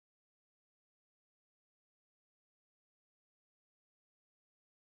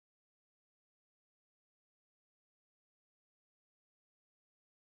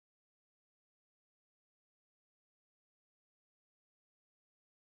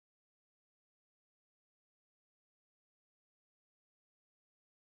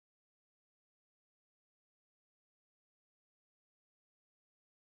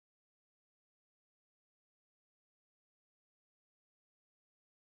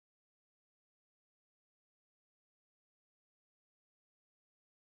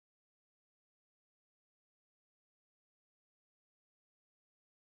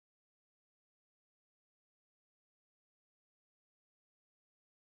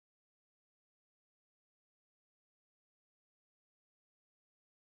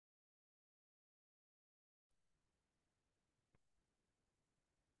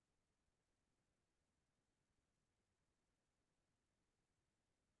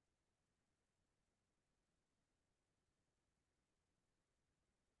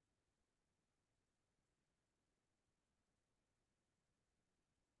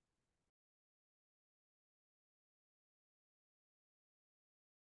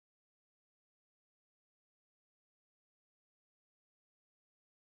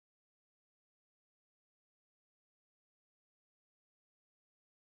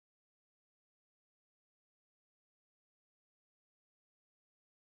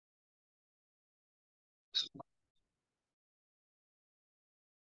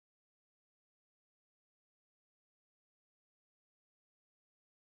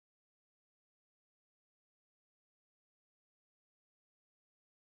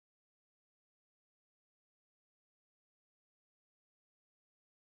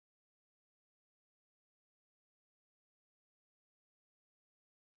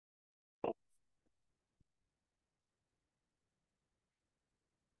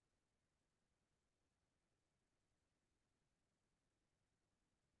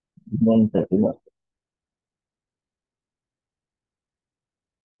1:30.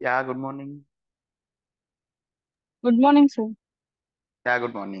 Yeah, good morning. Good morning, sir. Yeah,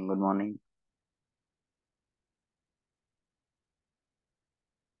 good morning. Good morning.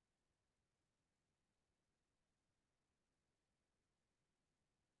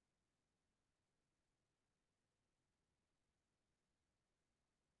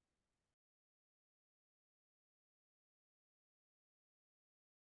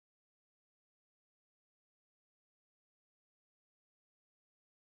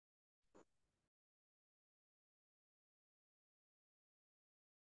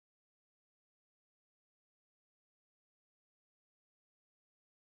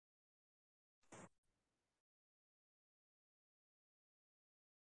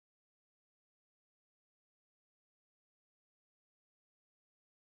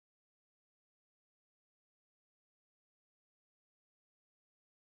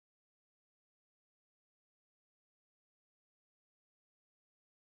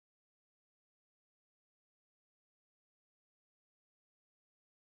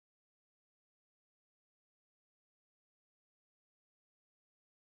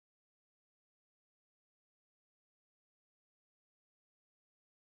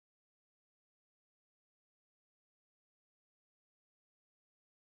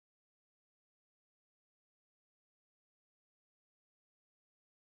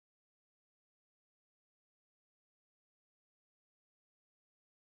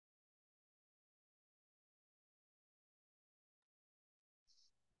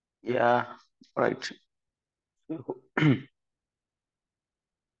 Yeah, right.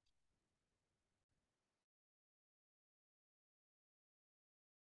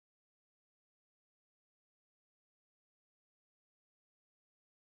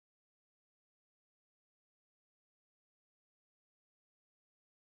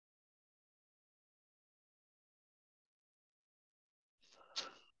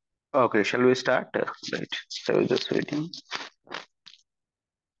 Okay, shall we start? Right. So we're just waiting.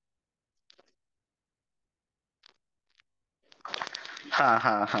 Ha.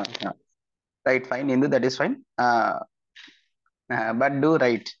 Right, fine. Indu, that is fine. But do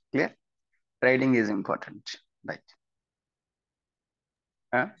write. Clear? Writing is important. Right.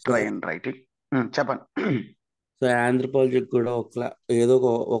 So Try and write it. Chapan. So ఆంథ్రోపాలజీకి కూడా ఏదో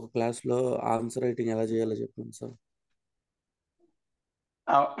ఒక క్లాస్లో answer writing ఎలా చేయాలో చెప్పండి sir.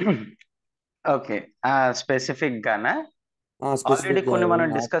 Okay. Specific గానా already specific కొన్ని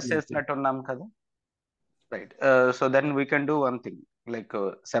మనం discuss చేసినట్టు ఉన్నాం కదా. Right. So then we can do one thing, like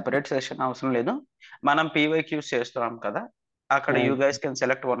separate session అవసరం లేదు, మనం పీవైక్యూస్ చేస్తున్నాం కదా, అక్కడ you guys can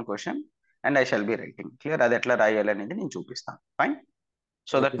select one question and I shall be writing. Clear? అది ఎట్లా రాయాలి అనేది నేను చూపిస్తాను. ఫైన్.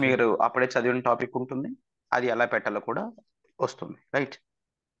 సో దట్ మీరు అప్పుడే చదివిన టాపిక్ ఉంటుంది, అది ఎలా పెట్టాలో కూడా వస్తుంది. Right?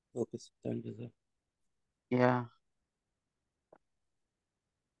 Okay sir, thank you sir. Yeah,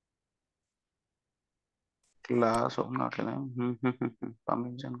 class ఉన్నట్లే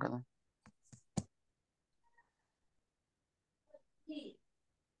పంపించాను కదా.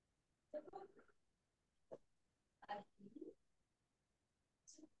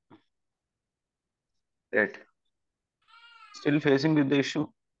 Right. Still facing with the issue,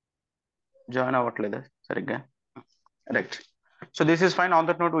 join అవ్వట్లేదా సరిగ్గా? Right. So this is fine. On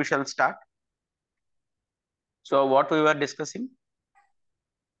that note we shall start. So what we were discussing?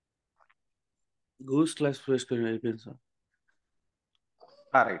 Goose classification అయిపోయింది sir.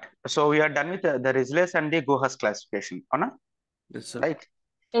 Right. So we are done with the Risley's and the Guha's classification. Anna? Yes, sir. Right?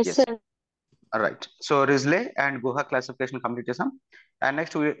 Yes, Yes. sir. All right. So Risley and Guha classification completed some. And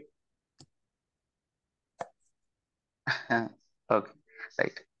next we okay.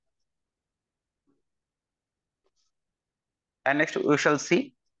 Right. And next we shall see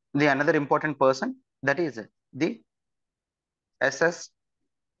the another important person, that is the SS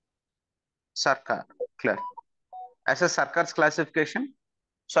Sarkar. Clear? SS Sarkar's classification.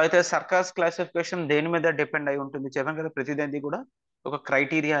 So అయితే Circars classification దేని మీద depend అయి ఉంటుంది చెప్పాను కదా, ప్రతిదానికి కూడా ఒక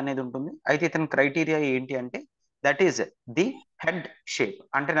క్రైటీరియా అనేది ఉంటుంది. అయితే ఇతని క్రైటీరియా ఏంటి అంటే, that is the head shape,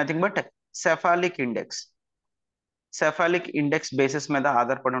 అంటే nothing but cephalic index. Cephalic index basis మీద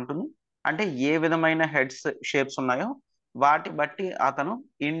ఆధారపడి ఉంటుంది. అంటే ఏ విధమైన హెడ్స్ షేప్స్ ఉన్నాయో వాటి బట్టి అతను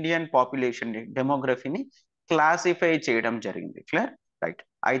ఇండియన్ పాపులేషన్ డెమోగ్రఫీని క్లాసిఫై చేయడం జరిగింది. క్లియర్? రైట్.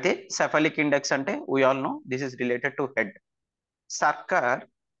 అయితే సెఫలిక్ ఇండెక్స్ అంటే we all know this is related to head. సర్కార్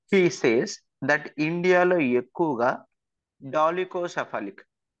హీ సేస్ దట్ ఇండియాలో ఎక్కువగా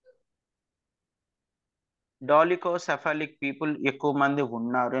డాలికోసెఫాలిక్ పీపుల్ ఎక్కువ మంది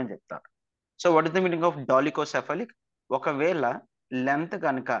ఉన్నారు అని చెప్తారు. So what is the meaning of డాలికోసెఫాలిక్? ఒకవేళ లెంత్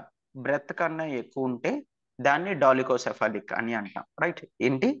కనుక బ్రెత్ కన్నా ఎక్కువ ఉంటే దాన్ని డాలికోసెఫాలిక్ అని అంటాం. రైట్?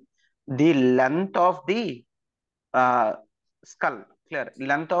 ఏంటి? The length of the skull, clear,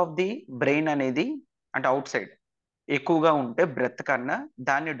 length of the brain అనేది అంటే అవుట్ సైడ్ ఎక్కువగా ఉంటే బ్రెత్ కన్నా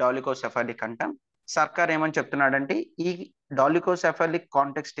దాన్ని డాలికోసెఫాలిక్ అంటాం. సర్కార్ ఏమని చెప్తున్నాడంటే ఈ డాలికోసెఫాలిక్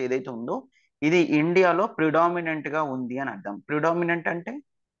కాంటెక్స్ట్ ఏదైతే ఉందో ఇది ఇండియాలో ప్రిడామినెంట్ గా ఉంది అని అర్థం. ప్రిడామినెంట్ అంటే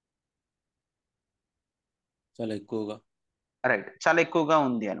చాలా ఎక్కువగా. రైట్, చాలా ఎక్కువగా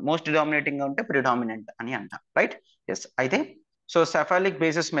ఉంది అని. మోస్ట్ డామినేటింగ్ గా ఉంటే ప్రిడామినెంట్ అని అంటాం. రైట్? ఎస్. అయితే సో సెఫాలిక్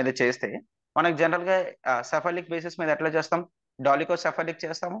బేసిస్ మీద చేస్తే మనకు జనరల్ గా సెఫాలిక్ బేసిస్ మీద ఎట్లా చేస్తాం? డాలికోసెఫాలిక్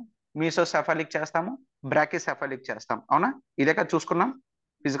చేస్తాము, మీసోసెఫాలిక్ చేస్తాము, బ్రాకీసెఫాలిక్ చేస్తాం. అవునా? ఇదే కదా చూసుకున్నాం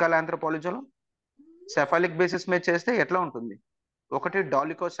ఫిజికల్ ఆంథ్రోపాలజీలో. సెఫాలిక్ బేసిస్ మీద చేస్తే ఎట్లా ఉంటుంది? ఒకటి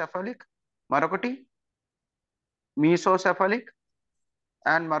డాలికోసెఫాలిక్, మరొకటి మీసోసెఫాలిక్,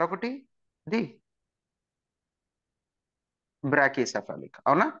 అండ్ మరొకటి ది బ్రాకీసెఫాలిక్.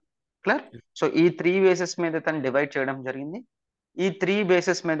 అవునా? క్లియర్? సో ఈ 3 బేసిస్ మీద తను డివైడ్ చేయడం జరిగింది. ఈ 3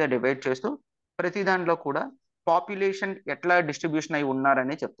 బేసిస్ మీద డివైడ్ చేస్తూ ప్రతి దాంట్లో కూడా పాపులేషన్ ఎట్లా డిస్ట్రిబ్యూషన్ అయి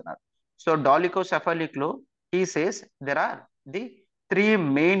ఉన్నారని చెప్తున్నారు. సో డాలికోసెఫాలిక్ లో he says there are the 3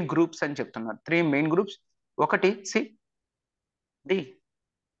 main groups అని చెప్తున్నారు. 3 మెయిన్ గ్రూప్స్. ఒకటి the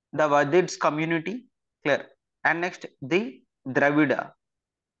వదిడ్స్ community, clear, and next the Dravida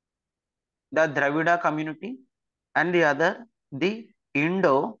community, and the other the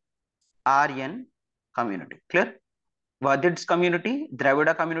Indo-Aryan community. Clear? Vadids community,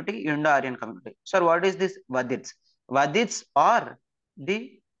 Dravida community, Indo-Aryan community. Sir, what is this Vadids? Vadids are the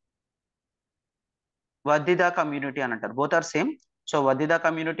Vadida community అని అంటారు. Both are same. So Vadida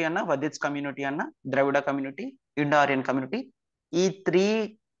community అన్న, Vadids community అన్న, Dravida community, Indo-Aryan community, ఈ 3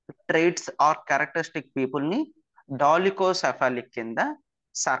 traits or characteristic people ని డాలికోసెఫాలిక్ కింద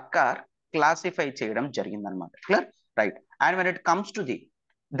సర్కార్ classify చేయడం జరిగింది అనమాట. Clear? Right. And when it comes to the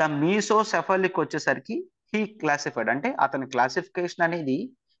మీసోసెఫాలిక్ వచ్చేసరికి హీ క్లాసిఫైడ్ అంటే అతని క్లాసిఫికేషన్ అనేది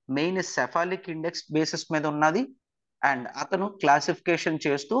మెయిన్ సెఫాలిక్ ఇండెక్స్ బేసిస్ మీద ఉన్నది. అండ్ అతను క్లాసిఫికేషన్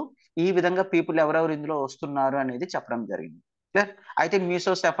చేస్తూ ఈ విధంగా పీపుల్ ఎవరెవరు ఇందులో వస్తున్నారు అనేది చెప్పడం జరిగింది. క్లియర్? అయితే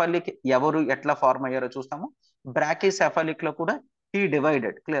మీసోసెఫాలిక్ ఎవరు ఎట్లా ఫార్మ్ అయ్యారో చూస్తాము. బ్రాకీసెఫాలిక్ లో కూడా హీ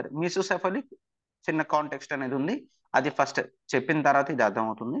డివైడెడ్. క్లియర్? మీసోసెఫాలిక్ చిన్న కాంటెక్స్ట్ అనేది ఉంది, అది ఫస్ట్ చెప్పిన తర్వాత ఇది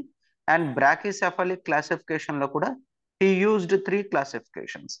అర్థమవుతుంది. అండ్ బ్రాకీసెఫాలిక్ క్లాసిఫికేషన్ లో కూడా he used 3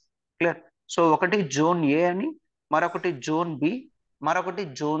 classifications. Clear? So ఒకటి జోన్ ఏ అని, మరొకటి జోన్ బి, మరొకటి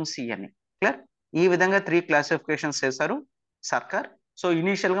జోన్ సి అని. క్లియర్? ఈ విధంగా 3 క్లాసిఫికేషన్స్ చేశారు సర్కార్. సో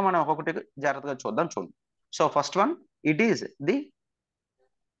ఇనీషియల్ గా మనం ఒక్కొక్కటి జాగ్రత్తగా చూద్దాం. చూడండి. So first one, it is the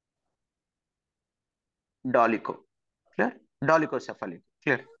డాలికో. Clear? డాలికోసెఫాలిక్.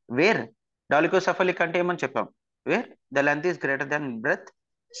 Clear? Wear డాలికోసెఫాలిక్ అంటే ఏమని చెప్పాం? Wear the length is greater than breath.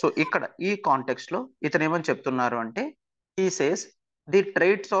 So ఇక్కడ ఈ కాంటెక్స్ట్ లో ఇతను ఏమని చెప్తున్నారు అంటే he says the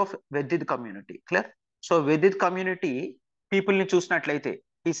ట్రైట్స్ of వెదిద్ community. Clear? So వెదిద్ community people ని చూసినట్లయితే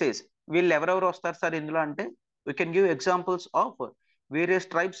హీ సేస్ వీళ్ళు ఎవరెవరు వస్తారు సార్ ఇందులో అంటే we can give examples of various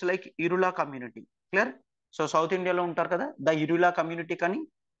tribes like ఇరులా community. Clear? So south ఇండియాలో ఉంటారు కదా, ద ఇరులా కమ్యూనిటీ కానీ,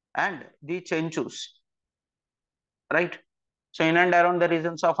 and the Chenchus. Right? So in and around the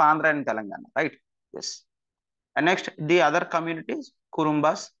reasons of Andhra and Telangana. Right? Yes. And next the other communities,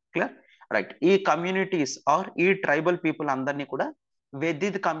 కురుంబాస్. Clear? Right. ఈ communities are ఈ tribal people అందరినీ కూడా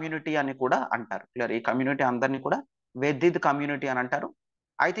వెదిద్ community అని కూడా అంటారు. క్లియర్? ఈ కమ్యూనిటీ అందరినీ కూడా వెదిద్ కమ్యూనిటీ అని అంటారు.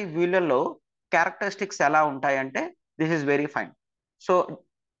 అయితే వీళ్ళల్లో క్యారెక్టరిస్టిక్స్ ఎలా ఉంటాయంటే this is very fine. So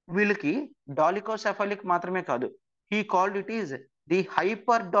వీళ్ళకి డాలికోసెఫాలిక్ మాత్రమే కాదు, he called it is the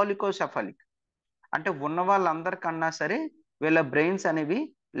hyper డాలికోసెఫాలిక్. అంటే ఉన్న వాళ్ళందరికన్నా సరే వీళ్ళ బ్రెయిన్స్ అనేవి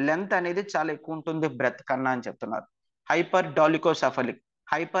లెంత్ అనేది చాలా ఎక్కువ ఉంటుంది బ్రెత్ కన్నా అని చెప్తున్నారు. హైపర్ డాలికోసెఫాలిక్.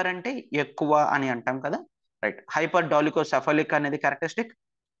 హైపర్ అంటే ఎక్కువ అని అంటాం కదా. రైట్. హైపర్ డాలికోసెఫాలిక్ అనేది క్యారెక్టరిస్టిక్.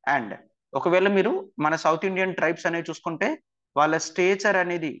 అండ్ ఒకవేళ మీరు మన సౌత్ ఇండియన్ ట్రైబ్స్ అనేవి చూసుకుంటే వాళ్ళ స్టేచర్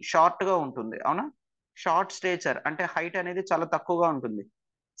అనేది షార్ట్ గా ఉంటుంది. అవునా? షార్ట్ స్టేచర్ అంటే హైట్ అనేది చాలా తక్కువగా ఉంటుంది.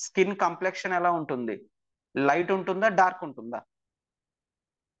 స్కిన్ కంప్లెక్షన్ ఎలా ఉంటుంది? లైట్ ఉంటుందా, డార్క్ ఉంటుందా?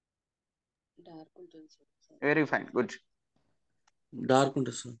 Very fine, good. డార్క్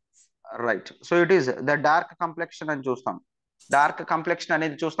ఉంటుంది sir. Right. So it is the dark complexion అని చూస్తాం. డార్క్ కంప్లెక్షన్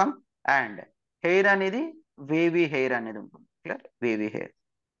అనేది చూస్తాం. అండ్ హెయిర్ అనేది వేవీ హెయిర్ అనేది ఉంటుంది. Clear? Wavy hair.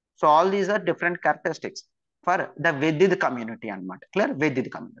 So all these are different characteristics for the వెదిద్ community అన్నమాట. Clear, వెదిద్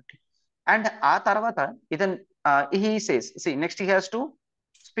community. అండ్ ఆ తర్వాత ఇతను he says, C next he has to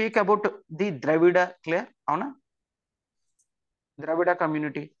speak about the Dravida. Clear, అవునా, ద్రవిడ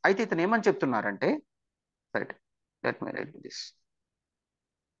community. అయితే ఇతను ఏమని చెప్తున్నారంటే, right, let me right this.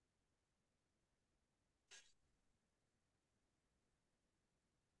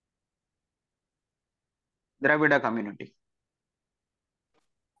 Dravida community.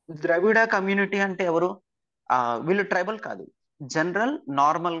 Dravida community అంటే ఎవరు? వీళ్ళు ట్రైబల్ కాదు, జనరల్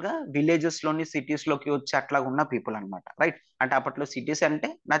నార్మల్ గా విలేజెస్ లోని సిటీస్ లోకి వచ్చి అట్లా ఉన్న పీపుల్ అన్నమాట. రైట్, అంటే అప్పట్లో సిటీస్ అంటే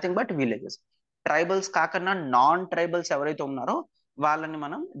నథింగ్ బట్ విలేజెస్. ట్రైబల్స్ కాకుండా నాన్ ట్రైబల్స్ ఎవరైతే ఉన్నారో వాళ్ళని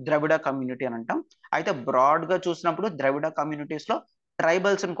మనం ద్రవిడ కమ్యూనిటీ అని అంటాం. అయితే బ్రాడ్ గా చూసినప్పుడు ద్రవిడ కమ్యూనిటీస్ లో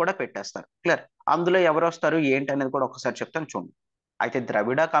ట్రైబల్స్ ని కూడా పెట్టేస్తారు. క్లియర్, అందులో ఎవరు వస్తారు ఏంటి అనేది కూడా ఒకసారి చెప్తాను చూడండి. అయితే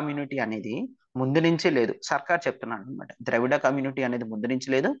ద్రవిడ కమ్యూనిటీ అనేది ముందు నుంచే లేదు, సర్కార్ చెప్తున్నాను అనమాట. ద్రవిడ కమ్యూనిటీ అనేది ముందు నుంచి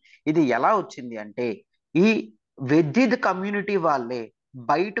లేదు. ఇది ఎలా వచ్చింది అంటే, ఈ వెద్దిద్ కమ్యూనిటీ వాళ్ళే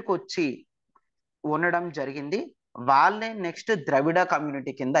బయటకు వచ్చి ఉండడం జరిగింది. వాళ్ళే నెక్స్ట్ ద్రవిడ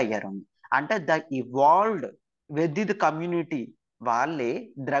కమ్యూనిటీ కింద అయ్యారు. అంటే ద ఇవాల్వ్డ్ వెద్దిద్ కమ్యూనిటీ వాళ్ళే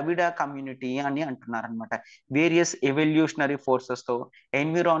ద్రవిడ కమ్యూనిటీ అని అంటున్నారు అనమాట. వేరియస్ ఎవల్యూషనరీ ఫోర్సెస్ తో,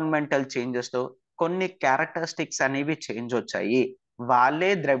 ఎన్విరాన్మెంటల్ చేంజెస్ తో కొన్ని క్యారెక్టరిస్టిక్స్ అనేవి చేంజ్ వచ్చాయి. వాళ్ళే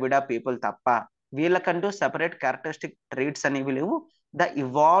ద్రవిడ పీపుల్ తప్ప వీళ్ళకంటూ సెపరేట్ క్యారెక్టరిస్టిక్ ట్రేట్స్ అనేవి లేవు. ద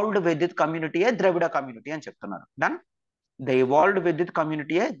ఇవాల్వ్డ్ వెద్దిద్ కమ్యూనిటీయే ద్రవిడ కమ్యూనిటీ అని చెప్తున్నారు. Done, the evolved వెద్దిద్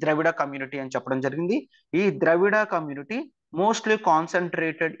కమ్యూనిటీయే Dravida community అని చెప్పడం జరిగింది. ఈ ద్రవిడ community mostly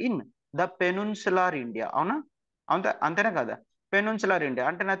concentrated in the పెనున్సులార్ India. అవునా, అంతేనా కదా? పెనున్సులార్ ఇండియా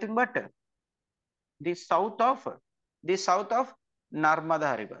అంటే nothing but the south of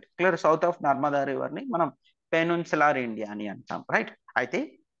Narmada river. Clear, south of Narmada river ని మనం పెనున్సులార్ ఇండియా అని అంటాం. రైట్, అయితే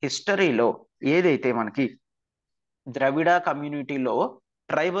హిస్టరీలో ఏదైతే మనకి ద్రవిడ కమ్యూనిటీలో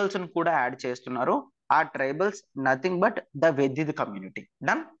ట్రైబల్స్ ను కూడా యాడ్ చేస్తున్నారు, ఆ tribals nothing but the వెద్దిద్ community.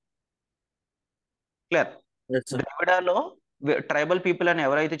 Done, clear. Yes, sir. ద్రవిడలో tribal people అని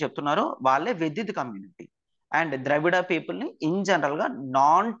ఎవరైతే చెప్తున్నారో వాళ్ళే వెద్దిద్ కమ్యూనిటీ. అండ్ ద్రవిడ పీపుల్ ని ఇన్ జనరల్ గా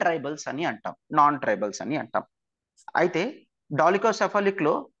నాన్ ట్రైబల్స్ అని అంటాం. అయితే డాలికోసెఫాలిక్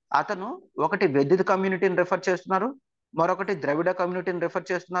లో అతను ఒకటి వెద్దిద్ కమ్యూనిటీని రిఫర్ చేస్తున్నారు, మరొకటి ద్రవిడ కమ్యూనిటీని రిఫర్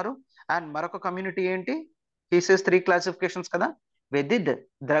చేస్తున్నారు. అండ్ మరొక కమ్యూనిటీ ఏంటి? హీ సేస్ 3 క్లాసిఫికేషన్స్ కదా, వెద్దిద్,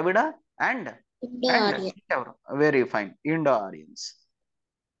 ద్రవిడ అండ్ అండ్ Indo-Aryan. ఎవరు? Very fine, Indo ఆరియన్స్.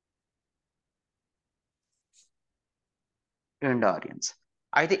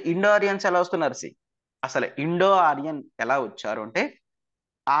 అయితే ఇండో ఆరియన్స్ ఎలా వస్తున్నారు? అసలు ఇండో ఆరియన్ ఎలా వచ్చారు అంటే,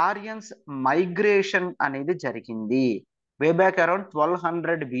 ఆరియన్స్ మైగ్రేషన్ అనేది జరిగింది వే బ్యాక్ అరౌండ్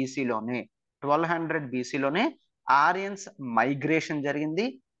 1200 బీసీలోనే ఆరియన్స్ మైగ్రేషన్ జరిగింది.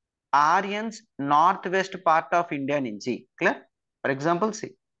 ఆరియన్స్ north west part of India నుంచి, క్లియర్, ఫర్ ఎగ్జాంపుల్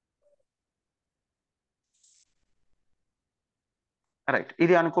రైట్,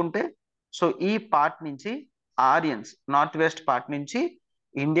 ఇది అనుకుంటే, సో ఈ పార్ట్ నుంచి ఆరియన్స్ నార్త్ వెస్ట్ పార్ట్ నుంచి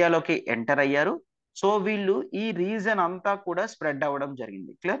ఇండియాలోకి ఎంటర్ అయ్యారు. సో వీళ్ళు ఈ రీజన్ అంతా కూడా స్ప్రెడ్ అవ్వడం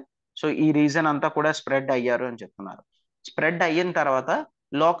జరిగింది. క్లియర్, సో ఈ రీజన్ అంతా కూడా స్ప్రెడ్ అయ్యారు అని చెప్తున్నారు. స్ప్రెడ్ అయిన తర్వాత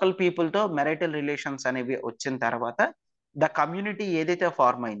లోకల్ పీపుల్ తో మెరైటల్ రిలేషన్స్ అనేవి వచ్చిన తర్వాత ద కమ్యూనిటీ ఏదైతే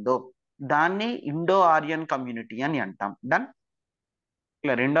ఫార్మ్ అయిందో దాన్ని ఇండో ఆరియన్ కమ్యూనిటీ అని అంటాం. Done,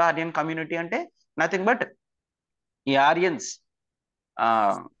 clear. Indo Aryan community అంటే నథింగ్ బట్ ఈ ఆరియన్స్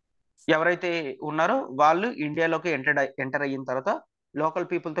ఎవరైతే ఉన్నారో వాళ్ళు ఇండియాలోకి ఎంటర్ అయిన తర్వాత లోకల్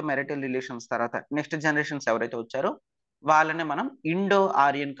పీపుల్ తో మెరైటల్ రిలేషన్స్ తర్వాత నెక్స్ట్ జనరేషన్స్ ఎవరైతే వచ్చారో వాళ్ళని మనం ఇండో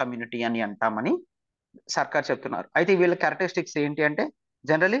ఆరియన్ కమ్యూనిటీ అని అంటామని సర్కార్ చెప్తున్నారు. అయితే వీళ్ళ క్యారెక్టరిస్టిక్స్ ఏంటి అంటే,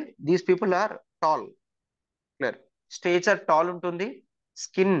 generally these people are tall. Clear, stature tall ఉంటుంది,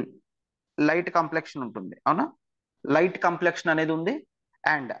 స్కిన్ లైట్ కంప్లెక్షన్ ఉంటుంది. అవునా, లైట్ కంప్లెక్షన్ అనేది ఉంది.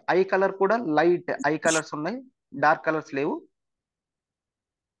 అండ్ ఐ కలర్ కూడా లైట్ ఐ కలర్స్ ఉన్నాయి, డార్క్ కలర్స్ లేవు.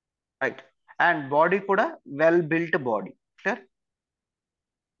 రైట్, అండ్ బాడీ కూడా well built body. Clear,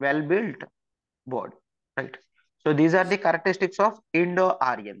 well built body. Right, so these are the characteristics of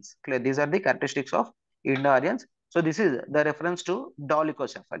Indo-Aryans. Clear, these are the characteristics of Indo-Aryans. So this is the reference to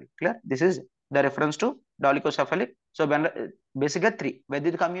dolichocephalic. Clear, this is the reference to dolichocephalic. So basically 3: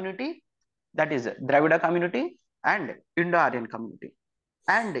 Vedid community, that is Dravida community, and Indo-Aryan community.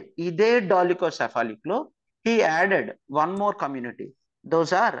 And ide dolichocephalic lo he added one more community.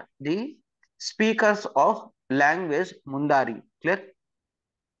 Those are the speakers of language Mundari. Clear,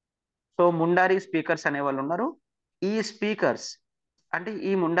 so ముండారీ speakers అనే వాళ్ళు ఉన్నారు. ఈ speakers అంటే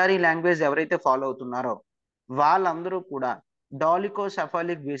ఈ ముండారీ language ఎవరైతే follow అవుతున్నారో వాళ్ళందరూ కూడా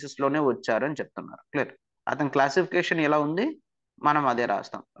డాలికోసెఫాలిక్ బేసిస్ లోనే వచ్చారు అని చెప్తున్నారు. క్లియర్, అతని క్లాసిఫికేషన్ ఎలా ఉంది మనం అదే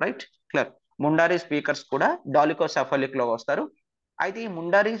రాస్తాం. Right, clear. ముండారీ స్పీకర్స్ కూడా డాలికోసెఫాలిక్ లో వస్తారు. అయితే ఈ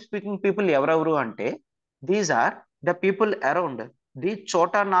ముండారీ స్పీకింగ్ పీపుల్ ఎవరెవరు అంటే these are the people around the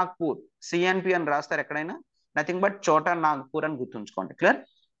చోటా నాగ్పూర్, సిఎన్పి అని రాస్తారు ఎక్కడైనా, నథింగ్ బట్ చోటా నాగ్పూర్ అని గుర్తుంచుకోండి. క్లియర్?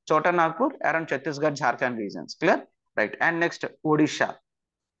 చోటా Nagpur around Chhattisgarh, Jharkhand reasons. Clear? Right. And next Odisha,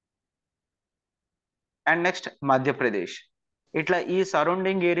 and next Madhya Pradesh. ఇట్లా ఈ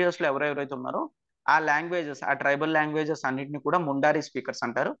సరౌండింగ్ ఏరియాస్ లో ఎవరెవరైతే ఉన్నారో ఆ లాంగ్వేజెస్, ఆ ట్రైబల్ లాంగ్వేజెస్ అన్నిటిని కూడా ముండారీ స్పీకర్స్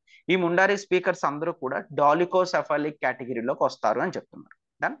అంటారు. ఈ ముండారీ స్పీకర్స్ అందరూ కూడా డాలికోసెఫాలిక్ కేటగిరీలోకి వస్తారు అని చెప్తున్నారు.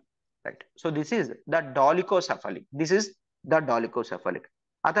 Done? Right. So this is the డాలికోసెఫాలిక్. This is the డాలికోసెఫాలిక్.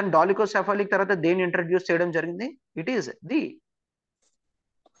 అతను డాలికోసెఫాలిక్ తర్వాత దేన్ని ఇంట్రడ్యూస్ చేయడం జరిగింది? It is the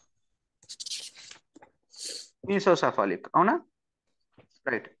మీసోసెఫాలిక్. అవునా?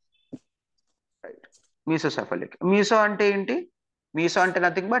 రైట్. రైట్. మీసోసెఫాలిక్. మీసో అంటే ఏంటి? మీసో అంటే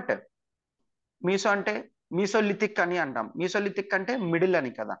నథింగ్ బట్, మీసో అంటే మీసోలిథిక్ అని అంటాం. మీసోలిథిక్ అంటే మిడిల్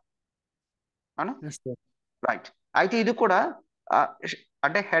అని కదా, అవునా? రైట్. అయితే ఇది కూడా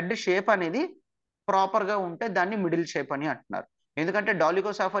అంటే హెడ్ షేప్ అనేది ప్రాపర్ గా ఉంటే దాన్ని మిడిల్ షేప్ అని అంటున్నారు. ఎందుకంటే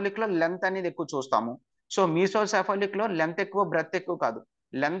డాలికోసెఫాలిక్ లో లెంత్ అనేది ఎక్కువ చూస్తాము. సో మీసోసెఫాలిక్ లో లెంత్ ఎక్కువ, బ్రెత్ ఎక్కువ కాదు.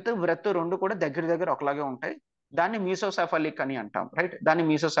 లెంత్, బ్రెత్ రెండు కూడా దగ్గర దగ్గర ఒకలాగే ఉంటాయి. దాన్ని మీసోసెఫాలిక్ అని అంటాం. రైట్? దాన్ని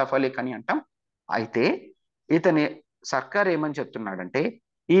మీసోసెఫాలిక్ అని అంటాం. అయితే ఇతని సర్కార్ ఏమని చెప్తున్నాడంటే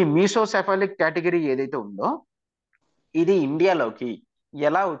ఈ మీసోసెఫాలిక్ కేటగిరీ ఏదైతే ఉందో ఇది ఇండియాలోకి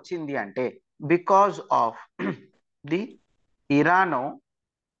ఎలా వచ్చింది అంటే because of the ఇరానో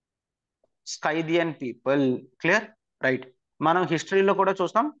స్కైదియన్ people. Clear? Right. మనం హిస్టరీలో కూడా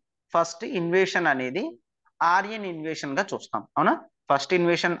చూస్తాం ఫస్ట్ ఇన్వేషన్ అనేది ఆర్యన్ ఇన్వేషన్ గా చూస్తాం. అవునా? ఫస్ట్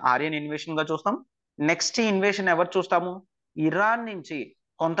ఇన్వేషన్ ఆర్యన్ ఇన్వేషన్ గా చూస్తాం. నెక్స్ట్ ఇన్వేషన్ ఎవరు చూస్తాము? ఇరాన్ నుంచి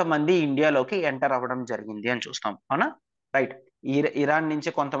కొంతమంది ఇండియాలోకి ఎంటర్ అవ్వడం జరిగింది అని చూస్తాం. అవునా? రైట్. ఇరాన్ నుంచి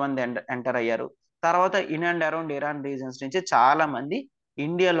కొంతమంది ఎంటర్ అయ్యారు. తర్వాత in and around Iran reasons నుంచి చాలా మంది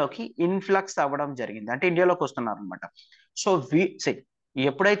ఇండియాలోకి ఇన్ఫ్లక్స్ అవ్వడం జరిగింది, అంటే ఇండియాలోకి వస్తున్నారు అనమాట. సో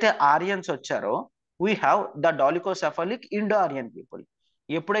ఎప్పుడైతే ఆరియన్స్ వచ్చారో we have the డాలికోసెఫాలిక్ Indo Aryan people.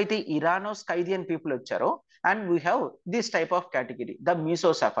 ఎప్పుడైతే ఇరానో స్కైదియన్ పీపుల్ వచ్చారో and we have this type of category the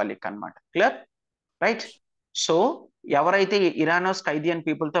మీసోసెఫాలిక్ అన్నమాట. క్లియర్? రైట్. సో ఎవరైతే ఇరానో స్కైదియన్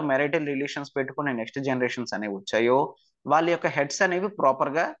పీపుల్ తో మ్యారిటల్ రిలేషన్స్ పెట్టుకునే నెక్స్ట్ జనరేషన్స్ అనేవి వచ్చాయో వాళ్ళ యొక్క హెడ్స్ అనేవి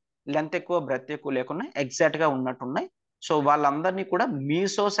ప్రాపర్ గా లెంత్ ఎక్కువ, బ్రెత్ ఎక్కువ లేకుండా ఎగ్జాక్ట్ గా ఉన్నట్టున్నాయి. సో వాళ్ళందరినీ కూడా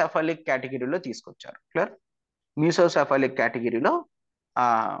మీసోసెఫాలిక్ కేటగిరీలో తీసుకొచ్చారు. క్లియర్? మీసోసెఫాలిక్ కేటగిరీలో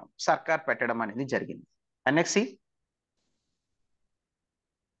సర్కార్ పెట్టడం అనేది జరిగింది.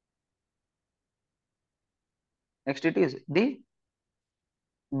 Next it is the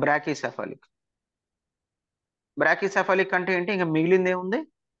బ్రాకీసెఫాలిక్. బ్రాకీసెఫాలిక్ అంటే ఏంటి? ఇంకా మిగిలింది ఏముంది?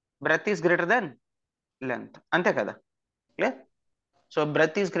 Breath is greater than length, అంతే కదా? Clear? So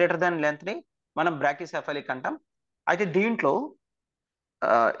breath is greater than length ని మనం బ్రాకీసెఫాలిక్ అంటాం. అయితే దీంట్లో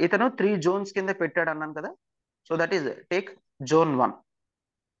ఇతను 3 జోన్స్ కింద పెట్టాడు అన్నాను కదా. So that is take zone 1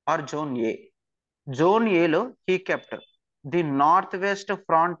 are zone A. Zone ఏలో he kept the north west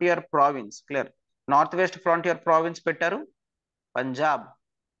frontier province. Clear? North west frontier province పెట్టారు.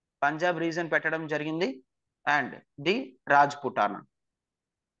 పంజాబ్ రీజన్ పెట్టడం జరిగింది. అండ్ ది రాజ్పుటానా,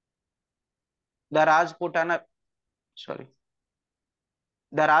 ద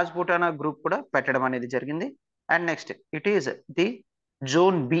రాజ్పుటానా గ్రూప్ కూడా పెట్టడం అనేది జరిగింది. And next it is the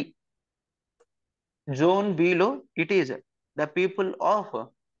zone B. Zone below it is the people of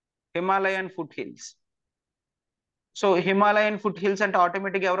Himalayan foot hills. So Himalayan foot hills అంటే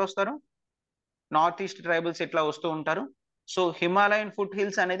automatic ఎవరు వస్తారు? నార్త్ ఈస్ట్ ట్రైబల్స్ ఇట్లా వస్తూ ఉంటారు. సో హిమాలయన్ ఫుట్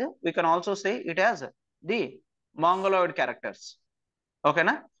హిల్స్ అనేది we can also say it has the Mongoloid characters.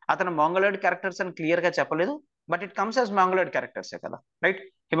 ఓకేనా? అతను Mongoloid characters అని క్లియర్ గా చెప్పలేదు, but it comes as Mongoloid క్యారెక్టర్సే కదా. రైట్?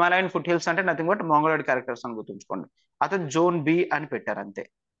 హిమాలయన్ ఫుట్ హిల్స్ అంటే నథింగ్ బట్ మాంగోలాయిడ్ క్యారెక్టర్స్ అని గుర్తుంచుకోండి. అతను జోన్ బి అని పెట్టారు అంతే.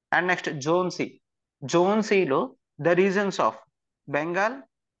 And next zone C. Zone సిలో the reasons of Bengal,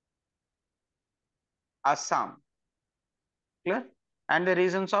 Assam. Clear? And the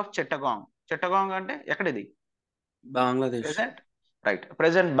reasons of Chittagong. Chittagong అంటే ఎక్కడిది? Bangladesh. Present. Right.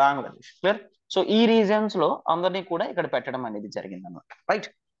 Present Bangladesh. Clear? So ఈ రీజన్స్ లో అందరినీ కూడా ఇక్కడ పెట్టడం అనేది జరిగింది అన్నమాట. రైట్?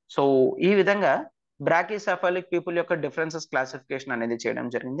 సో ఈ విధంగా బ్రాకీసెఫాలిక్ పీపుల్ యొక్క డిఫరెన్సెస్ క్లాసిఫికేషన్ అనేది చేయడం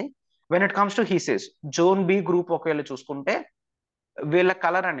జరిగింది. When it comes to హీసెస్ zone B group ఒకవేళ చూసుకుంటే వీళ్ళ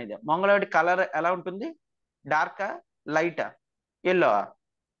కలర్ అనేది మంగళవాడి కలర్ ఎలా ఉంటుంది? డార్కా, లైటా, yellow?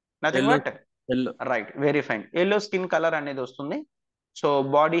 Nothing yellow. But yellow. Right. Very fine. Yellow skin colour అనేది వస్తుంది. సో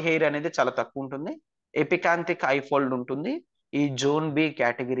బాడీ హెయిర్ అనేది చాలా తక్కువ ఉంటుంది. ఎపికాంతిక్ ఐ ఫోల్డ్ ఉంటుంది ఈ జోన్ బి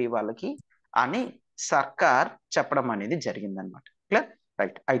కేటగిరీ వాళ్ళకి అని సర్కార్ చెప్పడం అనేది జరిగింది అనమాట. క్లియర్?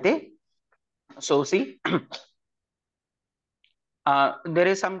 రైట్. అయితే so see there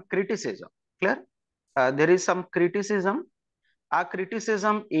is some criticism. Clear? There is some criticism. ఆ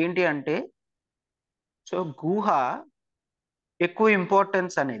క్రిటిసిజం ఏంటి అంటే సో గుహ ఎక్కువ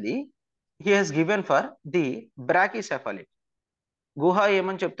ఇంపార్టెన్స్ అనేది he has given for the బ్రాకీసెఫాలిక్. గుహ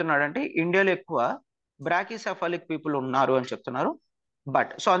ఏమని చెప్తున్నాడంటే ఇండియాలో ఎక్కువ బ్రాకీసెఫాలిక్ పీపుల్ ఉన్నారు అని చెప్తున్నారు.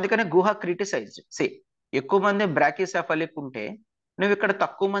 బట్ సో అందుకనే గుహ క్రిటిసైజ్ ఎక్కువ మంది బ్రాకీసెఫాలిక్ ఉంటే నువ్వు ఇక్కడ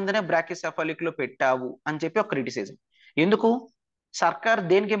తక్కువ మందినే బ్రాకీసెఫాలిక్ లో పెట్టావు అని చెప్పి ఒక క్రిటిసిజం. ఎందుకు సర్కార్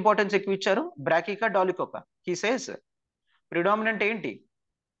దేనికి ఇంపార్టెన్స్ ఎక్కువ ఇచ్చారు, బ్రాకీకా డాలికోకా? హీ సేస్ ప్రిడామినెంట్ ఏంటి,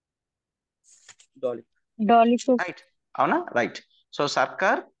 డాలిఫో. రైట్, అవునా? రైట్. సో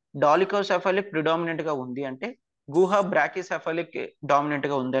సర్కార్ డాలికోసెఫాలిక్ ప్రిడామినెంట్ గా ఉంది అంటే గుహ బ్రాకీసెఫాలిక్ డామినెంట్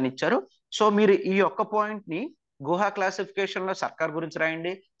గా ఉంది అని ఇచ్చారు. సో మీరు ఈ ఒక్క పాయింట్ ని గుహ క్లాసిఫికేషన్ లో సర్కార్ గురించి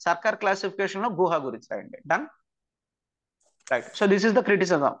రాయండి, సర్కార్ క్లాసిఫికేషన్ లో గుహ గురించి రాయండి. Done, right. So this is the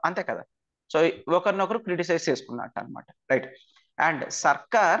criticism, అంతే కదా. సో ఒకరినొకరు క్రిటిసైజ్ చేసుకున్నట్టు అనమాట, రైట్. అండ్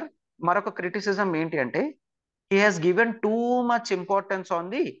సర్కార్ మరొక క్రిటిసిజం ఏంటి అంటే he has given too much importance on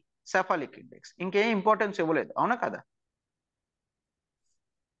the cephalic index. ఇంకేం ఇంపార్టెన్స్ ఇవ్వలేదు, అవునా కదా?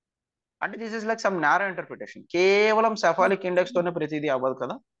 అంటే this is like some narrow interpretation. కేవలం సెఫాలిక్ ఇండెక్స్ తోనే ప్రతిదీ అవ్వదు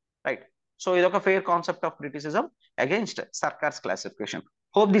కదా, రైట్. సో ఇదొక fair concept of criticism against Circars classification.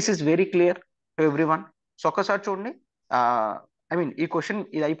 Hope this is very clear to every one. So ఒక్కసారి చూడండి, ఐ మీన్ ఈ క్వశ్చన్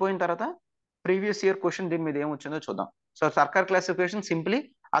ఇది అయిపోయిన తర్వాత ప్రీవియస్ ఇయర్ క్వశ్చన్ దీని మీద ఏమొచ్చిందో చూద్దాం. సో సర్కార్ క్లాసిఫికేషన్ సింప్లీ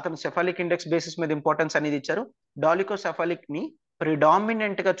అతను సెఫాలిక్ ఇండెక్స్ బేసిస్ మీద ఇంపార్టెన్స్ అనేది ఇచ్చారు, డాలికోసెఫాలిక్ ని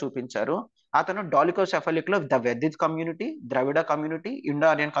ప్రిడామినెంట్ గా చూపించారు. అతను డాలికోసెఫాలిక్ లో the వెదిత్ community, Dravida community, Indo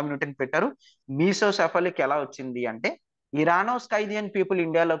Aryan కమ్యూనిటీని పెట్టారు. మీసోసెఫాలిక్ ఎలా వచ్చింది అంటే ఇరానో స్కైదియన్ పీపుల్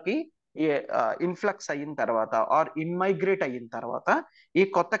ఇండియాలోకి ఇన్ఫ్లక్స్ అయిన తర్వాత ఆర్ ఇన్మైగ్రేట్ అయిన తర్వాత ఈ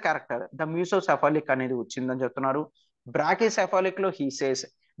కొత్త క్యారెక్టర్ ద మీసోసెఫాలిక్ అనేది వచ్చిందని చెప్తున్నారు. బ్రాకీసెఫాలిక్ లో he says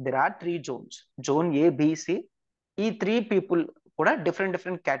there are 3 Jones, zone A, B, C. ఈ 3 పీపుల్ కూడా డిఫరెంట్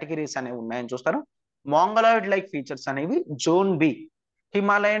డిఫరెంట్ కేటగిరీస్ అనేవి ఉన్నాయని చూస్తారు. మాంగలాయిడ్ లైక్ ఫీచర్స్ అనేవి zone B,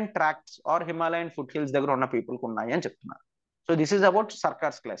 Himalayan tracts are Himalayan foot hills దగ్గర ఉన్న పీపుల్ కు ఉన్నాయి అని చెప్తున్నారు. So this is about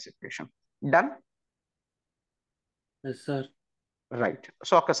Circars classification. Done, right.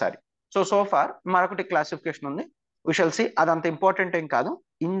 So ఒక్కసారి సో ఫార్ మరొకటి క్లాసిఫికేషన్ ఉంది, వి షల్ సి. అదంత ఇంపార్టెంట్ ఏం కాదు,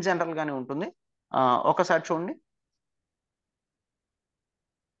 ఇన్ జనరల్ గానే ఉంటుంది. ఒకసారి చూడండి.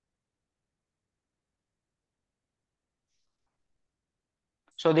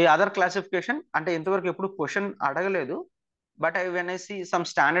 సో ది అదర్ క్లాసిఫికేషన్ అంటే ఇంతవరకు ఎప్పుడు క్వశ్చన్ అడగలేదు, but when I see some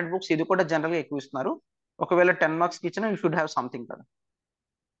standard books ఇది కూడా జనరల్ గా ఎక్కువ ఇస్తున్నారు. ఒకవేళ 10 మార్క్స్ కి ఇచ్చినా యూ షుడ్ హ్యావ్ సంథింగ్ కదా.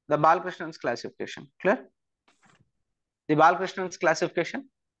 The బాలకృష్ణన్స్ classification clear. The బాలకృష్ణన్స్ classification,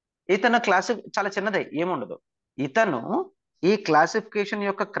 ఇతను చాలా చిన్నదే, ఏముండదు. ఇతను ఈ క్లాసిఫికేషన్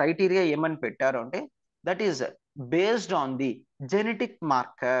యొక్క క్రైటీరియా ఏమని పెట్టారు అంటే that is based on the genetic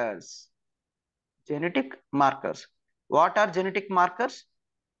markers. Genetic markers, what are genetic markers?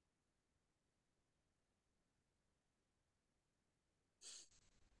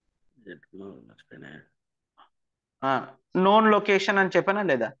 Known location అని చెప్పానా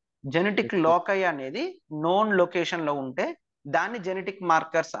లేదా? జెనెటిక్ లోకై అనేది నోన్ లొకేషన్ లో ఉంటే దాన్ని జెనెటిక్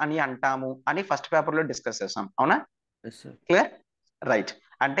మార్కర్స్ అని అంటాము అని ఫస్ట్ పేపర్ లో డిస్కస్ చేసాం, అవునా? Clear, right.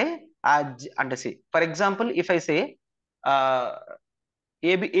 అంటే అంటే C for example if I say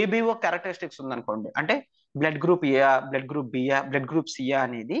ABO characteristics ఉందనుకోండి, అంటే blood group ఏయా, blood group బియా, blood group సియా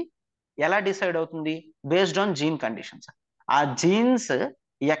అనేది ఎలా డిసైడ్ అవుతుంది? Based on gene conditions. ఆ జీన్స్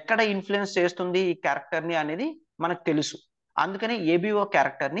ఎక్కడ ఇన్ఫ్లుయెన్స్ చేస్తుంది ఈ క్యారెక్టర్ ని అనేది మనకు తెలుసు. అందుకని ఏబిఓ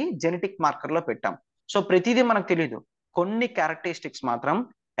క్యారెక్టర్ ని జెనెటిక్ మార్కర్ లో పెట్టాం. సో ప్రతిదీ మనకు తెలియదు, కొన్ని క్యారెక్టరిస్టిక్స్ మాత్రం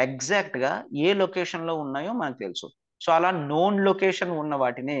ఎగ్జాక్ట్ గా ఏ లొకేషన్ లో ఉన్నాయో మనకు తెలుసు. సో అలా నోన్ లొకేషన్ ఉన్న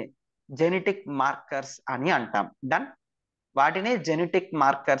వాటిని జెనెటిక్ మార్కర్స్ అని అంటాం. డన్, వాటిని జెనెటిక్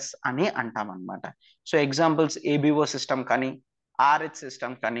మార్కర్స్ అని అంటాం అనమాట. సో ఎగ్జాంపుల్స్ ఏబిఓ సిస్టమ్ కానీ ఆర్హెచ్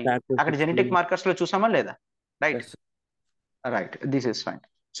సిస్టమ్ కానీ అక్కడ జెనెటిక్ మార్కర్స్ లో చూసామా లేదా? Right, right, this is fine.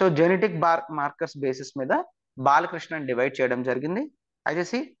 So genetic markers basis మీద బాలకృష్ణన్ డివైడ్ చేయడం జరిగింది.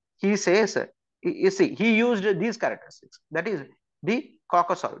 అయితే he says he used these characteristics, that is the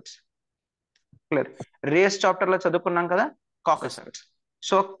caucasoids. Clear, race chapter లో చదువుకున్నాం కదా కాకసాయిడ్స్.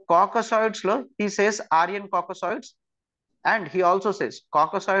 సో కాకసాయిడ్స్ లో he says Aryan కాకసాయిడ్స్ and he also says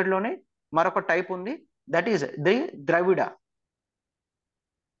Caucasoid లోనే మరొక టైప్ ఉంది, దట్ ఈస్ ది ద్రవిడ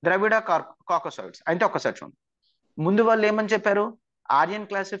కాకసాయిడ్స్. అంటే ఒక్కసారి చూడండి, ముందు వాళ్ళు ఏమని చెప్పారు? Aryan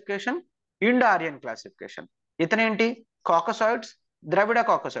classification, Indo Aryan classification. ఇతనేంటి? కాకసాయిడ్స్, ద్రవిడ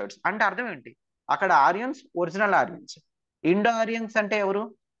కాకసాయిడ్స్. అంటే అర్థం ఏంటి? అక్కడ Aryans original Aryans, Indo Aryans అంటే ఎవరు?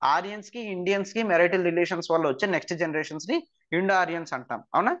 ఆర్యన్స్ కి ఇండియన్స్ కి మెరైటల్ రిలేషన్స్ వల్ల వచ్చే నెక్స్ట్ జనరేషన్స్ ని ఇండో ఆర్యన్స్ అంటాం,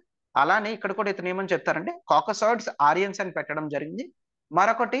 అవునా? అలానే ఇక్కడ కూడా ఇతను ఏమని చెప్తారంటే కాకసాయిడ్స్ ఆర్యన్స్ అని పెట్టడం జరిగింది.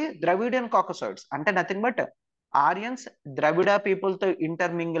 మరొకటి ద్రవిడియన్ కాకసాయిడ్స్, అంటే nothing but Aryans Dravida people తో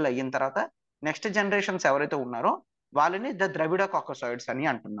ఇంటర్మింగిల్ అయిన తర్వాత నెక్స్ట్ జనరేషన్స్ ఎవరైతే ఉన్నారో వాళ్ళని ద ద్రవిడ కాకసాయిడ్స్ అని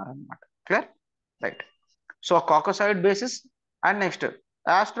అంటున్నారు అనమాట. Clear, right. So Caucasoid basis And next,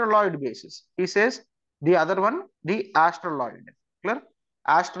 astroloid basis. He says the other one, the astroloid. Clear?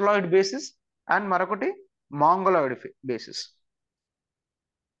 Astroloid basis and marokoti mongoloid basis.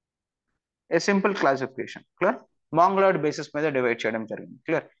 A simple classification. Clear? Mongoloid basis మీద divide చేయడం జరిగింది.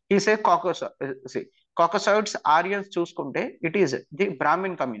 Clear? ఈ సే కాకసాయిడ్స్ ఆరియన్స్ చూసుకుంటే it is the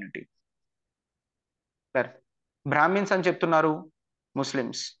Brahmin community. Clear? Brahmins అని చెప్తున్నారు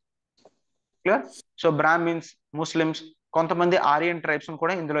Muslims. Clear? So Brahmins, Muslims, కొంతమంది Aryan tribes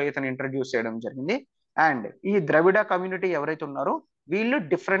కూడా ఇందులో ఇతను ఇంట్రడ్యూస్ చేయడం జరిగింది. అండ్ ఈ ద్రవిడ కమ్యూనిటీ ఎవరైతే ఉన్నారో వీళ్ళు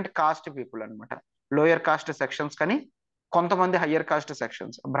డిఫరెంట్ కాస్ట్ పీపుల్ అనమాట. లోయర్ కాస్ట్ సెక్షన్స్ కానీ కొంతమంది హయ్యర్ కాస్ట్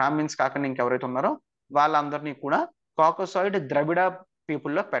సెక్షన్స్, బ్రాహ్మిన్స్ కాకుండా ఇంకెవరైతే ఉన్నారో వాళ్ళందరినీ కూడా కాకసాయిడ్ ద్రవిడ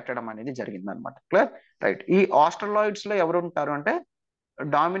పీపుల్ లో పెట్టడం అనేది జరిగింది అనమాట. క్లియర్? రైట్. ఈ ఆస్ట్రలాయిడ్స్ లో ఎవరు ఉంటారు అంటే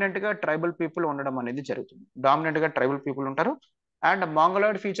డామినెంట్ గా ట్రైబల్ పీపుల్ ఉండడం అనేది జరుగుతుంది. డామినెంట్ గా ట్రైబల్ పీపుల్ ఉంటారు. అండ్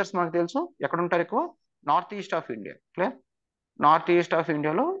మాంగోలాయిడ్ ఫీచర్స్ మనకు తెలుసు ఎక్కడ ఉంటారు ఎక్కువ, north east of India. Clear? North east of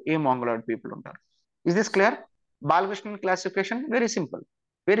ఇండియాలో ఈ మాంగోలాయిడ్ పీపుల్ ఉంటారు. Is this clear? Balakrishna classification very simple,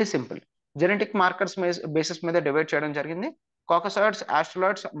 very simple. Genetic markers basis మీద డివైడ్ చేయడం జరిగింది. కాకసాయిడ్స్,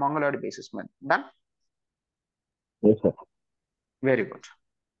 ఆస్ట్రలాయిడ్స్, మాంగోలాయిడ్ బేసిస్ మీద. Done? Very good.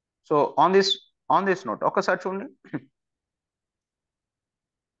 So on this note ఒకసారి చూడండి.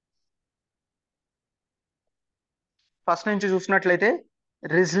 First నుంచి చూసినట్లయితే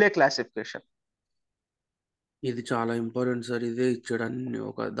రిజ్లే క్లాసిఫికేషన్. ఇది చాలా ఇంపార్టెంట్ సార్. ఇదే ఇచ్చాడు అన్ని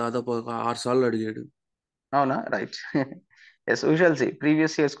దాదాపు 6 సార్లు అడిగాడు. అవునా? Right. Yes, we shall see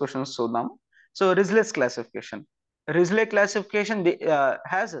previous years questions చూద్దాం. So రిజ్లెస్ classification. రిజ్లే classification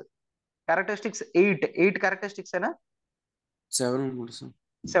has characteristics 8 characteristics ఏనా? 7 అనుకుంటా sir.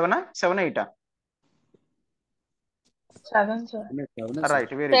 7 8 7 sir.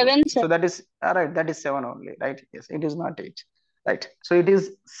 Right, very good. So that is right, that is 7 only, right? Yes, it is not 8. Right. So it is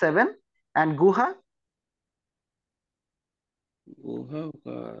 7. And Guha? Guha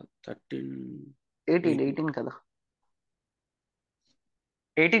 13 18 kada.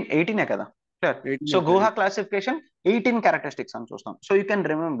 18 kada. Clear? So Guha classification 18 characteristics అని చూస్తాం. So you can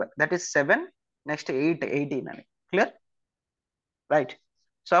remember that is 7 next 8 18 అని. Clear? Right.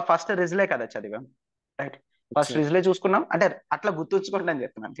 So first రిజ్లే కదా చదివాం. Right. First రిజ్లే చూసుకున్నాం అంటే అట్లా గుర్తుంచుకోండి అని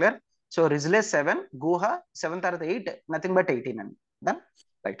చెప్తున్నాను. క్లియర్? సో రిజ్లే 7, గుహా 7 తర్వాత 8, నథింగ్ బట్ 18 అని. Done?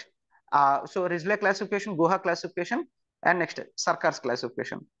 Right. So రిజ్లే classification, Guha classification and next Circars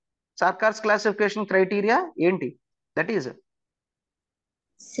classification. Circars classification criteria ఏంటి? That is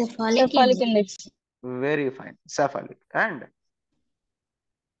Cephalic index. Very fine, cephalic. And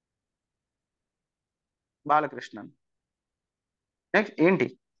Balakrishnan next ఏంటి?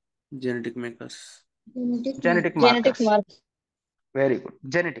 Genetic makers. Genetic markers. Very good,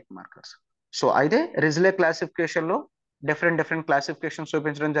 genetic markers. So అయితే రిజ్లే classification లో different classification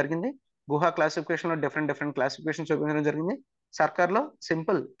చూపించడం జరిగింది. Guha classification లో different classification చూపించడం జరిగింది. సర్కార్ లో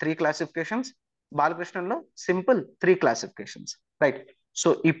సింపుల్ 3 క్లాసిఫికేషన్స్, బాలకృష్ణన్ లో సింపుల్ 3 క్లాసిఫికేషన్స్. రైట్. సో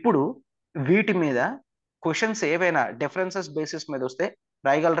ఇప్పుడు వీటి మీద క్వశ్చన్స్ ఏవైనా డిఫరెన్సెస్ బేసిస్ మీద వస్తే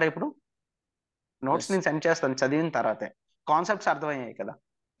రాయగలరా? ఇప్పుడు నోట్స్ నేను సెండ్ చేస్తాను చదివిన తర్వాతే. కాన్సెప్ట్స్ అర్థమయ్యాయి కదా?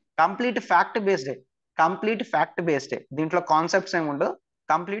 Complete fact బేస్డే, complete fact బేస్డే. దీంట్లో కాన్సెప్ట్స్ ఏమి ఉండవు,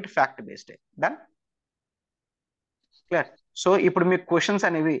 complete fact బేస్డే. Done? Clear? So ఇప్పుడు మీకు క్వశ్చన్స్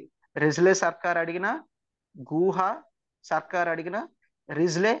అనేవి రిజ్లే సర్కార్ అడిగిన, గుహా సర్కార్ అడిగిన,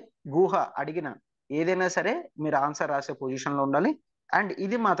 రిజ్లే గుహా అడిగిన ఏదైనా సరే మీరు ఆన్సర్ రాసే పొజిషన్ లో ఉండాలి. అండ్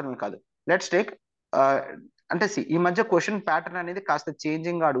ఇది మాత్రమే కాదు, లెట్స్ టేక్ అంటే ఈ మధ్య క్వశ్చన్ ప్యాటర్న్ అనేది కాస్త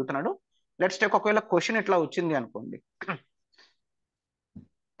చేంజింగ్ గా అడుగుతున్నాడు. లెట్స్ టేక్ ఒకవేళ క్వశ్చన్ ఇట్లా వచ్చింది అనుకోండి.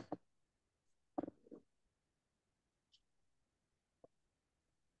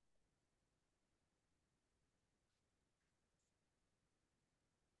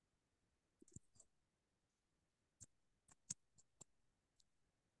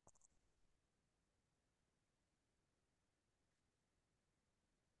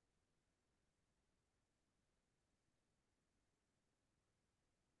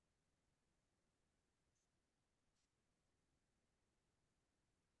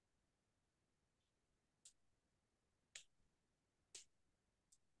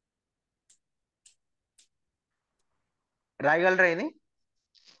 రాయగలరా ఇది?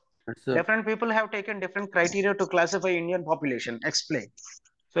 Different people have taken different criteria to classify Indian population. Explain.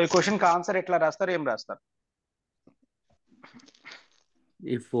 So ఈ క్వశ్చన్ కి ఆన్సర్ ఎట్లా రాస్తారు, ఏం రాస్తారు?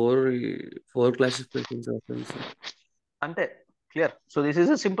 ఈ 4 క్లాసిఫికేషన్స్ రాస్తాను సార్. అంతే. Clear? So this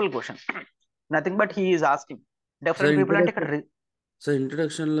is a simple question. Nothing but he is asking different people అంటే ఇక్కడ సార్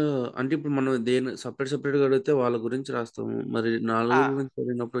ఇంట్రడక్షన్ లో అంటే ఇప్పుడు మనం దేని సపరేట్ గా అడిగితే వాళ్ళ గురించి రాస్తాము. మరి 4 గురించి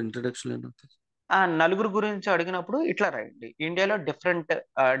అడిగినప్పుడు ఇంట్రడక్షన్ ఏమవుతుంది? నలుగురు గురించి అడిగినప్పుడు ఇట్లా రాయండి. ఇండియాలో డిఫరెంట్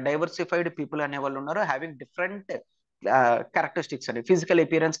డైవర్సిఫైడ్ పీపుల్ అనే వాళ్ళు ఉన్నారు, హ్యావింగ్ డిఫరెంట్ క్యారెక్టరిస్టిక్స్ అని, ఫిజికల్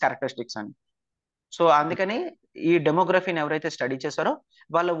అపియరెన్స్ క్యారెక్టరిస్టిక్స్ అని. సో అందుకని ఈ డెమోగ్రఫీని ఎవరైతే స్టడీ చేశారో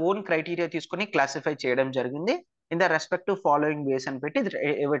వాళ్ళ ఓన్ క్రైటీరియా తీసుకుని క్లాసిఫై చేయడం జరిగింది. In the respect to following వేస్ అని పెట్టి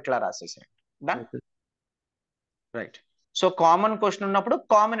ఇట్లా రాసేసారు. Done. Okay right. So common question ఉన్నప్పుడు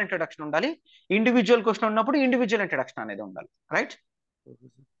కామన్ ఇంట్రడక్షన్ ఉండాలి, ఇండివిజువల్ క్వశ్చన్ ఉన్నప్పుడు ఇండివిజువల్ ఇంట్రడక్షన్ అనేది ఉండాలి. Right. Okay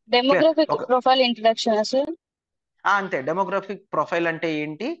sir. Clear. Demographic ఒక ప్రొఫైల్ ఇంట్రడక్షన్ సార్. అంతే, డెమోగ్రఫిక్ ప్రొఫైల్ అంటే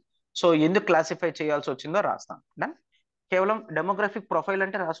ఏంటి, సో ఎందుకు క్లాసిఫై చేయాల్సి వచ్చిందో రాస్తాం. డన్. కేవలం డెమోగ్రఫిక్ ప్రొఫైల్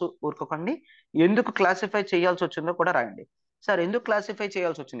అంటే రాసు ఊరుకోకండి, ఎందుకు క్లాసిఫై చేయాల్సి వచ్చిందో కూడా రాయండి. సార్ ఎందుకు క్లాసిఫై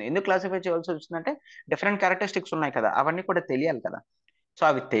చేయాల్సి వచ్చింది, ఎందుకు క్లాసిఫై చేయాల్సి వచ్చిందంటే డిఫరెంట్ క్యారెక్టరిస్టిక్స్ ఉన్నాయి కదా, అవన్నీ కూడా తెలియాలి కదా. సో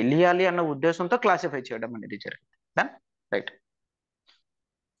అవి తెలియాలి అన్న ఉద్దేశంతో క్లాసిఫై చేయడం అనేది జరిగింది. Done. Right.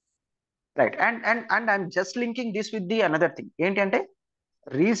 Right. And I'm just linking this with the another thing ఏంటంటే,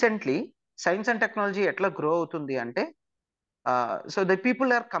 రీసెంట్లీ సైన్స్ అండ్ టెక్నాలజీ ఎట్లా గ్రో అవుతుంది అంటే, so the people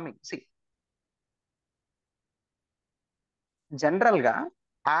are coming. C, general గా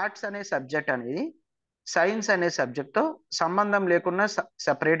ఆర్ట్స్ అనే సబ్జెక్ట్ అనేది సైన్స్ అనే సబ్జెక్ట్ తో సంబంధం లేకుండా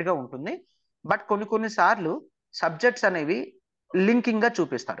సెపరేట్ గా ఉంటుంది. బట్ కొన్ని సార్లు సబ్జెక్ట్స్ అనేవి లింకింగ్ గా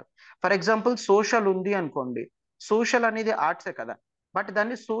చూపిస్తారు. ఫర్ ఎగ్జాంపుల్ సోషల్ ఉంది అనుకోండి, సోషల్ అనేది ఆర్ట్సే కదా, బట్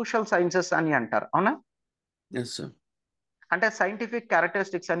దాన్ని సోషల్ సైన్సెస్ అని అంటారు, అవునా? Yes sir. అంటే సైంటిఫిక్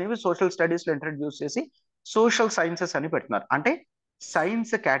క్యారెక్టరిస్టిక్స్ అనేవి సోషల్ స్టడీస్ లో ఇంట్రడ్యూస్ చేసి సోషల్ సైన్సెస్ అని పెడుతున్నారు. అంటే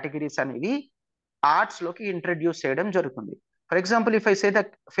సైన్స్ కేటగిరీస్ అనేవి ఆర్ట్స్ లోకి ఇంట్రడ్యూస్ చేయడం జరుగుతుంది. For example if I say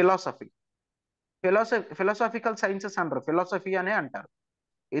that philosophy, philosophical sciences అంటారు, ఫిలాసఫీ అనే అంటారు.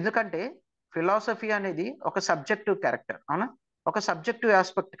 ఎందుకంటే ఫిలాసఫీ అనేది ఒక సబ్జెక్టివ్ క్యారెక్టర్, అవునా, ఒక సబ్జెక్టివ్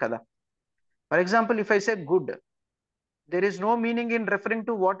ఆస్పెక్ట్ కదా. For example if I say good, there is no meaning in referring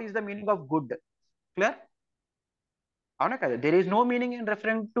to what is the meaning of good. Clear, అవునా కదా? There is no meaning in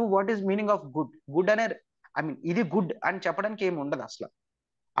referring to what is meaning of good. Good అనే, I mean ఇది good అని చెప్పడానికి ఏమి ఉండదు అసలు.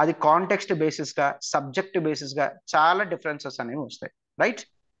 అది కాంటెక్స్ట్ బేసిస్ గా, సబ్జెక్ట్ బేసిస్ గా చాలా డిఫరెన్సెస్ అనేవి వస్తాయి. రైట్.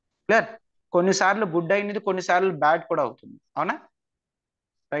 క్లియర్. కొన్నిసార్లు గుడ్ అయినది కొన్నిసార్లు బ్యాడ్ కూడా అవుతుంది, అవునా?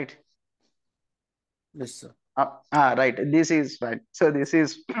 Right. Yes sir. Right. This is fine. So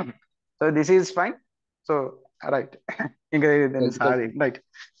this is fine. So right. ఇంకా సారీ. రైట్.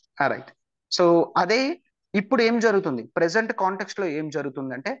 రైట్. సో అదే ఇప్పుడు ఏం జరుగుతుంది, ప్రెసెంట్ కాంటెక్స్ట్ లో ఏం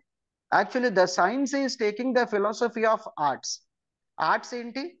జరుగుతుందంటే, actually the science is taking the philosophy of arts. Arts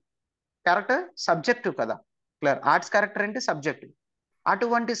ఏంటి, క్యారెక్టర్ సబ్జెక్టివ్ కదా. క్లియర్. ఆర్ట్స్ క్యారెక్టర్ ఏంటి, సబ్జెక్టివ్.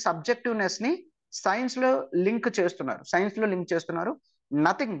 అటువంటి సబ్జెక్టివ్నెస్ ని సైన్స్ లో లింక్ చేస్తున్నారు.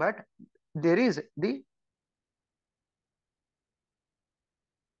 Nothing but there is the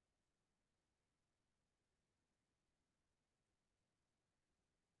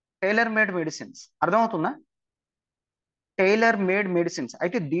tailor made medicines. అర్థమవుతుందా? Tailor made medicines.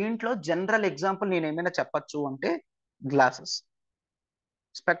 అయితే దీంట్లో జనరల్ ఎగ్జాంపుల్ నేను ఏమైనా చెప్పచ్చు అంటే, గ్లాసెస్.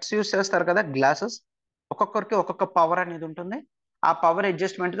 స్పెక్ట్స్ యూస్ చేస్తారు కదా, గ్లాసెస్. ఒక్కొక్కరికి ఒక్కొక్క పవర్ అనేది ఉంటుంది. ఆ పవర్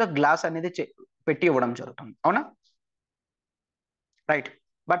అడ్జస్ట్మెంట్ తో గ్లాస్ అనేది పెట్టి ఇవ్వడం జరుగుతుంది, అవునా? Right.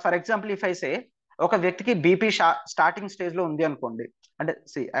 But for example if I say, ఒక వ్యక్తికి బీపీ స్టార్టింగ్ స్టేజ్ లో ఉంది అనుకోండి, అంటే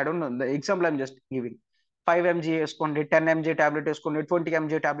C I don't know the example I'm just giving. 5 mg వేసుకోండి, 10 mg టాబ్లెట్ వేసుకోండి, 20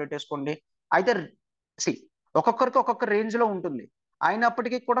 mg టాబ్లెట్ వేసుకోండి. అయితే సి, ఒక్కొక్కరికి ఒక్కొక్క రేంజ్ లో ఉంటుంది.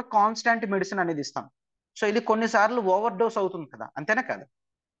 అయినప్పటికీ కూడా కాన్స్టాంట్ మెడిసిన్ అనేది ఇస్తాం. సో ఇది కొన్నిసార్లు ఓవర్ డోస్ అవుతుంది కదా, అంతేనా కదా?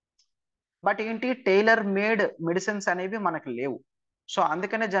 బట్ ఏంటి, టైలర్ మేడ్ మెడిసిన్స్ అనేవి మనకు లేవు. సో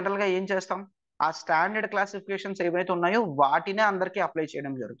అందుకనే జనరల్ గా ఏం చేస్తాం, ఆ స్టాండర్డ్ క్లాసిఫికేషన్స్ ఏవైతే ఉన్నాయో వాటినే అందరికీ అప్లై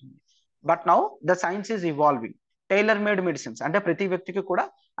చేయడం జరుగుతుంది. But now the science is evolving. Tailor made medicines అంటే ప్రతి వ్యక్తికి కూడా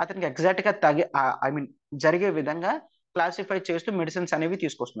అతనికి ఎగ్జాక్ట్ గా ఐ మీన్ జరిగే విధంగా క్లాసిఫై చేస్తూ మెడిసిన్స్ అనేవి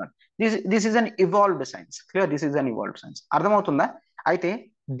తీసుకొస్తున్నారు. This is an evolved science. Clear, this is an evolved science. అర్థమవుతుందా? అయితే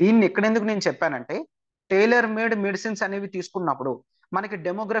దీన్ని ఎక్కడెందుకు నేను చెప్పానంటే, టైలర్ మేడ్ మెడిసిన్స్ అనేవి తీసుకున్నప్పుడు మనకి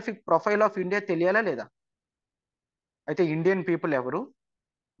డెమోగ్రఫిక్ ప్రొఫైల్ ఆఫ్ ఇండియా తెలియాలా లేదా? అయితే ఇండియన్ పీపుల్ ఎవరు,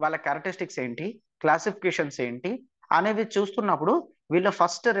 వాళ్ళ క్యారెక్టరిస్టిక్స్ ఏంటి, క్లాసిఫికేషన్స్ ఏంటి అనేవి చూస్తున్నప్పుడు వీళ్ళ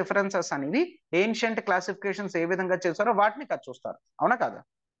ఫస్ట్ రిఫరెన్సెస్ అనేవి ఏన్షియంట్ క్లాసిఫికేషన్స్ ఏ విధంగా చేస్తారో వాటిని చూస్తారు, అవునా కాదా?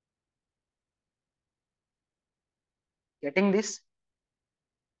 Getting this?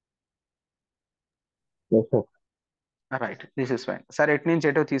 Right. This is fine. సరే, ఎటు నుంచి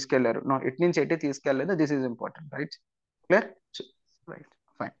ఎటో తీసుకెళ్లారు. నో, ఎటు నుంచి ఎటు తీసుకెళ్లేదు. This is important. Right. Clear. Right.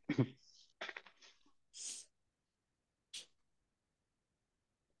 Fine.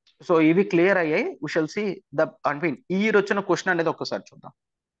 So ఇవి క్లియర్ అయ్యాయి. We shall see the, I mean ఈ ఇయర్ వచ్చిన క్వశ్చన్ అనేది ఒక్కసారి చూద్దాం.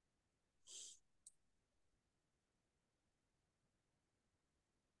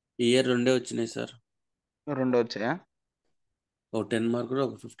 ఈ ఇయర్ 2 వచ్చినాయి సార్. రెండు వచ్చాయా? ఒక 10 మార్కులు,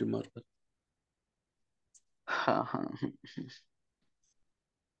 ఒక 50 మార్కులు.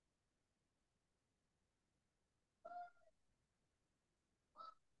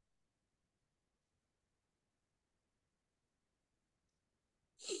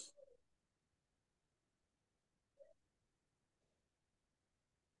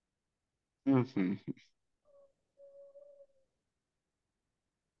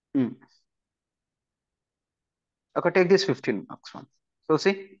 Okay, take this 15 marks one. So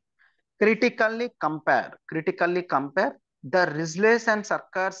see, critically compare the Risley's and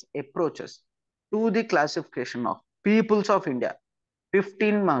Sarkar's approaches to the classification of peoples of India.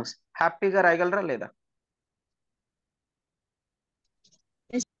 15 marks. హ్యాపీగా రాయగలరా లేదా?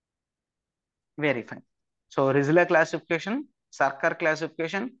 Very fine. సో రిజ్లే క్లాసిఫికేషన్, సర్కార్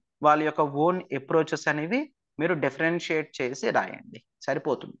క్లాసిఫికేషన్, వాళ్ళ యొక్క ఓన్ అప్రోచెస్ అనేవి మీరు డిఫరెన్షియేట్ చేసి రాయండి,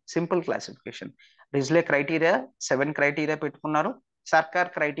 సరిపోతుంది. Simple classification. రిజ్లే క్రైటీరియా 7 క్రైటీరియా పెట్టుకున్నారు. సర్కార్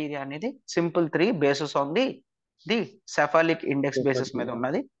క్రైటీరియా అనేది simple 3 basis on the cephalic index basis మీద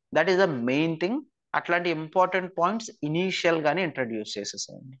ఉన్నది. That is the main thing. అట్లాంటి ఇంపార్టెంట్ పాయింట్స్ ఇనీషియల్ గానే ఇంట్రడ్యూస్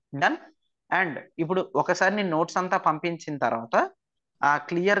చేసేసేయండి. డన్. అండ్ ఇప్పుడు ఒకసారి నేను నోట్స్ అంతా పంపించిన తర్వాత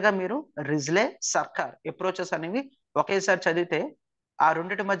క్లియర్ గా మీరు రిజ్లే, సర్కార్ అప్రోచెస్ అనేవి ఒకేసారి చదివితే ఆ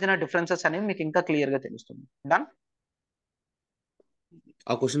రెండింటి మధ్యన డిఫరెన్సెస్ అనేవి మీకు ఇంకా క్లియర్ గా తెలుస్తుంది. డన్.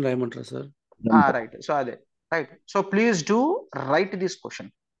 ఆ క్వశ్చన్ రాయమంటారా సార్? రైట్. సో అదే right. So please do right this question.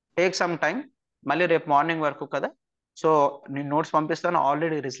 Take some time. మళ్ళీ రేపు మార్నింగ్ వరకు కదా. సో నేను నోట్స్ పంపిస్తాను.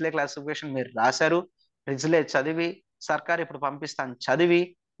 ఆల్రెడీ రిజ్లే క్లాసిఫికేషన్ మీరు రాశారు. రిజ్లే చదివి, సర్కార్ ఇప్పుడు పంపిస్తాను చదివి,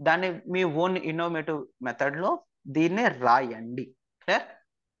 దాన్ని మీ ఓన్ ఇన్నోవేటివ్ మెథడ్ లో దీన్నే రాయండి. Clear?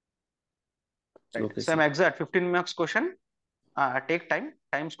 Right. Same exact 15 marks question. Take time.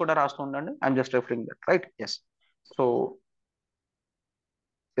 Times కూడా రాస్తూ ఉండండి. I'm just referring that. Right. Yes. So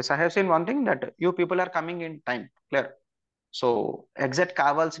yes, I have seen one thing that you people are coming in time. Clear? So exact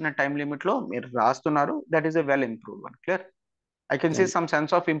కావాల్సిన time limit లో మీరు రాస్తున్నారు. That is a well improved one. Clear? I can see some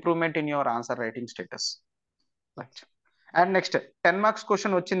sense of improvement in your answer writing status. Right. And next 10 marks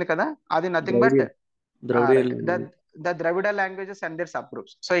question వచ్చింది కదా, అది nothing but the Dravida languages and their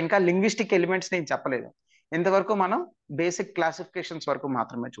subgroups. So ఇంకా linguistic elements నేను చెప్పలేదు. ఇంతవరకు మనం basic classifications వరకు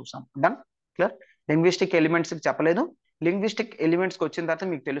మాత్రమే చూసాం. డన్. క్లియర్? లింగ్విస్టిక్ ఎలిమెంట్స్ చెప్పలేదు. లింగ్విస్టిక్ ఎలిమెంట్స్ కి వచ్చిన తర్వాత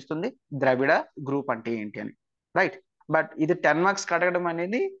మీకు తెలుస్తుంది ద్రవిడ గ్రూప్ అంటే ఏంటి అని. రైట్. బట్ ఇది 10 మార్క్స్ కడగడం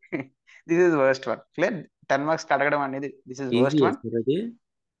అనేది this is worst one. Clear? 10 marks కడగడం అనేది this is worst one.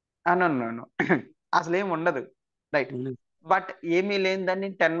 No అసలు ఏం ఉండదు. రైట్. బట్ ఏమీ లేని దాన్ని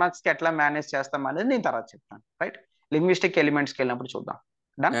 10 మార్క్స్ కి ఎట్లా మేనేజ్ చేస్తాం అనేది నేను తర్వాత చెప్తాను. రైట్. లింగ్విస్టిక్ ఎలిమెంట్స్కి వెళ్ళినప్పుడు చూద్దాం.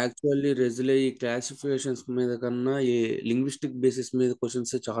 యాక్చువల్లీ రెజ్లే ఈ క్లాసిఫికేషన్స్ మీద కన్నా ఈ లింగ్విస్టిక్ బేసిస్ మీద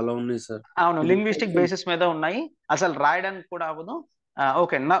క్వశ్చన్స్ చాలా ఉన్నాయి సార్. అవును, లింగ్విస్టిక్ బేసిస్ మీద ఉన్నాయి. అసలు రాయడానికి కూడా అవ్వదు.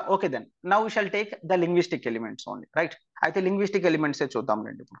 Okay then now we shall take the linguistic elements only. Right. అయితే లింగ్విస్టిక్ ఎలిమెంట్స్ చూద్దాం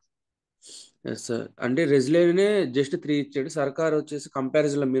రండి ఇప్పుడు. Yes sir. అంటే రెజ్లేనే జస్ట్ 3 ఇచ్చాడు. సర్కార్ వచ్చేసి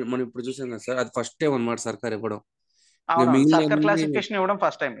కంపారిజన్ లో మనం ఇప్పుడు చూసాం కదా సార్, అది ఫస్ట్ టైం అన్నమాట సర్కార్ ఇవ్వడం. సర్కార్ క్లాసిఫికేషన్ ఇవ్వడం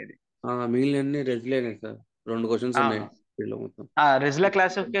ఫస్ట్ టైం ఇది. మిగిలిన రెజ్లేనే సార్. 2 క్వశ్చన్స్ ఉన్నాయి మొత్తం. రెజ్లే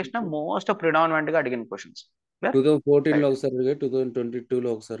క్లాసిఫికేషన్ మోస్ట్ ప్రిడామినెంట్ గా అడిగిన క్వశ్చన్స్. 2014 లో ఒకసారి అడిగారు, 2022 లో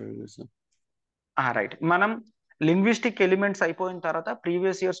ఒకసారి అడిగారు సార్. రైట్. మనం లింగ్విస్టిక్ ఎలిమెంట్స్ అయిపోయిన తర్వాత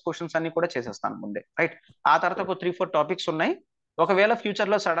ప్రీవియస్ ఇయర్స్ క్వశ్చన్స్ అన్ని కూడా చేసేస్తాను ముందే. రైట్. ఆ తర్వాత ఒక 3-4 టాపిక్స్ ఉన్నాయి. ఒకవేళ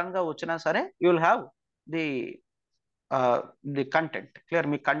ఫ్యూచర్ లో సడన్ గా వచ్చినా సరే you will have the content. Clear?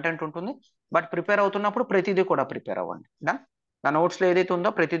 మీకు కంటెంట్ ఉంటుంది. బట్ ప్రిపేర్ అవుతున్నప్పుడు ప్రతిదీ కూడా ప్రిపేర్ అవ్వండి. నా నోట్స్ లో ఏదైతే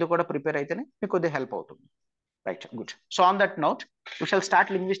ఉందో ప్రతిదీ కూడా ప్రిపేర్ అయితేనే మీకు కొద్దిగా హెల్ప్ అవుతుంది. Right. Good. So on that note we shall start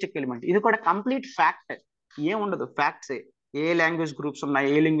linguistic element. ఇది కూడా కంప్లీట్ ఫ్యాక్ట్. ఏం ఉండదు, ఫ్యాక్ట్సే. ఏ లాంగ్వేజ్ గ్రూప్స్ ఉన్నాయి,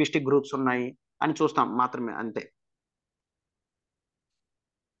 ఏ లింగ్విస్టిక్ గ్రూప్స్ ఉన్నాయి అని చూస్తాం మాత్రమే, అంతే.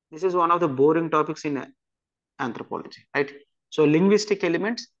 This is one of the boring topics in anthropology. Right. So linguistic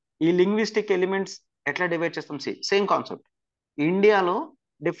elements, ఈ లింగ్విస్టిక్ ఎలిమెంట్స్ ఎట్లా డివైడ్ చేస్తాం? Same concept. ఇండియాలో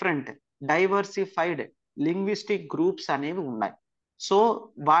డిఫరెంట్ డైవర్సిఫైడ్ లింగ్విస్టిక్ గ్రూప్స్ అనేవి ఉన్నాయి. సో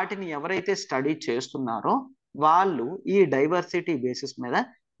వాటిని ఎవరైతే స్టడీ చేస్తున్నారో వాళ్ళు ఈ డైవర్సిటీ బేసిస్ మీద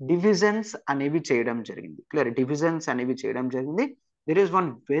డివిజన్స్ అనేవి చేయడం జరిగింది. క్లియర్? డివిజన్స్ అనేవి చేయడం జరిగింది. There is one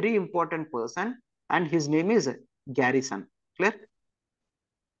very important person and his name is garrison. Clear?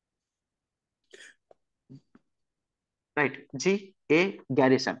 Right. G.A.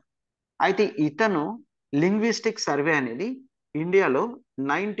 Garrison. అయితే ఇతను లింగ్విస్టిక్ సర్వే అనేది ఇండియాలో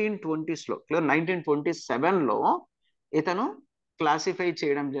 1920s లో, 1927 లో ఇతను క్లాసిఫై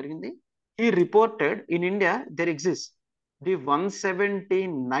చేయడం జరిగింది. ఈ reported in India there exist the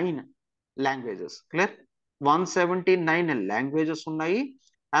 179 languages. Clear? 179 languages ఉన్నాయి.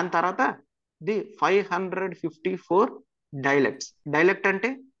 దాని తర్వాత ది 554 డైలెక్ట్స్. డైలెక్ట్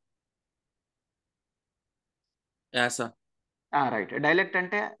అంటే యాస. రైట్. డైలెక్ట్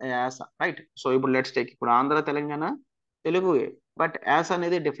అంటే యాస. రైట్. సో ఇప్పుడు లెట్స్ టేక్, ఇప్పుడు ఆంధ్ర, తెలంగాణ తెలుగు, బట్ యాస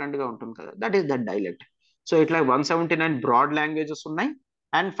అనేది డిఫరెంట్ గా ఉంటుంది కదా, that is the dialect. So ఇట్లా 179 బ్రాడ్ లాంగ్వేజెస్ ఉన్నాయి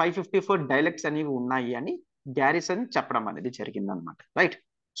అండ్ 554 డైలెక్ట్స్ అనేవి ఉన్నాయి అని గ్యారిసన్ చెప్పడం అనేది జరిగింది అనమాట. రైట్.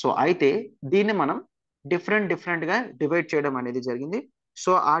 సో అయితే దీన్ని మనం డిఫరెంట్ గా డివైడ్ చేయడం అనేది జరిగింది.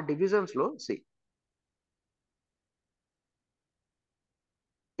 సో ఆ డివిజన్స్ లో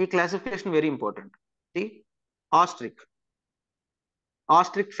ఈ classification very important. The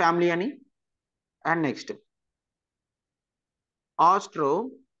Austric family అని, and next astro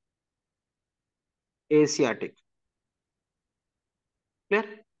Asiatic. Clear?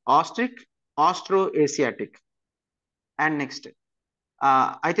 Astro Asiatic. And next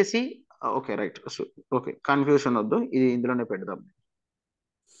అయితే ఓకే రైట్, ఓకే కన్ఫ్యూషన్ వద్దు, ఇది ఇందులోనే పెడదాం.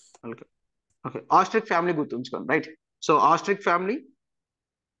 ఓకే ఓకే, ఆస్ట్రిక్ ఫ్యామిలీ గుర్తుంచుకోండి, right. So Austric family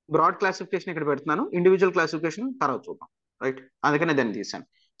broad classification ఇక్కడ పెడుతున్నాను, ఇండివిజువల్ క్లాసిఫికేషన్ తర్వాత చూద్దాం, రైట్. అందుకనే దాన్ని తీసాను.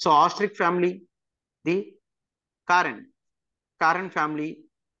 So Austric family, the కారెన్ family,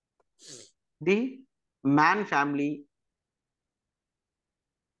 the man family,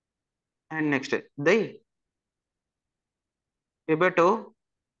 and next the Tibeto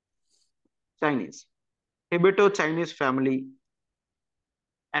Chinese family,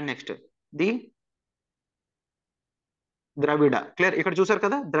 and next the Dravida. Clear? ఇక్కడ చూసారు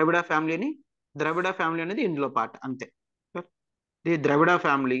కదా ద్రవిడ ఫ్యామిలీ అని. ద్రవిడ ఫ్యామిలీ అనేది ఇందులో పార్ట్ అంతే. The Dravida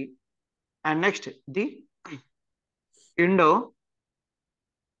family, and next the Indo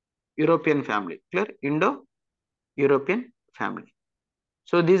European family. Clear? Indo European family.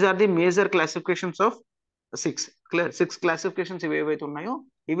 So these are the major classifications of 6. Clear? 6 classifications ఇవి ఏవైతే ఉన్నాయో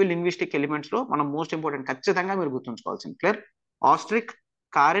ఇవి లింగ్విస్టిక్ ఎలిమెంట్స్ లో మనం మోస్ట్ ఇంపార్టెంట్ ఖచ్చితంగా మీరు గుర్తుంచుకోవాల్సింది. Clear? Austric,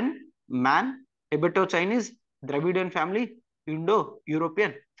 కారెన్, man, Tibeto Chinese, Dravidian family, Indo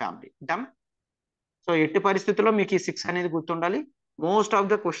European family. Done? So ఎట్టి పరిస్థితుల్లో మీకు ఈ 6 అనేది గుర్తుండాలి. మోస్ట్ ఆఫ్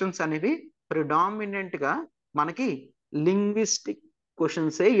ద క్వశ్చన్స్ అనేవి ప్రిడామినెంట్ గా మనకి లింగ్విస్టిక్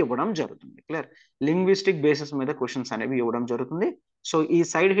క్వశ్చన్సే ఇవ్వడం జరుగుతుంది. క్లియర్? లింగ్విస్టిక్ బేసిస్ మీద క్వశ్చన్స్ అనేవి ఇవ్వడం జరుగుతుంది. సో ఈ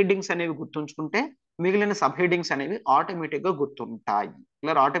సైడ్ హెడ్డింగ్స్ అనేవి గుర్తుంచుకుంటే మిగిలిన సబ్ హెడ్డింగ్స్ అనేవి ఆటోమేటిక్ గా గుర్తుంటాయి.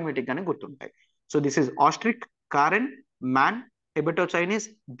 క్లియర్? ఆటోమేటిక్ గానే గుర్తుంటాయి. So this is Austric, కారెన్, man, Tibeto Chinese,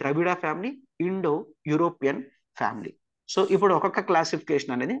 Dravida family, Indo European family. So ఇప్పుడు ఒక్కొక్క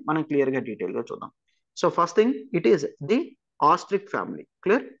క్లాసిఫికేషన్ అనేది మనం క్లియర్ గా డీటెయిల్ గా చూద్దాం. So first thing it is the Austric family.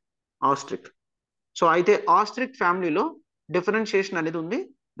 Clear? Austric. So అయితే ఆస్ట్రిక్ ఫ్యామిలీలో డిఫరెన్షియేషన్ అనేది ఉంది,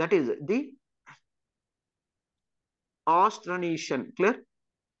 that is the ఆస్ట్రనేషియన్. Clear?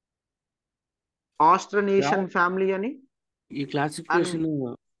 ఆస్ట్రనేషియన్ family అని. ఈ క్లాసిఫికేషన్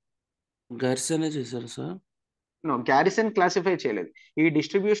గర్సనే చేశారు సార్? నో, గ్యారిసన్ క్లాసిఫై చేయలేదు. ఈ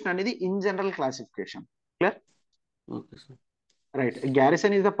డిస్ట్రిబ్యూషన్ అనేది in general classification. Clear? Okay sir. Right.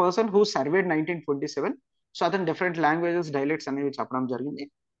 Garrison is the person who surveyed 1927. So అతను డిఫరెంట్ లాంగ్వేజెస్, డైలెక్ట్స్ అనేవి చెప్పడం జరిగింది.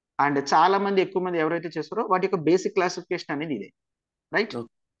 అండ్ చాలా మంది, ఎక్కువ మంది ఎవరైతే చేస్తారో వాటి యొక్క బేసిక్ క్లాసిఫికేషన్ అనేది ఇదే. రైట్?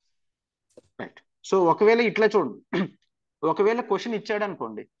 రైట్. సో ఒకవేళ ఇట్లా చూడండి, ఒకవేళ క్వశ్చన్ ఇచ్చాడు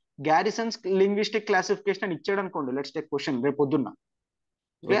అనుకోండి, గ్యారిసన్స్ లింగ్విస్టిక్ క్లాసిఫికేషన్ అని ఇచ్చాడు అనుకోండి, లెట్స్ టేక్ క్వశ్చన్ రేపు పొద్దున్న,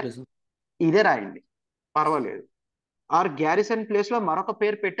 ఇదే రాయండి, పర్వాలేదు. ఆర్ గ్యారిసన్ ప్లేస్ లో మరొక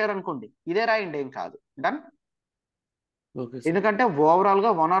పేరు పెట్టారనుకోండి, ఇదే రాయండి, ఏం కాదు. డన్? ఎందుకంటే ఓవరాల్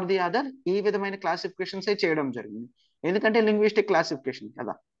గా వన్ ఆర్ ది అదర్ ఈ విధమైన క్లాసిఫికేషన్స్ చేయడం జరిగింది, ఎందుకంటే లింగ్విస్టిక్ క్లాసిఫికేషన్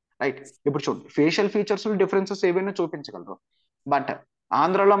కదా. రైట్. ఇప్పుడు చూడండి, ఫేషియల్ ఫీచర్స్ డిఫరెన్సెస్ ఏవైనా చూపించగలరు, బట్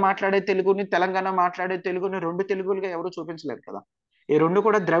ఆంధ్రలో మాట్లాడే తెలుగుని, తెలంగాణ మాట్లాడే తెలుగుని రెండు తెలుగులుగా ఎవరు చూపించలేరు కదా. ఈ రెండు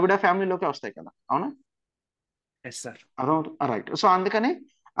కూడా ద్రవిడ ఫ్యామిలీలోకి వస్తాయి కదా, అవునా? అర్థమవుతుంది. రైట్. సో అందుకని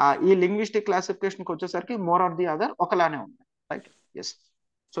ఈ లింగ్విస్టిక్ క్లాసిఫికేషన్ కి వచ్చేసరికి మోర్ ఆర్ ది అదర్ ఒకలానే ఉంది. Right? Yes.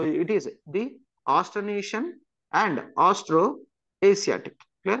 So it is the ఆస్ట్రనేషియన్ and astro Asiatic.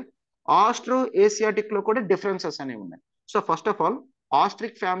 Clear? Astro Asiatic లో కూడా డిఫరెన్సెస్ అనేవి ఉన్నాయి. So first of all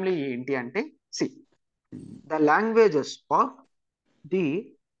Austric family ఏంటి అంటే, the languages of the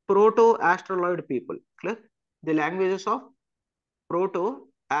proto Australoid people. Clear? The languages of proto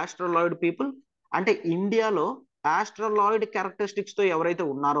Australoid people అంటే ఇండియాలో Australoid characteristics తో ఎవరైతే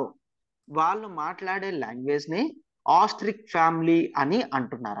ఉన్నారో వాళ్ళు మాట్లాడే లాంగ్వేజ్ ని ఆస్ట్రిక్ ఫ్యామిలీ అని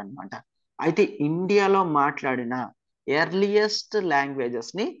అంటున్నారనమాట. అయితే ఇండియాలో మాట్లాడిన ఎర్లియస్ట్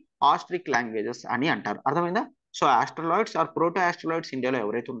లాంగ్వేజెస్ ని ఆస్ట్రిక్ లాంగ్వేజెస్ అని అంటారు. అర్థమైందా? So Australoids are proto Australoids ఇండియాలో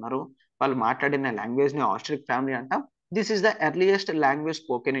ఎవరైతే ఉన్నారో వాళ్ళు మాట్లాడిన లాంగ్వేజ్ ని ఆస్ట్రిక్ ఫ్యామిలీ అంటాం. This is the earliest language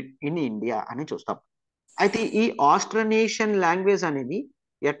spoken in India అని చూస్తాం. అయితే ఈ ఆస్ట్రనేషియన్ లాంగ్వేజ్ అనేది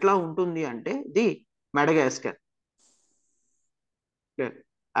ఎట్లా ఉంటుంది అంటే ది మెడగాస్కర్.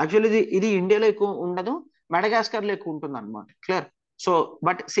 యాక్చువల్లీ ఇది ఇండియాలో ఎక్కువ ఉండదు, మెడగాస్కర్ లో ఎక్కువ ఉంటుంది అనమాట. క్లియర్? సో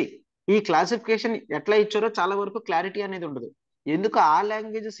బట్ ఈ క్లాసిఫికేషన్ ఎట్లా ఇచ్చారో చాలా వరకు క్లారిటీ అనేది ఉండదు. ఎందుకు ఆ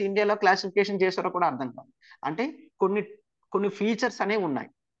లాంగ్వేజెస్ ఇండియాలో క్లాసిఫికేషన్ చేశారో కూడా అర్థం కాదు. అంటే కొన్ని ఫీచర్స్ అనేవి ఉన్నాయి,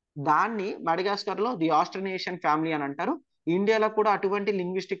 దాన్ని మెడగాస్కర్ లో ది ఆస్ట్రనేషియన్ ఫ్యామిలీ అని అంటారు. ఇండియాలో కూడా అటువంటి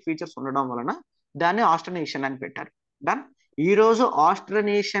లింగ్విస్టిక్ ఫీచర్స్ ఉండడం వలన దాన్ని ఆస్ట్రనేషియన్ అని పెట్టారు. డన్? ఈ రోజు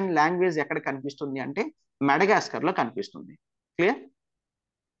ఆస్ట్రనేషియన్ లాంగ్వేజ్ ఎక్కడ కనిపిస్తుంది అంటే మెడగాస్కర్ లో కనిపిస్తుంది. Clear?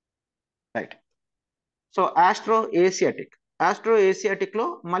 Right. So astro Asiatic astro Asiatic లో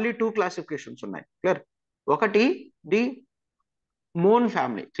మళ్ళీ 2 క్లాసిఫికేషన్స్ ఉన్నాయి. క్లియర్. ఒకటి the Mon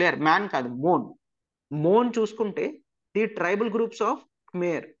family. Clear. Man కాదు, మోన్. మోన్ చూసుకుంటే ది ట్రైబల్ గ్రూప్స్ ఆఫ్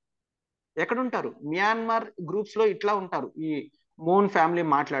ఖమేర్ ఎక్కడ ఉంటారు? మ్యాన్మార్ గ్రూప్స్ లో ఇట్లా ఉంటారు ఈ మోన్ ఫ్యామిలీ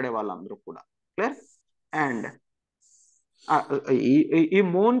మాట్లాడే వాళ్ళందరూ కూడా. క్లియర్. అండ్ ఈ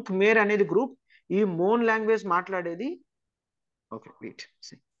మోన్ ఖమేర్ అనేది గ్రూప్, ఈ మోన్ లాంగ్వేజ్ మాట్లాడేది. ఓకే వెయిట్,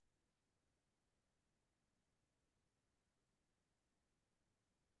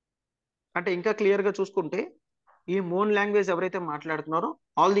 అంటే ఇంకా క్లియర్ గా చూసుకుంటే ఈ మోన్ లాంగ్వేజ్ ఎవరైతే మాట్లాడుతున్నారో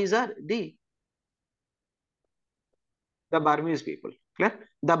all these are the Burmese people. Clear.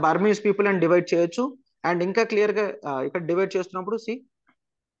 The Burmese people అని డివైడ్ చేయొచ్చు. అండ్ ఇంకా క్లియర్ గా ఇక్కడ డివైడ్ చేస్తున్నప్పుడు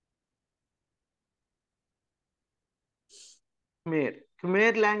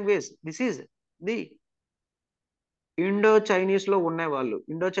ఖమేర్ language, this is the Indo Chinese లో ఉన్న వాళ్ళు,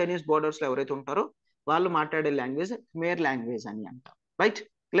 ఇండో చైనీస్ బోర్డర్స్ లో ఎవరైతే ఉంటారో వాళ్ళు మాట్లాడే లాంగ్వేజ్ ఖమేర్ లాంగ్వేజ్ అని అంటాం. Right.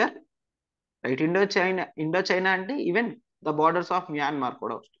 Clear. Right. Indo China అంటే even the borders of Myanmar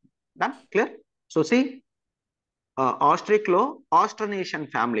కూడా వస్తుంది. డన్. క్లియర్. సో ఆస్ట్రిక్ లో ఆస్ట్రనేషియన్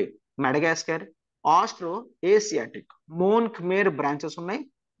ఫ్యామిలీ, మెడగాస్కర్, ఆస్ట్రో ఏసియాటిక్, మోన్ ఖమేర్ బ్రాంచెస్ ఉన్నాయి.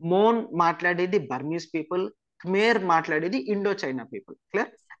 మోన్ మాట్లాడేది బర్మీస్ పీపుల్, ఖమేర్ మాట్లాడేది Indo China people.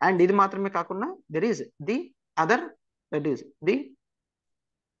 Clear. And ఇది మాత్రమే కాకుండా there is the other, that is the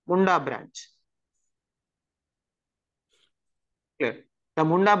Munda branch. Clear. The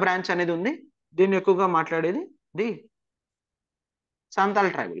Munda branch అనేది ఉంది. దీన్ని ఎక్కువగా మాట్లాడేది the Santal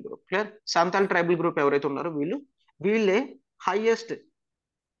tribal group. Clear. Santal tribal group ఎవరైతే ఉన్నారో వీళ్ళే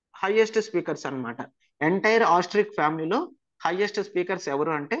హైయెస్ట్ స్పీకర్స్ అన్నమాట. ఎంటైర్ ఆస్ట్రిక్ ఫ్యామిలీలో హైయెస్ట్ స్పీకర్స్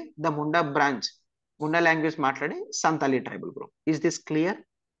ఎవరు అంటే the Munda branch, Munda language మాట్లాడే Santali tribal group. Is this clear?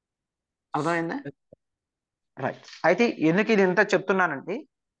 అర్థమైందా? రైట్. అయితే ఎందుకు ఇది ఇంత చెప్తున్నానంటే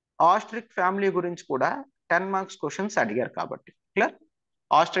ఆస్ట్రిక్ ఫ్యామిలీ గురించి కూడా 10 మార్క్స్ క్వశ్చన్స్ అడిగారు కాబట్టి. క్లియర్.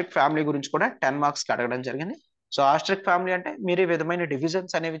 ఆస్ట్రిక్ ఫ్యామిలీ గురించి కూడా 10 మార్క్స్ అడగడం జరిగింది. సో ఆస్ట్రిక్ ఫ్యామిలీ అంటే మీరు ఈ విధమైన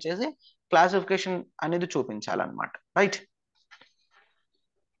డివిజన్స్ అనేవి చేసి క్లాసిఫికేషన్ అనేది చూపించాలన్నమాట. Right.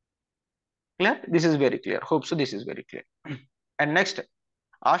 Clear. This is very clear. Hope so this is very clear. And next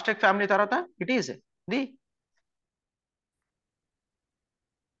Austric family తర్వాత ఇట్ ఈస్ ది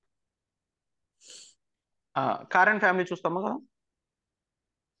కారన్ ఫ్యామిలీ చూస్తాము కదా.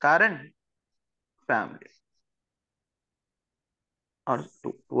 కారన్ ఫ్యామిలీ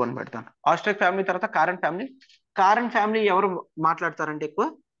టూ అని పెడతాను. ఆస్ట్రిక్ ఫ్యామిలీ తర్వాత కారన్ ఫ్యామిలీ. కారన్ ఫ్యామిలీ ఎవరు మాట్లాడతారంటే ఎక్కువ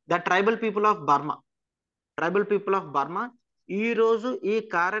the tribal people of Burma. Tribal people of Burma ఈ రోజు ఈ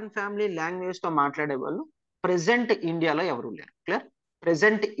కారన్ ఫ్యామిలీ లాంగ్వేజ్ తో మాట్లాడే వాళ్ళు ప్రెసెంట్ ఇండియాలో ఎవరు లేరు. క్లియర్.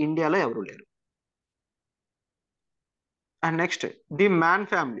 ప్రెసెంట్ ఇండియాలో ఎవరు లేరు. And next the man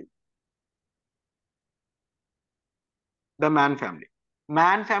family. The man family.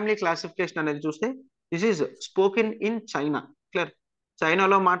 Man family classification అనేది చూస్తే this is spoken in China. Clear.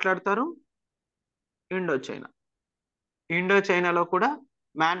 చైనాలో మాట్లాడతారు, ఇండో చైనా. ఇండో చైనాలో కూడా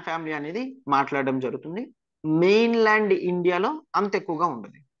మ్యాన్ ఫ్యామిలీ అనేది మాట్లాడడం జరుగుతుంది. మెయిన్ ల్యాండ్ ఇండియాలో అంత ఎక్కువగా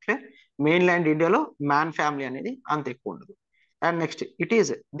ఉండదు. క్లియర్. మెయిన్ ల్యాండ్ ఇండియాలో మ్యాన్ ఫ్యామిలీ అనేది అంత ఎక్కువ ఉండదు. And next it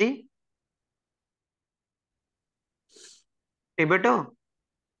is the Tibeto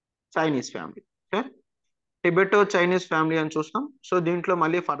Chinese family. Clear. Tibeto Chinese family అని చూస్తాం. సో దీంట్లో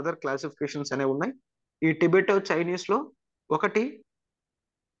మళ్ళీ ఫర్దర్ క్లాసిఫికేషన్స్ అనేవి ఉన్నాయి. ఈ టిబెటో చైనీస్ లో ఒకటి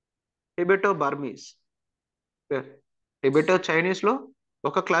టిబెటో బర్మీస్. టిబెటో చైనీస్ లో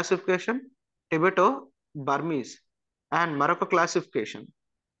ఒక క్లాసిఫికేషన్ టిబెటో బర్మీస్, అండ్ మరొక classification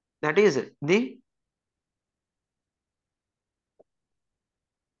that is the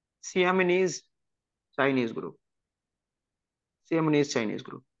సియామినీస్ Chinese group. సియామినీస్ Chinese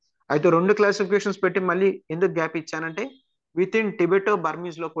group. అయితే రెండు క్లాసిఫికేషన్స్ పెట్టి మళ్ళీ ఎందుకు gap ఇచ్చానంటే with in Tibeto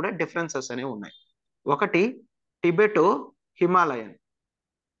Burmese లో కూడా డిఫరెన్సెస్ అనేవి ఉన్నాయి. ఒకటి Tibeto Himalayan.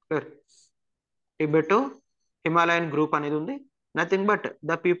 Tibeto Himalayan group అనేది ఉంది. Nothing but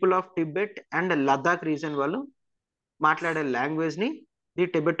the people of Tibet and Ladakh reason వాళ్ళు మాట్లాడే లాంగ్వేజ్ ని ది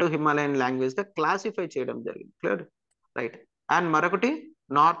టిబెటో హిమాలయన్ లాంగ్వేజ్ గా క్లాసిఫై చేయడం జరిగింది. క్లియర్. రైట్. అండ్ మరొకటి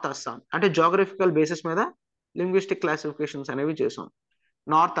నార్త్ అస్సాం. అంటే జోగ్రఫికల్ బేసిస్ మీద లింగ్విస్టిక్ క్లాసిఫికేషన్స్ అనేవి చేసాం.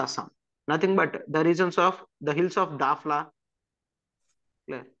 North Assam nothing but the reasons of the hills of దాఫ్లా,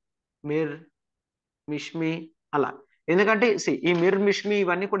 మిర్, మిష్మి అలా. ఎందుకంటే ఈ మిర్, మిష్మి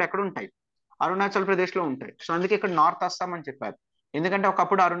ఇవన్నీ కూడా ఎక్కడ ఉంటాయి? అరుణాచల్ ప్రదేశ్ లో ఉంటాయి. సో అందుకే ఇక్కడ నార్త్ అస్సాం అని చెప్పారు. ఎందుకంటే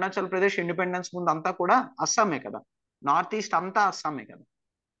ఒకప్పుడు అరుణాచల్ ప్రదేశ్ ఇండిపెండెన్స్ ముందు అంతా కూడా అస్సామే కదా. నార్త్ ఈస్ట్ అంతా అస్సామే కదా.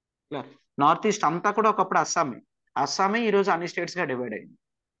 నార్త్ ఈస్ట్ అంతా కూడా ఒకప్పుడు అస్సామే. అస్సామే ఈ రోజు అన్ని స్టేట్స్ గా డివైడ్ అయింది.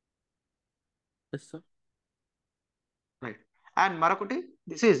 రైట్. అండ్ మరొకటి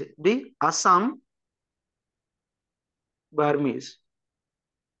this is the Assam Burmese.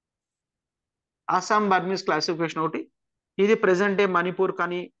 Assam Burmese classification ఒకటి. ఇది ప్రెసెంట్ డే మణిపూర్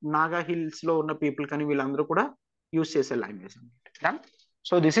కానీ నాగా హిల్స్ లో ఉన్న పీపుల్ కానీ వీళ్ళందరూ కూడా యూజ్ చేసే లాంగ్వేజ్ అనమాట.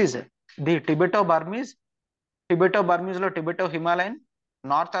 So this is the Tibeto Burmese లో Tibeto Himalayan,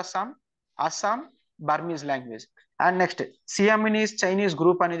 north Assam, Assam Burmese language. And next సియామినీస్ Chinese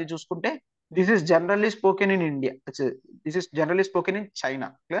group అనేది చూసుకుంటే this is generally spoken in India, this is generally spoken in China.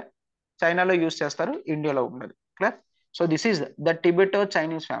 Clear? చైనాలో use చేస్తారు, ఇండియాలో ఉండదు. Clear? So this is the Tibeto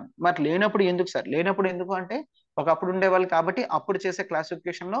Chinese family. మరి లేనప్పుడు ఎందుకు sir? లేనప్పుడు ఎందుకు అంటే ఒకప్పుడు ఉండేవాళ్ళు కాబట్టి అప్పుడు చేసే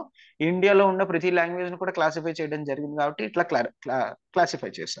క్లాసిఫికేషన్ లో ఇండియాలో ఉన్న ప్రతి లాంగ్వేజ్ ను కూడా క్లాసిఫై చేయడం జరిగింది కాబట్టి ఇట్లా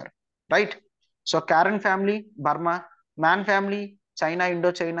క్లాసిఫై చేశారు. Right? So Karen family Burma, man family China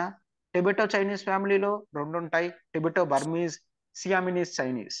Indo China, Tibeto Chinese ఫ్యామిలీలో రెండు ఉంటాయి, Tibeto Burmese, సియామినీస్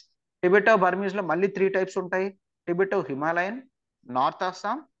Chinese. Tibeto Burmese లో మళ్ళీ 3 టైప్స్ ఉంటాయి, Tibeto Himalayan, north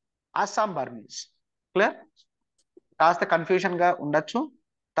Assam, Assam Burmese. Clear? కాస్త కన్ఫ్యూషన్ గా ఉండొచ్చు,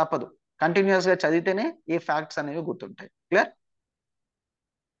 తప్పదు, కంటిన్యూస్ గా చదివితేనే ఈ ఫ్యాక్ట్స్ అనేవి గుర్తుంటాయి. Clear?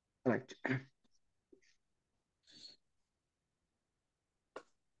 Right.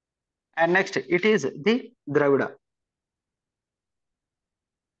 And next it is the Dravida.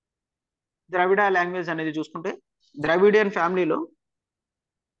 Dravida language అనేది చూసుకుంటే ద్రవిడియన్ ఫ్యామిలీలో,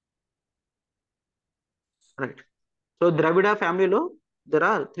 రైట్, సో ద్రవిడ ఫ్యామిలీలో దెర్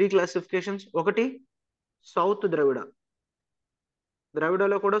ఆర్ 3 క్లాసిఫికేషన్స్. ఒకటి సౌత్ ద్రవిడ,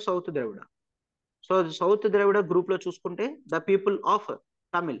 ద్రవిడలో కూడా సౌత్ ద్రవిడ. సో సౌత్ ద్రవిడ గ్రూప్ లో చూసుకుంటే the people of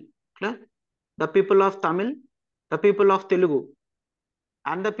Tamil, clear, the people of Tamil, the people of Telugu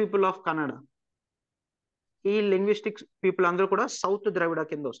and the people of Kannada, ఈ linguistics people అందరూ కూడా సౌత్ ద్రవిడ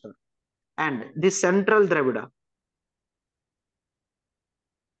కింద వస్తారు. And the central Dravida,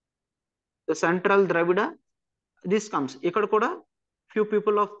 the central Dravida this comes, ఇక్కడ కూడా few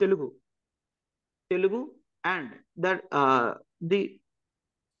people of Telugu and that the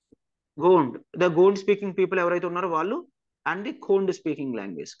Gond speaking people ఎవరైతే ఉన్నారో వాళ్ళు, and the Kondh speaking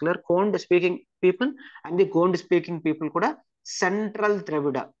language. Clear? Kondh speaking people and the Gond speaking people కూడా సెంట్రల్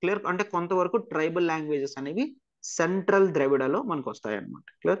ద్రవిడ. క్లియర్? అంటే కొంతవరకు ట్రైబల్ లాంగ్వేజెస్ అనేవి central ద్రవిడలో మనకు వస్తాయి అన్నమాట.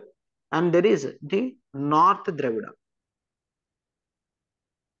 Clear? And there is the north Dravida,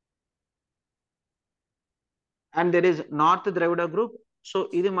 and there is north Dravida group. So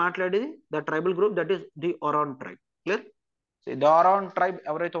ఇది మాట్లాడేది the tribal group, that is the Oraon tribe. Clear? The Oraon tribe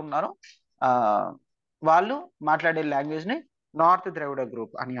ఎవరైతే ఉన్నారో వాళ్ళు మాట్లాడే లాంగ్వేజ్ ని నార్త్ ద్రవిడ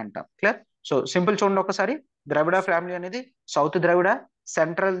గ్రూప్ అని అంటాం. క్లియర్? సో సింపుల్ చూడండి ఒకసారి, ద్రవిడ ఫ్యామిలీ అనేది south Dravida,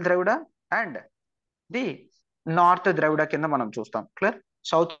 central Dravida and the north ద్రవిడ కింద మనం చూస్తాం. క్లియర్?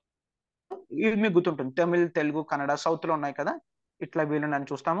 సౌత్ ఇవి మీకు గుర్తుంటుంది, తమిళ్, తెలుగు, కన్నడ సౌత్ లో ఉన్నాయి కదా, ఇట్లా వీళ్ళని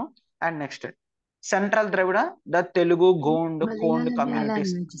చూస్తాము. And next central Dravida the Telugu Kondh Malayalam ఎలా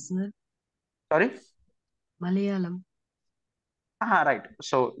communities. Language sir? Sorry, Malayalam. Right.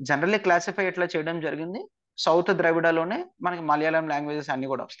 So generally classify ఎట్లా చేయడం జరిగింది, సౌత్ ద్రవిడలోనే మనకి మలయాళం లాంగ్వేజెస్ అన్ని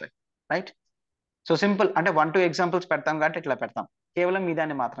కూడా వస్తాయి. రైట్? సో సింపుల్ అంటే 1-2 ఎగ్జాంపుల్స్ పెడతాం కాబట్టి ఇట్లా పెడతాం, కేవలం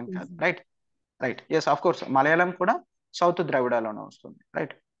ఇదాన్ని మాత్రం కాదు. Right? Right. Yes, of course Malayalam కూడా సౌత్ ద్రవిడలోనే వస్తుంది.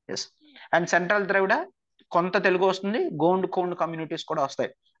 రైట్? ఎస్. అండ్ సెంట్రల్ ద్రవిడ కొంత తెలుగు వస్తుంది, కోండ్ కమ్యూనిటీస్ కూడా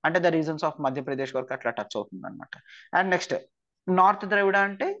వస్తాయి, అంటే ద రీజన్స్ ఆఫ్ మధ్యప్రదేశ్ వరకు అట్లా టచ్ అవుతుంది అనమాట. అండ్ నెక్స్ట్ నార్త్ ద్రవిడ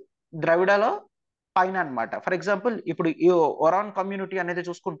అంటే ద్రవిడలో పైన అనమాట. ఫర్ ఎగ్జాంపుల్ ఇప్పుడు ఈ ఒరాన్ కమ్యూనిటీ అనేది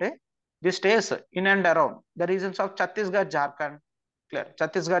చూసుకుంటే the stays in and around the reasons of Chhattisgarh, Jharkhand. Clear?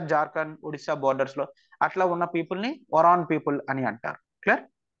 Chhattisgarh, Jharkhand, Odisha borders లో అట్లా ఉన్న పీపుల్ ని ఒరాన్ పీపుల్ అని అంటారు. Clear?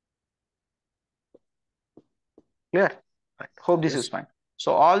 Clear? Hope this Yes. Is fine. So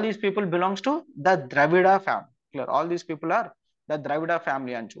all these people belongs to the Dravida family. Clear? All these people are the Dravida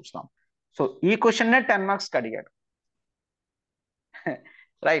family అని చూస్తాం. So ఈ question నే 10 మార్క్స్ అడిగాడు.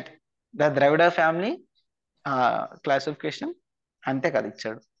 Right? The Dravida family classification అంతే కదా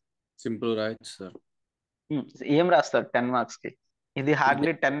ఇచ్చాడు. Simple right sir. ఏం రాస్తారు 10 మార్క్స్ కి? ఇది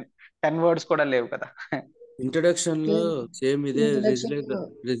హార్డ్లీ 10 వర్డ్స్ కూడా లేవు కదా. ఇంట్రడక్షన్ లో సేమ్ ఇదే ఇంట్రడక్షన్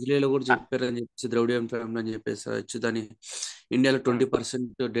రెజ్లేలో కూడా చెప్పారని చెప్పేసి ద్రవిడియన్ ఫ్యామిలీ అని చెప్పేసి వచ్చి దాని ఇండియాలో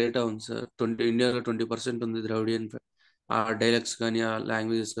 20% డేటా ఉంది సార్. ఇండియాలో 20% ఉంది ద్రవిడియన్ ఆ డైలెక్ట్స్ కానీ ఆ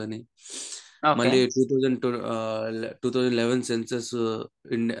లాంగ్వేజెస్ కానీ. మళ్ళీ 2011 సెన్సస్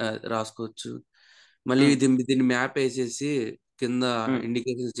రాసుకోవచ్చు. మళ్ళీ దీన్ని మ్యాప్ వేసేసి కింద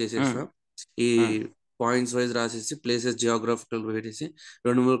ఇండికేషన్స్ చేసేస్తాం. ఈ పాయింట్స్ వైజ్ రాసేసి ప్లేసెస్ జియోగ్రఫికల్ పెట్టేసి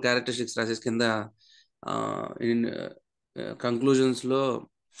 2-3 క్యారెక్టరిస్టిక్స్ రాసేసి కింద కంక్లూజన్స్ లో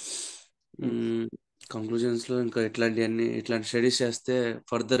ఇంకా ఇట్లాంటి స్టడీస్ చేస్తే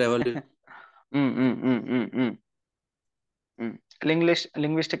ఫర్దర్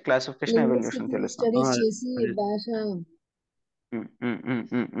లింగ్విస్టిక్ క్లాసిఫికేషన్ ఎవల్యూషన్ తెలుసు. స్టడీస్ చేసి భాష.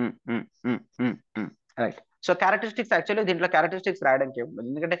 రైట్. సో క్యారెక్టరిస్టిక్స్ యాక్చువల్లీ దీంట్లో క్యారెక్టరిస్టిక్స్ రాయడానికి ఏముంటుంది,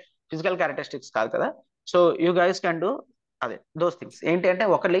 ఎందుకంటే ఫిజికల్ క్యారెక్టరిస్టిక్స్ కాదు కదా. So you guys can do అదే దోస్ థింగ్స్ ఏంటి అంటే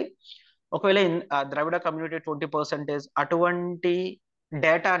ఒకవేళ ద్రవిడ కమ్యూనిటీ 20% అటువంటి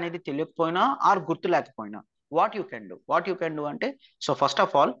డేటా అనేది తెలియకపోయినా ఆర్ గుర్తు లేకపోయినా వాట్ యూ కెన్ డూ అంటే, so first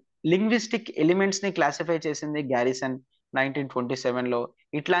of all linguistic elements ని క్లాసిఫై చేసింది గ్యారిసన్ 1927లో,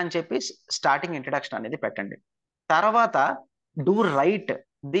 ఇట్లా అని చెప్పి స్టార్టింగ్ ఇంట్రడక్షన్ అనేది పెట్టండి. తర్వాత do right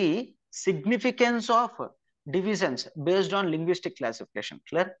the significance of divisions based on linguistic classification.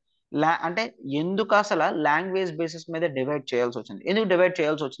 Clear? అంటే ఎందుకు అసలు లాంగ్వేజ్ బేసిస్ మీద డివైడ్ చేయాల్సి వచ్చింది, ఎందుకు డివైడ్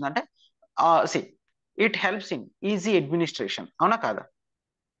చేయాల్సి వచ్చింది అంటే see it helps in easy administration, అవునా కాదా?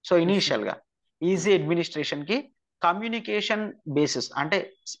 సో ఇనీషియల్ గా ఈజీ అడ్మినిస్ట్రేషన్ కి కమ్యూనికేషన్ బేసిస్ అంటే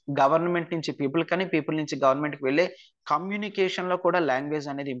గవర్నమెంట్ నుంచి పీపుల్ కానీ పీపుల్ నుంచి గవర్నమెంట్ కి వెళ్ళే కమ్యూనికేషన్ లో కూడా లాంగ్వేజ్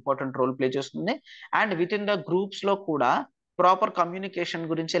అనేది ఇంపార్టెంట్ రోల్ ప్లే చేస్తుంది. And with in the groups లో కూడా ప్రాపర్ కమ్యూనికేషన్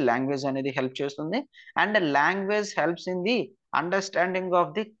గురించి లాంగ్వేజ్ అనేది హెల్ప్ చేస్తుంది. And language helps in the understanding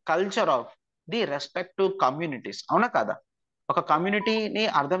of the culture of the respective communities, అవునా కదా? ఒక కమ్యూనిటీని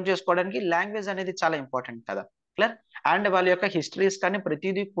అర్థం చేసుకోవడానికి లాంగ్వేజ్ అనేది చాలా ఇంపార్టెంట్ కదా. క్లియర్? అండ్ వాళ్ళ యొక్క హిస్టరీస్ కానీ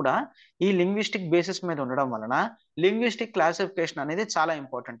ప్రతిదీ కూడా ఈ లింగ్విస్టిక్ బేసిస్ మీద ఉండడం వలన లింగ్విస్టిక్ క్లాసిఫికేషన్ అనేది చాలా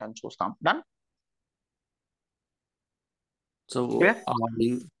ఇంపార్టెంట్ అని చూస్తాం. డన్? సో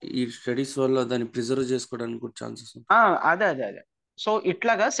ఈ స్టడీస్ వల్ల దాన్ని ప్రిజర్వ్ చేసుకోవడానికి కూడా ఛాన్సెస్ అదే అదే అదే సో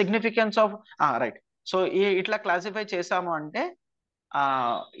ఇట్లాగా సిగ్నిఫికెన్స్ ఆఫ్ రైట్. సో ఇట్లా క్లాసిఫై చేసాము అంటే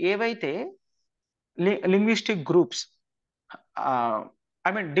ఏవైతే linguistic groups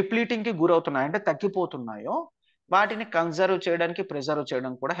I mean depleting కి గురవుతున్నాయి అంటే తగ్గిపోతున్నాయో వాటిని కన్జర్వ్ చేయడానికి ప్రిజర్వ్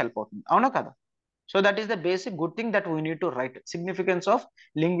చేయడం కూడా హెల్ప్ అవుతుంది, అవునా కదా? So that is the basic good thing that we need to right significance of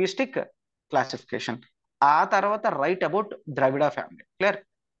linguistic classification. ఆ తర్వాత write about Dravida family. Clear?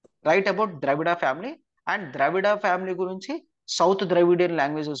 Write about Dravida family and Dravida family గురించి south Dravidian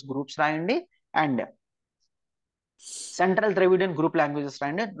languages groups రాయండి, and central Dravidian group languages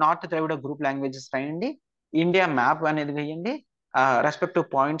రాయండి, north ద్రవిడ group languages రాయండి, India map అనేది వేయండి, respective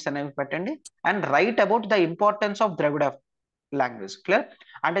points అనేవి పెట్టండి, and write about the importance of Dravida language. Clear?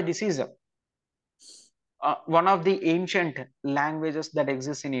 అంటే this is one of the ancient languages that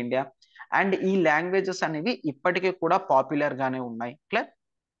exist in India. And ఈ languages అనేవి ఇప్పటికీ కూడా పాపులర్ గానే ఉన్నాయి. క్లియర్?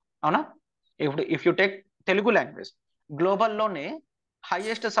 అవునా? ఇప్పుడు if you take Telugu language, గ్లోబల్లోనే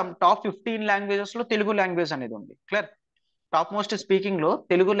highest top 15 languages లో తెలుగు లాంగ్వేజ్ అనేది ఉంది. క్లియర్? టాప్ మోస్ట్ స్పీకింగ్ లో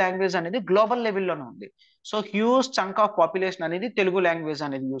తెలుగు లాంగ్వేజ్ అనేది గ్లోబల్ లెవెల్లోనే ఉంది. So huge chunk of population అనేది తెలుగు లాంగ్వేజ్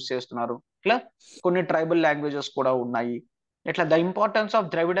అనేది యూజ్ చేస్తున్నారు. క్లియర్? కొన్ని ట్రైబల్ లాంగ్వేజెస్ కూడా ఉన్నాయి. ఇట్లా the importance of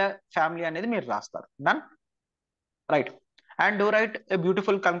Dravida family అనేది మీరు రాస్తారు. Done? Right. And do right a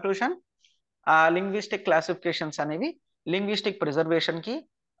beautiful conclusion. Linguistic classifications అనేవి లింగ్విస్టిక్ ప్రిజర్వేషన్ కి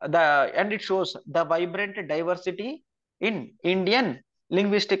and it shows the vibrant diversity in Indian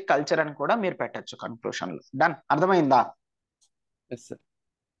linguistic culture అని కూడా మీరు పెట్టచ్చు కన్క్లూషన్ లో. డన్? అర్థమైందా?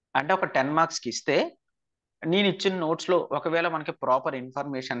 అంటే ఒక 10 మార్క్స్ కి ఇస్తే నేను ఇచ్చిన నోట్స్ లో ఒకవేళ మనకి ప్రాపర్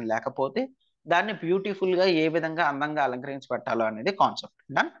ఇన్ఫర్మేషన్ లేకపోతే దాన్ని బ్యూటిఫుల్ గా ఏ విధంగా అందంగా అలంకరించి పెట్టాలో అనేది concept.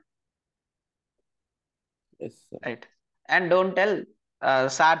 Done? Right. And don't tell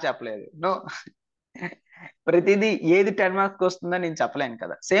sir చెప్పలేదు, నో. ప్రతిదీ ఏది 10 మార్క్స్ వస్తుందని నేను చెప్పలేను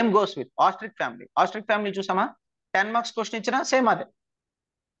కదా. Same goes with Austric family. Austric family చూసామా? 10 మార్క్స్ క్వశ్చన్ ఇచ్చినా సేమ్ అదే.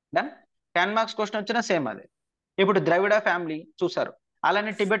 డన్? 10 మార్క్స్ క్వశ్చన్ వచ్చినా సేమ్ అదే. ఇప్పుడు ద్రవిడ ఫ్యామిలీ చూసారు,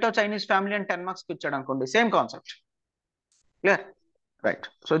 అలానే టిబెటో చైనీస్ ఫ్యామిలీ అని 10 మార్క్స్ ఇచ్చాడు అనుకోండి, same concept. Clear? Right.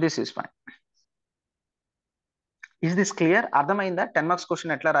 So this is fine. Is this clear? అర్థమైందా 10 మార్క్స్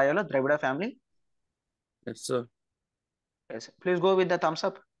క్వశ్చన్ ఎట్లా రాయాలో ద్రవిడ family? Please go with the Thums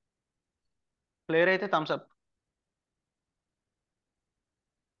up. Clear అయితే థమ్స్ అప్.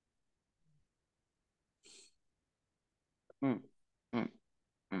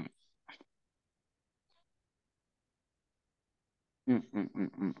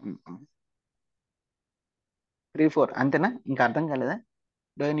 త్రీ ఫోర్ అంతేనా? ఇంకా అర్థం కాలేదా?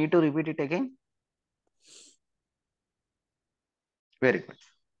 Do I need to repeat it again? Very good,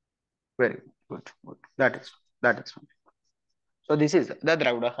 very good, good. That is so this is the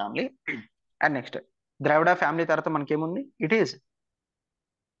Dravida family. And next Dravida family తర్వాత మనకేముంది? It is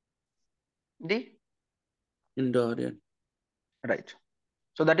the Indo Aryan. Right.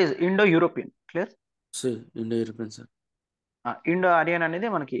 So that is Indo European. Clear? Indo European sir. Indo Aryan అనేది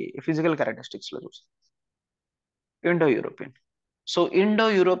మనకి physical characteristics లో చూస్తాం. Indo European. So Indo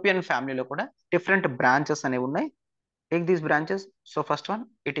European ఫ్యామిలీలో కూడా different branches అనేవి ఉన్నాయి. Take these branches. So first one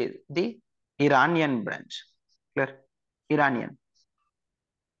it is the Iranian branch. Clear?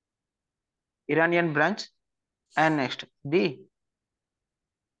 Iranian branch. And next the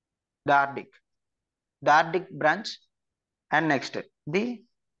Dardic branch. And next the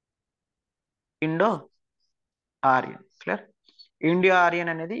Indo-Aryan. Clear? ఇండియో Aryan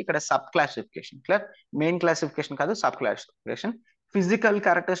అనేది ఇక్కడ sub classification. Clear? Main classification కాదు, sub classification. Physical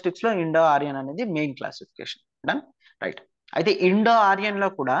characteristics లో Indo Aryan అనేది main classification. Done? Right. అయితే Indo Aryan లో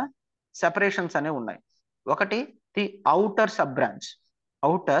కూడా separations అనేవి ఉన్నాయి. ఒకటి the outer sub branch,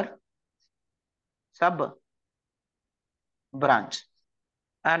 outer sub branch,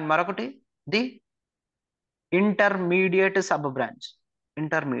 and మరొకటి the intermediate sub branch,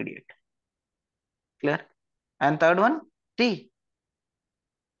 intermediate. Clear? And third one the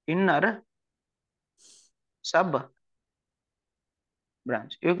inner sub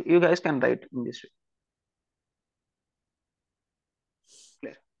branch. You guys can write in this way.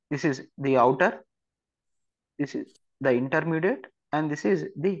 Clear? This is the outer, this is the intermediate, and this is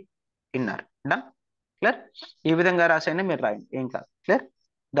the inner. Done? Clear? ఈ విధంగా రాసైనా మీరు రాయండి, ఏం కాదు. Clear?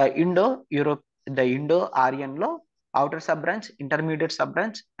 The Indo Europe, the Indo Aryan లో outer sub branch, intermediate sub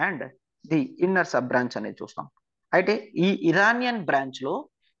branch and the inner sub branch అనేది చూస్తాం. అయితే ఈ ఇరానియన్ బ్రాంచ్ లో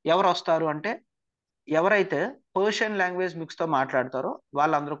ఎవరు వస్తారు అంటే, ఎవరైతే పర్షియన్ లాంగ్వేజ్ మిక్స్ తో మాట్లాడతారో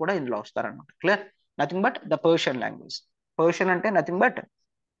వాళ్ళందరూ కూడా ఇందులో వస్తారన్నమాట. Clear? Nothing but the Persian language. Persian అంటే నథింగ్ బట్,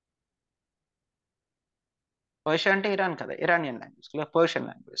 పర్షియన్ అంటే ఇరాన్ కదా, Iranian language. Clear? Persian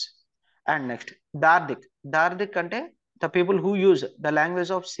language. And next దార్దిక్. దార్దిక్ అంటే the people who use the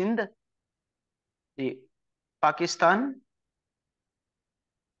language of Sindh, the Pakistan,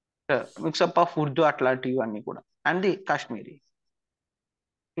 mix-up of Urdu అట్లాంటివి అన్ని కూడా, and the Kashmiri.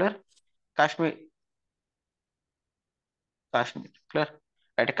 Clear? Kashmir, Kashmir. Clear?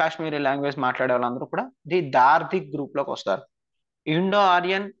 Right. Kashmiri language మాట్లాడే వాళ్ళందరూ కూడా ది దార్దిక్ గ్రూప్ లోకి వస్తారు. Indo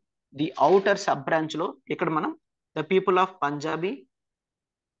Aryan the outer sub branch లో ఇక్కడ మనం the people of Punjabi,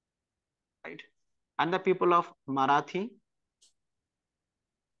 right, and the people of Marathi,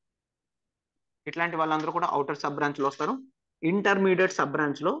 ఇట్లాంటి వాళ్ళందరూ కూడా ఔటర్ సబ్ బ్రాంచ్ లో వస్తారు. ఇంటర్మీడియట్ సబ్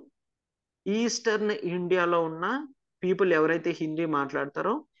బ్రాంచ్ లో ఈస్టర్న్ ఇండియాలో ఉన్న పీపుల్ ఎవరైతే హిందీ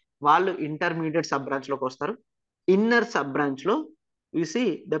మాట్లాడతారో వాళ్ళు ఇంటర్మీడియట్ సబ్ బ్రాంచ్ లోకి వస్తారు. ఇన్నర్ సబ్ బ్రాంచ్ లో we see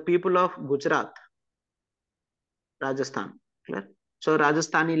the people of Gujarat, Rajasthan. Clear? So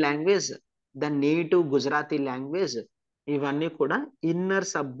Rajasthani language, the native Gujarati language, ఇవన్నీ కూడా ఇన్నర్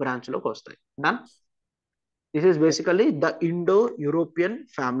సబ్ బ్రాంచ్ లోకి వస్తాయి. Done? This is basically the Indo European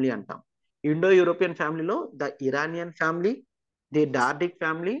family అంటాం. ఇండో యూరోపియన్ ఫ్యామిలీలో the Iranian family, the డార్డిక్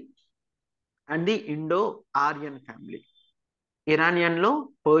family and the Indo Aryan family. Iranian లో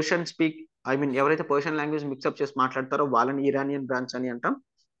Persian speak, I mean ఎవరైతే Persian language mix-up చేసి మాట్లాడతారో వాళ్ళని Iranian branch అని అంటాం.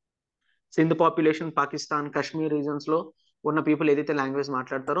 సింధ్ పాపులేషన్, పాకిస్తాన్, కాశ్మీర్ రీజన్స్ లో ఉన్న పీపుల్ ఏదైతే లాంగ్వేజ్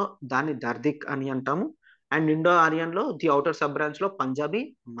మాట్లాడతారో దాన్ని దర్దిక్ అని అంటాము. అండ్ ఇండో ఆర్యన్ లో ది అవుటర్ సబ్ బ్రాంచ్ లో పంజాబీ,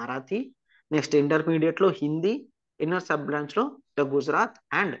 మరాఠీ, నెక్స్ట్ ఇంటర్మీడియట్ లో హిందీ, ఇన్నర్ సబ్ బ్రాంచ్ లో the Gujarat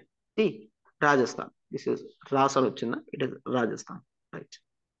and the Rajasthan. This is రాసల్ వచ్చిందా, it is Rajasthan. Right?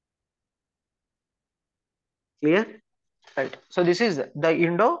 Clear? Right. So this is the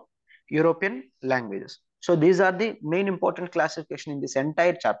Indo-European languages. So these are the main important classification in this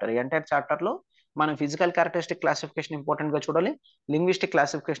entire chapter. ఈ entire chapter లో మనం physical characteristic classification important గా చూడాలి, linguistic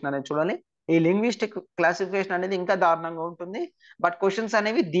classification అనేది చూడాలి. ఈ linguistic classification అనేది ఇంకా దారుణంగా ఉంటుంది, బట్ క్వశ్చన్స్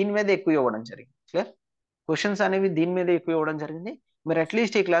అనేవి దీని మీద ఎక్కువ ఇవ్వడం జరిగింది. క్లియర్? క్వశ్చన్స్ అనేవి దీని మీద ఎక్కువ ఇవ్వడం జరిగింది. మీరు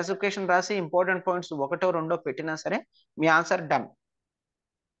అట్లీస్ట్ ఈ క్లాసిఫికేషన్ రాసి ఇంపార్టెంట్ పాయింట్స్ ఒకటో రెండో పెట్టినా సరే మీ ఆన్సర్ డన్,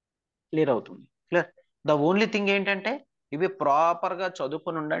 క్లియర్ అవుతుంది. క్లియర్? ద ఓన్లీ థింగ్ ఏంటంటే ఇవి ప్రాపర్ గా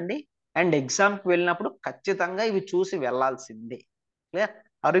చదువుకుని ఉండండి, అండ్ ఎగ్జామ్ కి వెళ్ళినప్పుడు ఖచ్చితంగా ఇవి చూసి వెళ్ళాల్సిందే. Clear?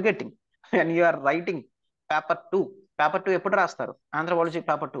 Are you getting? And you are writing paper 2. Paper 2 ఎప్పుడు రాస్తారు? ఆంథ్రోపాలజీ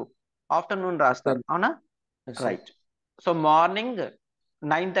పేపర్ 2 ఆఫ్టర్నూన్ రాస్తారు, అవునా? Right. So morning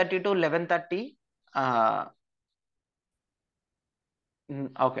 9:30 to 11:30.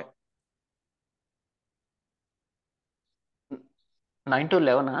 Okay, 9 to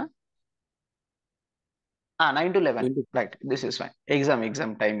 11. 9 to 11. Right. This is fine.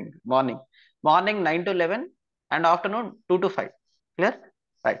 Exam timing. Morning 9 to 11 and afternoon 2 to 5. Clear?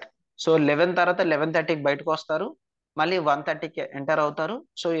 Right. So 11 తర్వాత 11:30కి బయటకు వస్తారు, మళ్ళీ 1:30కి enter అవుతారు.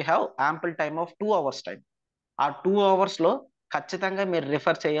 So you have ample time of 2 hours time. ఆ 2 hours లో ఖచ్చితంగా మీరు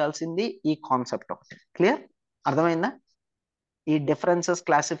refer చేయాల్సింది ఈ కాన్సెప్ట్ ఒకటి. క్లియర్? అర్థమైందా? ఈ డిఫరెన్సెస్,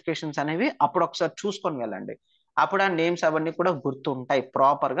 క్లాసిఫికేషన్స్ అనేవి అప్పుడు ఒకసారి చూసుకొని వెళ్ళండి, అప్పుడు ఆ నేమ్స్ అవన్నీ కూడా గుర్తుంటాయి,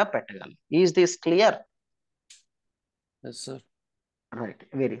 ప్రాపర్ గా పెట్టగలరు. Is this clear? Yes, sir. Right,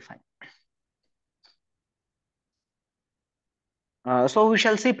 very fine. So we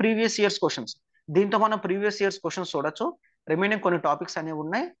shall see previous years questions. దీంతో మనం ప్రీవియస్ ఇయర్స్ క్వశ్చన్స్ చూడొచ్చు. రిమైనింగ్ కొన్ని టాపిక్స్ అనేవి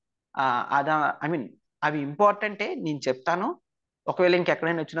ఉన్నాయి. అదా ఐ మీన్ అవి ఇంపార్టెంటే, నేను చెప్తాను. ఒకవేళ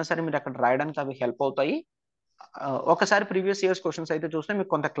ఇంకెక్కడైనా వచ్చినా సరే మీరు అక్కడ రాయడానికి అవి హెల్ప్ అవుతాయి. ఒకసారి ప్రీవియస్ ఇయర్స్ క్వశ్చన్స్ అయితే చూస్తే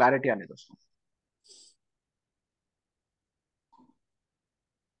మీకు కొంత క్లారిటీ అనేది వస్తుంది.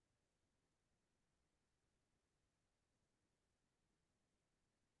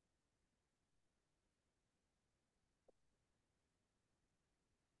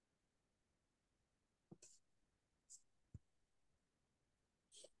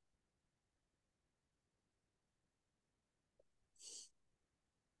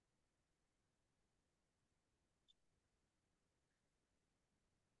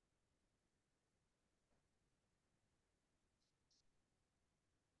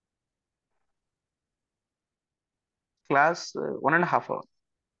 class 1.5 hour.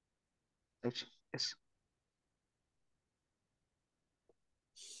 Yes.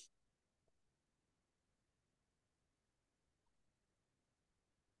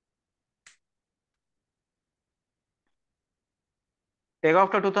 Take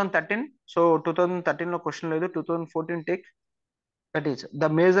after 2013. So 2013 లో క్వశ్చన్ లేదు. 2014 take. That is the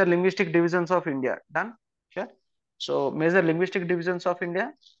major linguistic divisions of India. Done. Sure. So major linguistic divisions of India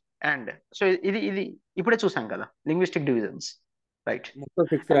and so ఇది ఇప్పుడే చూసాం కదా linguistic divisions, right? మొత్తం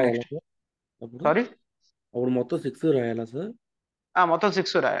 6 And రాయాలా next, సార్ అప్పుడు sorry, అప్పుడు మొత్తం 6 రాయాలా సార్? మొత్తం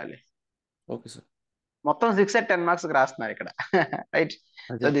 6 రాయాలి. Okay sir. మొత్తం 6 at 10 మార్క్స్ రాస్తున్నారు ఇక్కడ. రైట్.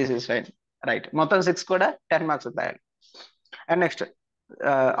 సో అదే దిస్ ఇస్ ఫైన్. రైట్, మొత్తం 6 కూడా 10 మార్క్స్ రాయాలి. And next,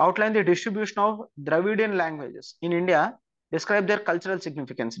 outline the distribution of Dravidian languages in India, describe there cultural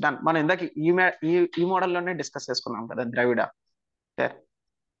significance. Done. మనం ఇందాక ఈ మోడల్లోనే డిస్కస్ చేసుకున్నాం కదా ద్రవిడ.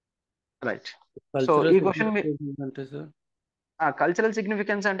 రైట్. సో కల్చరల్ ఈ క్వశ్చన్ అంటే సార్ కల్చరల్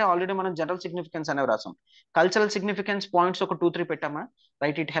సిగ్నిఫికెన్స్ అంటే ఆల్రెడీ మనం జనరల్ సిగ్నిఫికెన్స్ అనేవి రాసాం. కల్చరల్ సిగ్నిఫికెన్స్ పాయింట్స్ ఒక 2-3 పెట్టామా?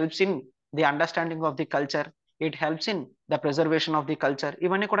 Right. It helps in the understanding of the culture, it helps in the preservation of the culture.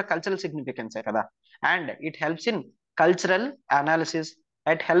 ఇవన్నీ కూడా కల్చరల్ సిగ్నిఫికెన్సే కదా. And it helps in cultural analysis,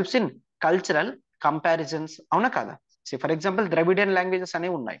 it helps in cultural comparisons. అవునా కదా? For example Dravidian languages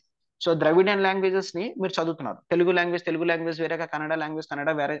అనేవి ఉన్నాయి. So Dravidian languages ని మీరు చదువుతున్నారు. తెలుగు లాంగ్వేజ్ వేరేగా, కన్నడ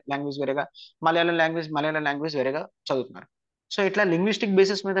వేరే లాంగ్వేజ్ వేరేగా, మలయాళం లాంగ్వేజ్ వేరేగా చదువుతున్నారు. సో ఇట్లా లింగ్విస్టిక్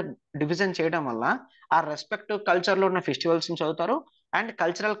బేసిస్ మీద డివిజన్ చేయడం వల్ల ఆ రెస్పెక్టివ్ కల్చర్ లో ఉన్న ఫెస్టివల్స్ ని చదువుతారు అండ్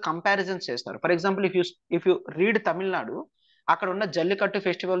కల్చరల్ కంపారిజన్స్ చేస్తారు. For example, if you read Tamil Nadu, అక్కడ ఉన్న జల్లికట్టు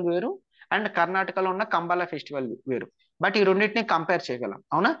ఫెస్టివల్ వేరు అండ్ కర్ణాటకలో ఉన్న కంబాల ఫెస్టివల్ వేరు. బట్ ఈ రెండింటిని కంపేర్ చేయగలం.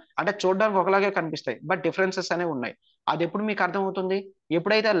 అవునా? అంటే చూడడానికి ఒకలాగే కనిపిస్తాయి, బట్ డిఫరెన్సెస్ అనేవి ఉన్నాయి. అది ఎప్పుడు మీకు అర్థమవుతుంది?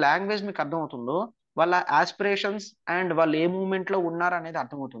 ఎప్పుడైతే లాంగ్వేజ్ మీకు అర్థమవుతుందో, వాళ్ళ ఆస్పిరేషన్స్ అండ్ వాళ్ళు ఏ మూవ్మెంట్ లో ఉన్నారు అనేది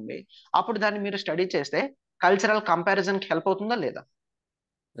అర్థమవుతుంది. అప్పుడు దాన్ని మీరు స్టడీ చేస్తే కల్చరల్ కంపారిజన్ కి హెల్ప్ అవుతుందా లేదా?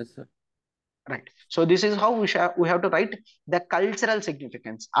 Right. So this is how we have to right the cultural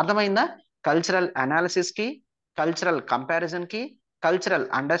significance. అర్థమైందా? కల్చరల్ అనాలిసిస్ కి, కల్చరల్ కంపారిజన్ కి, కల్చరల్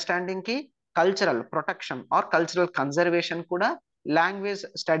అండర్స్టాండింగ్ కి, cultural protection or cultural conservation కూడా లాంగ్వేజ్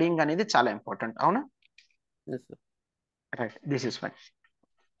స్టడీయింగ్ అనేది చాలా ఇంపార్టెంట్. అవునా? Right. This is fine.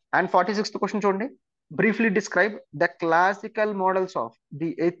 And 46th question చూడండి. Briefly describe the classical models of the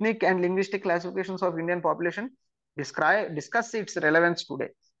ethnic and linguistic classifications of Indian population. Discuss its relevance today.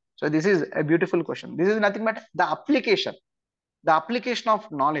 So this is a beautiful question. This is nothing but the application of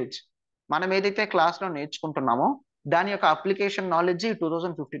knowledge. మనం ఏదైతే class లో నేర్చుకుంటున్నామో దాని యొక్క application knowledge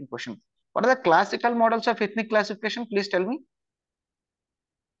 2015 question. What are the classical models of ethnic classification? Please tell me.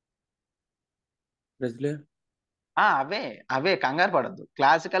 అవే కంగారు పడద్దు.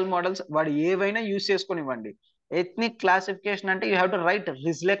 Classical models వాడు ఏవైనా use చేసుకునివ్వండి. Ethnic classification అంటే you have to right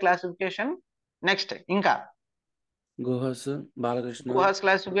రిజ్లే classification. Next ఇంకా గుహాస్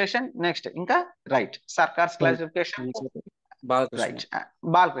క్లాసిఫికేషన్. నెక్స్ట్ ఇంకా right Circars classification. Right.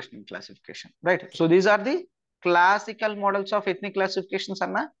 Balakrishna classification. Right. So these are the classical models of ethnic classifications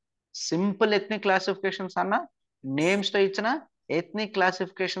అన్న, simple ethnic classifications అన్న, names తో ఇచ్చిన ethnic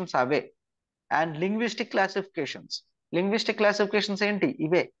classifications away. And linguistic classifications ఏంటి?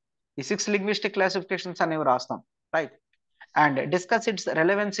 ఇవే. ఈ 6 linguistic classifications అనేవి రాస్తాం. Right. And discuss it's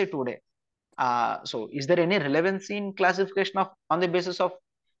రెలెవెన్సీ today. So is there any రెలెవెన్సీ in classification of on the basis of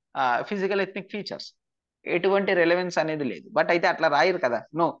physical ethnic features? ఎటువంటి relevance అనేది లేదు. బట్ అయితే అట్లా రాయరు కదా.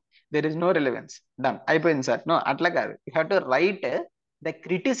 No, there is no relevance. Done. అయిపోయింది సార్. నో, అట్లా కాదు. You have to right the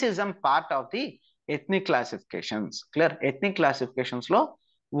criticism part of the ethnic classifications. Clear? Ethnic classifications లో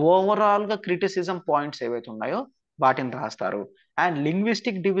ఓవరాల్ గా క్రిటిసిజం పాయింట్స్ ఏవైతే ఉన్నాయో వాటిని రాస్తారు. అండ్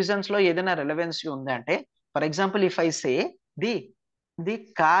లింగ్విస్టిక్ డివిజన్స్ లో ఏదైనా రెలెవెన్సీ ఉంది అంటే, for example if I say the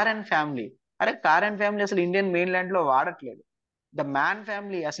car and family, అరే కార్ అండ్ ఫ్యామిలీ అసలు ఇండియన్ మెయిన్ ల్యాండ్ లో వాడట్లేదు. ద మ్యాన్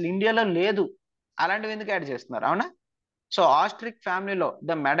ఫ్యామిలీ అసలు ఇండియాలో లేదు. అలాంటివి ఎందుకు యాడ్ చేస్తున్నారు? అవునా? సో ఆస్ట్రిక్ ఫ్యామిలీలో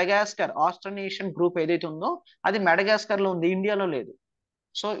ద మెడగాస్కర్ ఆస్ట్రనేషియన్ గ్రూప్ ఏదైతే ఉందో అది మెడగాస్కర్ లో ఉంది, ఇండియాలో లేదు.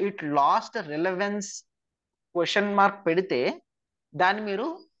 So it last relevance question mark పెడితే దాన్ని మీరు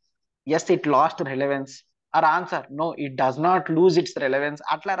yes it last relevance are answer no it does not lose it's relevance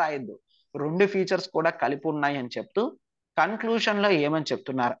అట్లా రాయొద్దు. రెండు ఫీచర్స్ కూడా కలిపి ఉన్నాయి అని చెప్తూ కన్క్లూషన్ లో ఏమని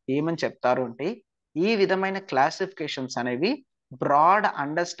చెప్తారు అంటే, ఈ విధమైన క్లాసిఫికేషన్స్ అనేవి బ్రాడ్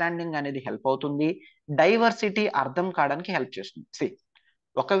అండర్స్టాండింగ్ అనేది హెల్ప్ అవుతుంది, డైవర్సిటీ అర్థం కావడానికి హెల్ప్ చేస్తుంది.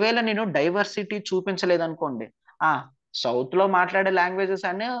 ఒకవేళ నేను డైవర్సిటీ చూపించలేదనుకోండి, సౌత్ లో మాట్లాడే లాంగ్వేజెస్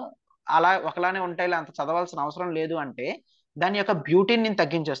అన్ని అలా ఒకలానే ఉంటాయి, అంత చదవాల్సిన అవసరం లేదు అంటే దాని యొక్క బ్యూటీని నేను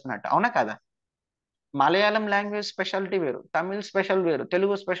తగ్గించేస్తున్నట్టు. అవునా కదా? మలయాళం లాంగ్వేజ్ స్పెషాలిటీ వేరు, తమిళ్ స్పెషల్ వేరు,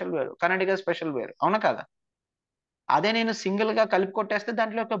 తెలుగు స్పెషల్ వేరు, కన్నడిగా స్పెషల్ వేరు. అవునా కదా? అదే నేను సింగిల్ గా కలిపి కొట్టేస్తే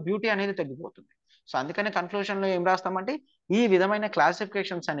దాంట్లో యొక్క బ్యూటీ అనేది తగ్గిపోతుంది. సో అందుకని కన్క్లూషన్ లో ఏం రాస్తామంటే ఈ విధమైన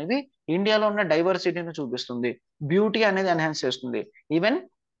క్లాసిఫికేషన్స్ అనేవి ఇండియాలో ఉన్న డైవర్సిటీని చూపిస్తుంది, బ్యూటీ అనేది ఎన్హాన్స్ చేస్తుంది, ఈవెన్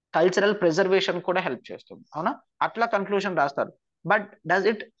కల్చరల్ ప్రిజర్వేషన్ కూడా హెల్ప్ చేస్తుంది. అవునా, అట్లా కన్క్లూషన్ రాస్తారు. But does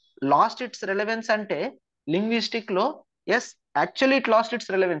it lost its relevance అంటే లింగ్విస్టిక్ లో yes, actually it lost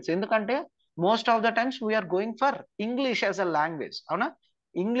its relevance. ఎందుకంటే most of the times we are going for English as a language. అవునా,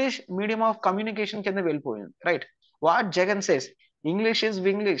 ఇంగ్లీష్ మీడియం ఆఫ్ కమ్యూనికేషన్ కింద వెళ్ళిపోయింది. Right, what Jagan says English is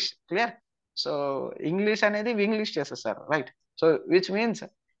Vinglish, clear. So English అనేది Vinglish చేసేసారు. Right, so which means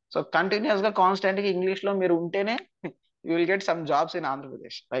so continuous గా constant గా English లో మీరు ఉంటేనే you will get some jobs in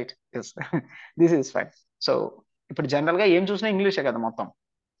Andhra Pradesh. Right, yes, this is fine. So ఇప్పుడు జనరల్ గా ఏం చూసినా ఇంగ్లీషే కదా మొత్తం,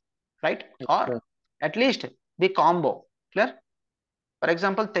 right, are at least the combo, clear. For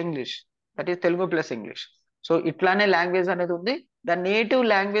example తెంగ్లీష్, that is Telugu plus English. So ఇట్లానే లాంగ్వేజ్ అనేది ఉంది, ద నేటివ్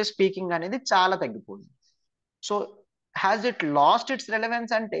లాంగ్వేజ్ స్పీకింగ్ అనేది చాలా తగ్గిపోయింది. So has it lost its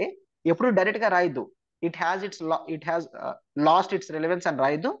relevance అంటే ఎప్పుడు డైరెక్ట్ గా రాయద్దు, it has lost its relevance అని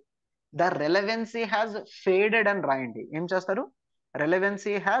రాయద్దు, ద రెలవెన్సీ హ్యాస్ ఫేడెడ్ అని రాయండి. ఏం చేస్తారు,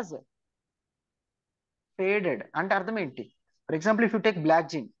 రెలవెన్సీ హ్యాస్ ఫేడెడ్ అంటే అర్థం ఏంటి? For example if you take black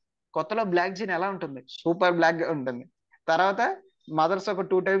jean, కొత్తలో బ్లాక్ జీన్ ఎలా ఉంటుంది, సూపర్ బ్లాక్ గా ఉంటుంది, తర్వాత మదర్స్ ఒక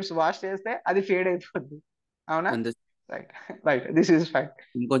 2 times వాష్ చేస్తే అది ఫేడ్ అయిపోద్ది. అవునా, అంతే. Right, right, this is fine.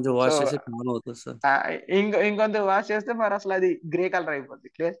 ఇంకొంచెం సో వాష్ చేస్తే టాన్ అవుతుంది సార్. ఇంకొంత వాష్ చేస్తే మరి అసలు అది గ్రే కలర్ అయిపోద్ది,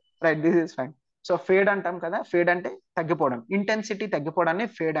 clear. Right, this is fine. So fade అంటాం కదా, ఫేడ్ అంటే తగ్గిపోవడం, ఇంటెన్సిటీ తగ్గిపోవడాన్ని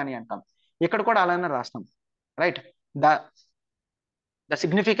ఫేడ్ అని అంటాం. ఇక్కడ కూడా అలానే రాస్తాం. Right, the the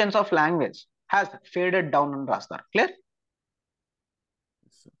significance of language has faded down అని రాస్తారు, clear.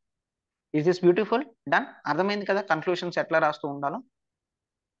 Is this beautiful? Done, అర్థమైంది కదా కన్క్లూషన్స్ ఎట్లా రాస్తూ ఉండాలో.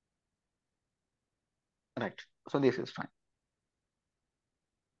 Right, so this is fine.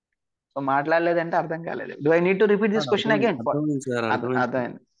 So మాట్లాడలేదంటే అర్థం కాలేదు. Do I need to repeat this question again? అర్థమైంది సార్, అర్థమైంది.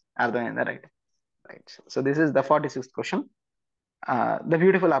 అర్థమైంది, అర్థమైందా? Right, right. So this is the 46th question, the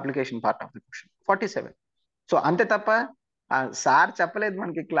beautiful application part of the question. 47. So అంతే తప్ప sir చెప్పలేదు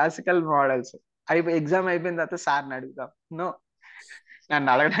మనకి క్లాసికల్ మోడల్స్. ఎగ్జామ్ అయిపోయిన తర్వాత సార్ని అడుగుదాం, నో, నన్ను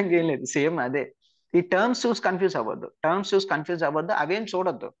అడగడానికి ఏం లేదు, సేమ్ అదే. ఈ టర్మ్స్ చూసి కన్ఫ్యూజ్ అవ్వద్దు, అవేం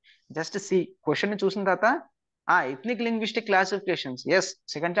చూడొద్దు. జస్ట్ సి క్వశ్చన్ చూసిన తర్వాత ethnic linguistic classifications, yes,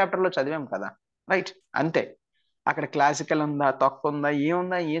 second chapter లో చదివాం కదా, రైట్, అంతే. అక్కడ క్లాసికల్ ఉందా, తక్కువ ఉందా,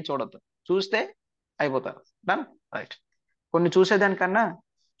 ఏముందా, ఏం చూడొద్దు, చూస్తే అయిపోతారు. Done, right. కొన్ని చూసేదానికన్నా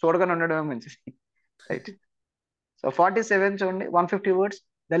చూడగానే ఉండడమే మంచిది. రైట్, సో 47 చూడండి, 150 words,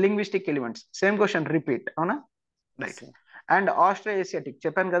 the linguistic elements, same question repeat. అవునా, రైట్. అండ్ ఆస్ట్రో ఏసియాటిక్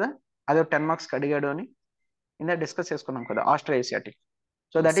చెప్పాను కదా, అదే 10 marks అడిగాడు అని ఇందా డిస్కస్ చేసుకున్నాం కదా, astro Asiatic.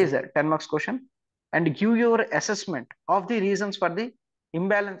 So that is 10 marks question. And give your assessment of the reasons for the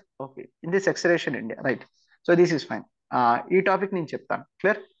imbalance okay in this exhalation India. Right, so this is fine. ఈ topic నేను చెప్తాను,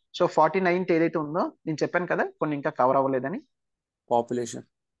 క్లియర్. సో 49th ఏదైతే ఉందో నేను చెప్పాను కదా, కొన్ని ఇంకా కవర్ అవ్వలేదని. Population,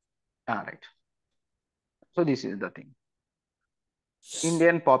 right. So this is the thing,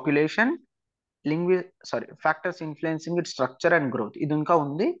 Indian population factors influencing it structure and growth. ఇది ఇంకా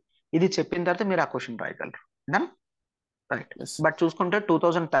ఉంది, ఇది చెప్పిన తర్వాత మీరు ఆ క్వశ్చన్ రాయగలరు. Done, right. బట్ చూసుకుంటే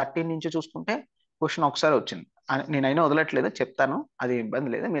 2013 నుంచి చూసుకుంటే క్వశ్చన్ ఒకసారి వచ్చింది, నేనైనా వదలట్లేదు, చెప్తాను, అది ఇబ్బంది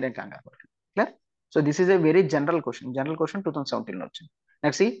లేదు, మీరేం కంగారు పడలేదు, clear. So this is a very general question 2017 లో వచ్చింది.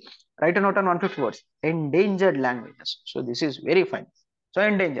 Next right note on 150 words, endangered languages. So this is very fine. So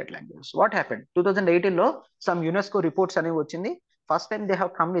endangered languages, what happened 2018 లో సమ్ యునెస్కో రిపోర్ట్స్ అనేవి వచ్చింది. First time they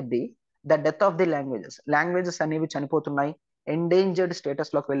have come with the death of the languages అనేవి చనిపోతున్నాయి, endangered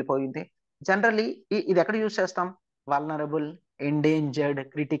status లోకి వెళ్ళిపోయింది. Generally ఇది ఎక్కడ use చేస్తాం, vulnerable, endangered,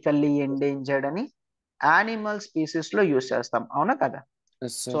 critically endangered అని యానిమల్ స్పీసీస్ లో యూజ్ చేస్తాం, అవునా కదా.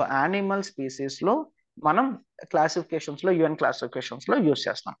 సో యానిమల్ స్పీసీస్ లో మనం క్లాసిఫికేషన్స్ లో యుఎన్ క్లాసిఫికేషన్స్ లో యూజ్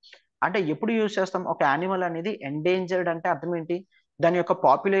చేస్తాం. అంటే ఎప్పుడు యూజ్ చేస్తాం, ఒక యానిమల్ అనేది ఎండేంజర్డ్ అంటే అర్థం ఏంటి, దాని యొక్క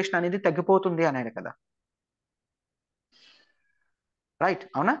పాపులేషన్ అనేది తగ్గిపోతుంది అనేది కదా, రైట్,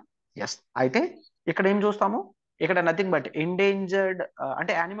 అవునా, ఎస్. అయితే ఇక్కడ ఏం చూస్తాము, ఇక్కడ నథింగ్ బట్ ఎండేంజర్డ్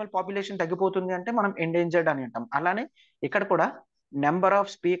అంటే యానిమల్ పాపులేషన్ తగ్గిపోతుంది అంటే మనం ఎండేంజర్డ్ అని అంటాం. అలానే ఇక్కడ కూడా నెంబర్ ఆఫ్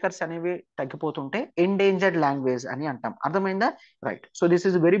స్పీకర్స్ అనేవి తగ్గిపోతుంటే ఎండేంజర్డ్ లాంగ్వేజ్ అని అంటాం. అర్థమైందా? Right. So this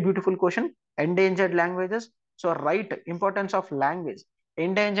is very beautiful question, endangered languages. So right importance of language,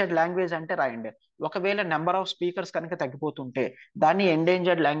 endangered language అంటే రాయండి. ఒకవేళ నెంబర్ ఆఫ్ స్పీకర్స్ కనుక తగ్గిపోతుంటే దాన్ని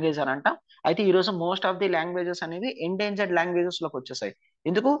ఎండేంజర్డ్ లాంగ్వేజ్ అని అంటాం. అయితే ఈ రోజు మోస్ట్ ఆఫ్ ది లాంగ్వేజెస్ అనేవి ఎండేంజర్డ్ లాంగ్వేజెస్ లోకి వచ్చేసాయి.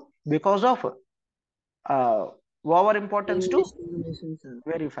 ఎందుకు? Because of over importance to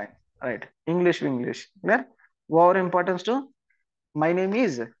very fine, right, English clear. Over importance to my name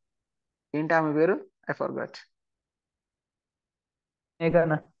is ఏంటి ఆమె పేరు, ఐ ఫర్గాట్,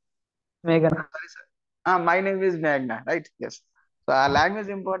 మేఘన. My name is మేఘ్నా, right, yes. So ఆ లాంగ్వేజ్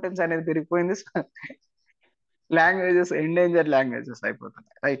ఇంపార్టెన్స్ అనేది పెరిగిపోయింది. లాంగ్వేజెస్ ఎండేంజర్ లాంగ్వేజెస్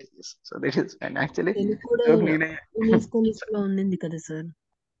అయిపోతున్నాయి, right? So దిట్ is fine actually. Telugu కూడా నేనే యునెస్కో లిస్ట్ లో ఉండింది కదా సార్.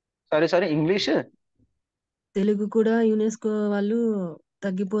 Sorry English. తెలుగు కూడా యునెస్కో వాళ్ళు అవును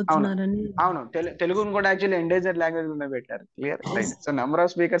తగ్గిపోతున్నారని. అవును తెలుగును కూడా యాక్చువల్లీ ఎండేంజర్ లాంగ్వేజ్ లోనే పెట్టారు. Clear, right? So number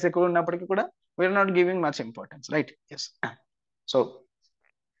of speakers ఎక్కువ ఉన్నప్పటికీ కూడా we are not giving much importance, right? Yes. So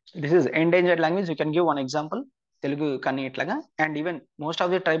this is endangered language. You can give one example Telugu కానీ ఇట్లాగా. And even most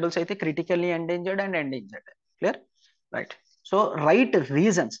of the tribals అయితే critically endangered and endangered. Clear, right? So right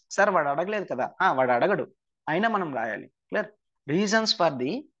reasons. Sir వాడు అడగలేదు కదా, వాడు అడగడు, అయినా మనం రాయాలి. Clear, reasons for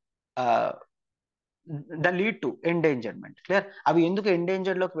the the lead to ఎండేంజర్మెంట్. Clear, అవి ఎందుకు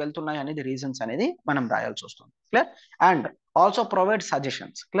ఎండేంజర్డ్ లోకి వెళ్తున్నాయి అనేది రీజన్స్ అనేది మనం రాయాల్సి వస్తుంది. Clear, and also provide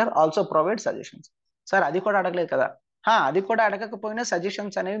suggestions. Clear, also provide suggestions. Sir అది కూడా అడగలేదు కదా, అది కూడా అడగకపోయినా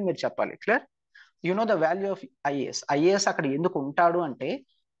సజెషన్స్ అనేవి మీరు చెప్పాలి. Clear, you know the value of IAS. IAS అక్కడ ఎందుకు ఉంటాడు అంటే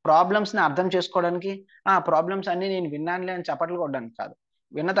ప్రాబ్లమ్స్ ని అర్థం చేసుకోవడానికి. ప్రాబ్లమ్స్ అన్ని నేను విన్నానులే అని చప్పట్లు కొట్టడానికి కాదు,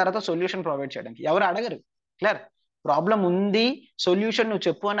 విన్న తర్వాత సొల్యూషన్ ప్రొవైడ్ చేయడానికి. ఎవరు అడగరు. క్లియర్, ప్రాబ్లం ఉంది, సొల్యూషన్ నువ్వు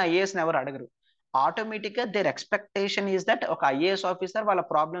చెప్పు అని ఐఏఎస్ ని ఎవరు అడగరు. ఆటోమేటిక్ గా దేర్ ఎక్స్పెక్టేషన్ ఈస్ దట్ ఒక ఐఏఎస్ ఆఫీసర్ వాళ్ళ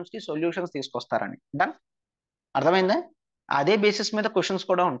ప్రాబ్లమ్స్ కి సొల్యూషన్స్ తీసుకొస్తారని. డన్, అర్థమైందా? అదే బేసిస్ మీద క్వశ్చన్స్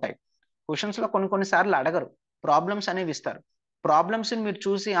కూడా ఉంటాయి. క్వశ్చన్స్ లో కొన్ని సార్లు అడగరు, ప్రాబ్లమ్స్ అనేవి ఇస్తారు. ప్రాబ్లమ్స్ మీరు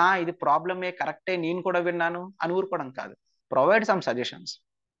చూసి ఇది ప్రాబ్లమే, కరెక్టే, నేను కూడా విన్నాను అని ఊరుకోవడం కాదు. Provide some suggestions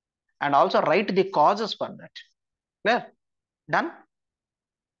and also right the causes for that. Clear, done,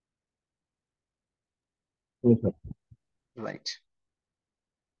 right?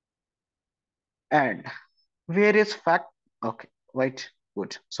 And various fact. Okay, right,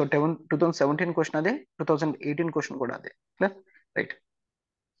 good. So 2017 question అదే, 2018 క్వశ్చన్ కూడా అదే. Clear, right?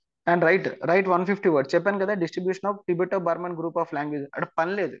 And right 150 words. చెప్పాను కదా, distribution of Tibeto Burman group of language. అంటే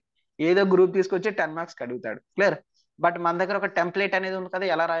పని లేదు, ఏదో group తీసుకొచ్చి 10 మార్క్స్ అడుగుతాడు. క్లియర్, బట్ మన దగ్గర ఒక టెంప్లెట్ అనేది ఉంది కదా,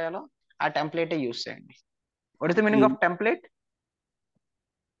 ఎలా రాయాలో ఆ టెంప్లెటే యూస్ చేయండి. What is the meaning of template?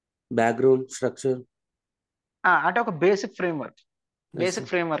 Background structure, అంటే ఒక బేసిక్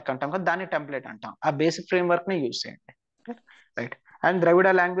ఫ్రేమ్వర్క్ అంటాం కదా, దాన్ని టెంప్లెట్ అంటాం. ఆ బేసిక్ ఫ్రేమ్వర్క్ ని యూస్ చేయండి. రైట్, అండ్ ద్రవిడ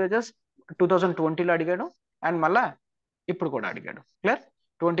లాంగ్వేజెస్ 2020లో అడిగాడు, అండ్ మళ్ళా ఇప్పుడు కూడా అడిగాడు. క్లియర్,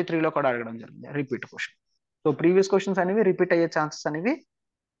 23లో కూడా అడగడం జరిగింది, repeat question. So previous questions అనేవి రిపీట్ అయ్యే ఛాన్సెస్ అనేవి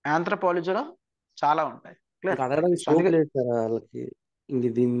ఆంథ్రోపాలజీలో చాలా ఉంటాయి. క్లియర్, అడగడానికి సో స్కోప్ అందుకే లేదు సార్ వాళ్ళకి. ఇంక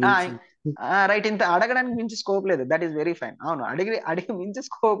దీని మించి రైట్, ఇంత అడగడానికి మించి స్కోప్ లేదు. That is very fine. అవును, అడిగి మించి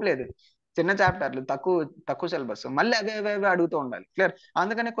స్కోప్ లేదు. చిన్న చాప్టర్లు, తక్కువ సిలబస్, మళ్ళీ అవే అడుగుతూ ఉండాలి. క్లియర్,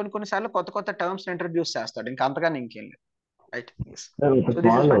 అందుకనే కొన్ని సార్లు కొత్త టర్మ్స్ ఇంట్రడ్యూస్ చేస్తాడు, ఇంకా అంతగానే ఇంకేం లేదు. Right, so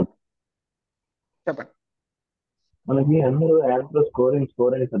this is fine. చెప్పండి. మనకి అందరూ యాప్లో స్కోర్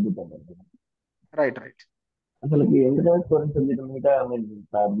అని చదువుతాం. రైట్, అసలు ఎందుకంటే స్కోరింగ్ సబ్జెక్ట్ మీద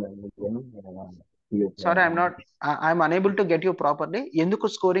sorry, I'm unable to get you properly. ఎందుకు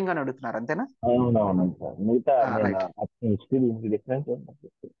స్కోరింగ్ అని అడుగుతున్నారు, అంతేనా? అవునవును సార్, మిగతా రైట్, డిఫరెన్స్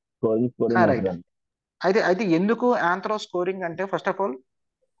స్కోరింగ్ రైట్. అయితే ఎందుకు ఆంథ్రో స్కోరింగ్ అంటే, ఫస్ట్ ఆఫ్ ఆల్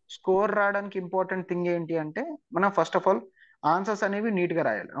స్కోర్ రావడానికి ఇంపార్టెంట్ థింగ్ ఏంటి అంటే, మనం ఫస్ట్ ఆఫ్ ఆల్ ఆన్సర్స్ అనేవి నీట్ గా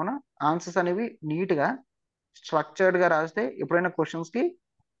రాయాలి. అవునా, ఆన్సర్స్ అనేవి నీట్ గా స్ట్రక్చర్డ్ గా రాస్తే ఎప్పుడైనా క్వశ్చన్స్ కి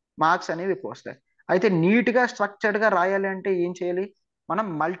మార్క్స్ అనేవి ఎక్కువ వస్తాయి. అయితే నీట్ గా స్ట్రక్చర్డ్ గా రాయాలి అంటే ఏం చేయాలి? మనం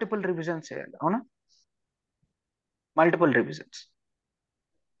మల్టిపుల్ రివిజన్స్ చేయాలి. అవునా, మల్టిపుల్ రివిజన్స్.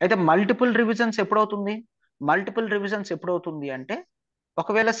 అయితే మల్టిపుల్ రివిజన్స్ ఎప్పుడవుతుంది అంటే,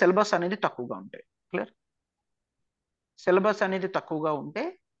 ఒకవేళ సిలబస్ అనేది తక్కువగా ఉంటాయి. క్లియర్, సిలబస్ అనేది తక్కువగా ఉంటే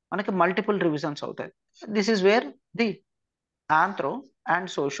మనకి మల్టిపుల్ రివిజన్స్ అవుతాయి. This is where the anthro and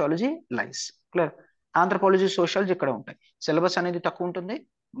sociology lies. Clear, anthropology, sociology ఇక్కడ ఉంటాయి. సిలబస్ అనేది తక్కువ ఉంటుంది,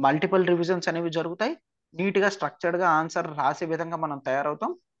 మల్టిపుల్ రివిజన్స్ అనేవి జరుగుతాయి, నీట్ గా స్ట్రక్చర్డ్ గా ఆన్సర్ రాసే విధంగా మనం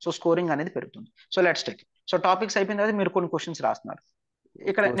తయారవుతాం. సో స్కోరింగ్ అనేది పెరుగుతుంది. So let's take. So topics అయిపోయిన తర్వాత మీరు కొన్ని క్వశ్చన్స్ రాస్తున్నారు.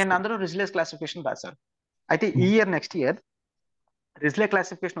 ఇక్కడ నేను అందరూ రిజ్లెస్ క్లాసిఫికేషన్ రాశారు. అయితే ఈ ఇయర్, నెక్స్ట్ ఇయర్ రిజ్లే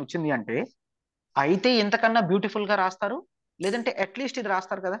క్లాసిఫికేషన్ వచ్చింది అంటే, అయితే ఇంతకన్నా బ్యూటిఫుల్ గా రాస్తారు, లేదంటే అట్లీస్ట్ ఇది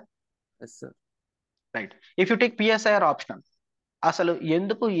రాస్తారు కదా. Right, if you take PSIR optional, అసలు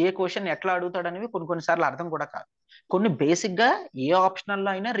ఎందుకు ఏ క్వశ్చన్ ఎట్లా అడుగుతాడు అనేవి కొన్నిసార్లు అర్థం కూడా కాదు. కొన్ని బేసిక్ గా ఏ ఆప్షనల్ లో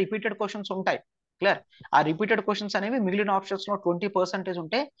అయినా రిపీటెడ్ క్వశ్చన్స్ ఉంటాయి. క్లియర్, ఆ రిపీటెడ్ క్వశ్చన్స్ అనేవి మిగిలిన ఆప్షన్స్ లో 20%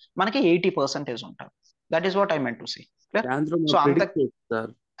 ఉంటే మనకి 80% ఉంటాయి. That is what I meant to say. So అంత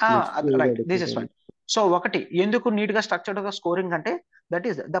right, this is fine. So ఒకటి, ఎందుకు నీట్ గా స్ట్రక్చర్డ్ గా స్కోరింగ్ అంటే, దట్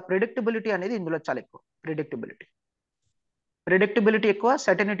ఈస్ ద ప్రిడిక్టబిలిటీ అనేది ఇందులో చాలా ఎక్కువ. ప్రిడిక్టబిలిటీ ఎక్కువ,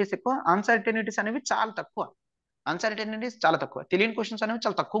 సర్టెనిటీస్ ఎక్కువ, అన్సర్టెనిటీస్ అనేవి చాలా తక్కువ. తెలియని క్వశ్చన్స్ అనేవి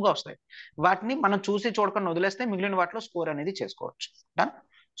చాలా తక్కువగా వస్తాయి. వాటిని మనం చూసి చూడకుండా వదిలేస్తే మిగిలిన వాటిలో స్కోర్ అనేది చేసుకోవచ్చు. Done.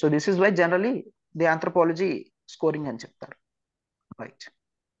 So this is why generally the anthropology scoring అని చెప్తారు. Right,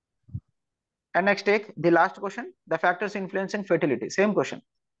 And next take the last question, the factors influencing fertility. Same question.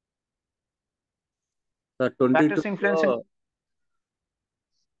 Sir Factors influencing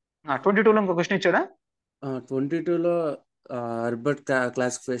 22 లో ఇంకో క్వశ్చన్ ఇచ్చాడా? 22లో హెర్బర్ట్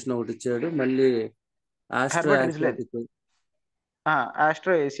క్లాసిఫికేషన్ ఒకటి ఇచ్చాడు, మళ్ళీ astro Asiatic.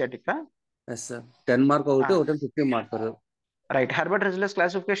 Astro Asiatic. Yes sir, 10 mark ఒకటి 15 marker. Right. Herbert రిజ్లెస్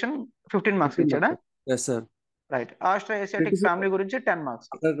classification 15 marks ఇచ్చాడా? Yes sir. Right. Astro Asiatic family గురించి 10 marks.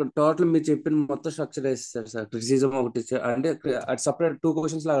 Total మీరు చెప్పిన మొత్తం స్ట్రక్చర్ వేస్తారు సార్. క్రిటిసిజం ఒకటి ఇచ్చారు, అంటే అది సపరేట్ 2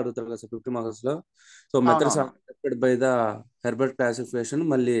 క్వశ్చన్స్ లాగా అడుగుతారు కదా సార్ 50 మార్క్స్ లో. So methods accepted by the Herbert classification,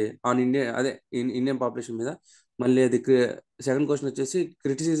 మళ్ళీ ఆన్ ఇండియా అదే ఇండియన్ పాపులేషన్ మీద, మళ్ళీ అది సెకండ్ క్వశ్చన్ వచ్చేసి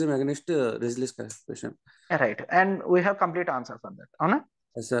criticism against రిజ్లెస్ classification. Right. And we have complete answer for that. అవునా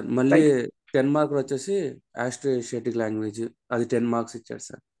సార్? మళ్ళీ 10 మార్కులు వచ్చేసి ఆస్ట్రో ఏషియాటిక్ లాంగ్వేజ్, అది 10 మార్క్స్ ఇచ్చారు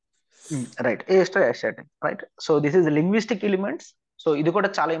sir. Right. Austro Asiatic. Right. So this is linguistic elements. So ఇది కూడా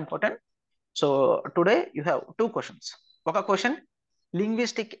చాలా important. So today you have 2 questions. ఒక క్వశ్చన్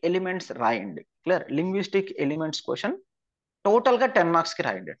లింగ్విస్టిక్ ఎలిమెంట్స్ రాయండి. Clear? Linguistic elements question total గా 10 మార్క్స్ కి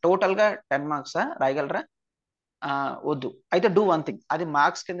రాయండి. టోటల్ గా 10 మార్క్స్ రాయగలరా? వద్దు. అయితే డూ వన్ థింగ్, అది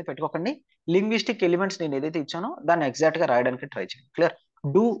మార్క్స్ కింద పెట్టుకోకండి. లింగ్విస్టిక్ ఎలిమెంట్స్ నేను ఏదైతే ఇచ్చానో దాన్ని ఎగ్జాక్ట్ గా రాయడానికి ట్రై చేయండి. Clear?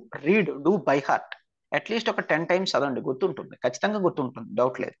 Do read, do by heart. At least ఒక 10 టైమ్స్ చదవండి, గుర్తుంటుంది, ఖచ్చితంగా గుర్తుంటుంది,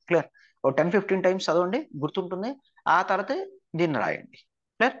 డౌట్ లేదు. క్లియర్? ఒక 10-15 టైమ్స్ చదవండి, గుర్తుంటుంది. ఆ తర్వాత దీన్ని రాయండి.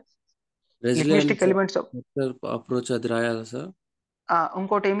 క్లియర్? లింగ్విస్టిక్ ఎలిమెంట్స్ అప్రోచ్ అది రాయాలా సార్?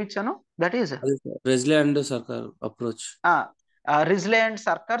 ఇంకోటి ఏమి ఇచ్చాను, దట్ ఈస్ రిజ్లే అండ్ సర్కార్ అప్రోచ్. రిజ్లే అండ్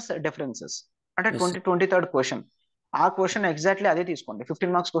సర్కార్స్ డిఫరెన్సెస్ అంటే 23rd క్వశ్చన్. ఆ క్వశ్చన్ ఎగ్జాక్ట్లీ అదే తీసుకోండి.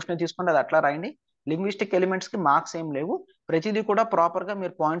 15 మార్క్స్ క్వశ్చన్ తీసుకోండి, అది అట్లా రాయండి. లింగ్విస్టిక్ ఎలిమెంట్స్ కి మార్క్స్ ఏం లేవు. ప్రతిదీ కూడా ప్రాపర్ గా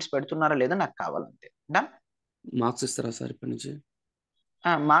మీరు పాయింట్స్ పెడుతున్నారా లేదా నాకు కావాలంతే. డన్. మార్క్స్ ఇస్తారా సార్ ఇప్పటి నుంచి?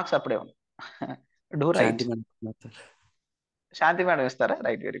 మార్క్స్ అప్పుడే ఉంది. Do right. శాంతి మేడం ఇస్తారా?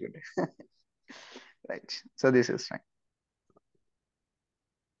 Right, very good. Right. So this is fine.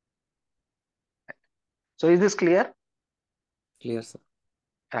 So is this clear? Clear sir.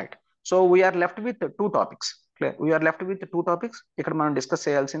 Right. So we are left with 2 topics. Clear? We are left with 2 topics. ఇక్కడ మనం discuss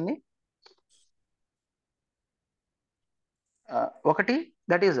చేయాల్సింది ఒకటి,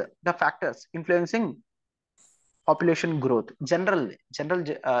 that is the factors influencing population growth. General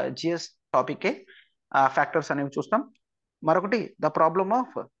GS topic factors అనేవి చూస్తాం. మరొకటి the problem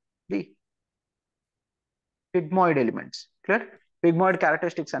of the పిగ్మాయిడ్ elements. Clear? పిగ్మాయిడ్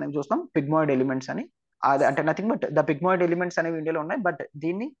characteristics అనేవి చూస్తాం. పిగ్మాయిడ్ elements అని అది అంటే నథింగ్ బట్ ద పిగ్మాయిడ్ ఎలిమెంట్స్ అనేవి ఇండియాలో ఉన్నాయి, బట్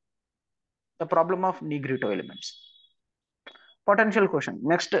దీన్ని the problem of నీగ్రిటో elements. Potential question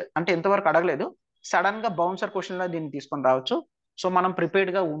next, అంటే ఎంతవరకు అడగలేదు, సడన్ గా బౌన్సర్ క్వశ్చన్ లా దీన్ని తీసుకొని రావచ్చు. సో మనం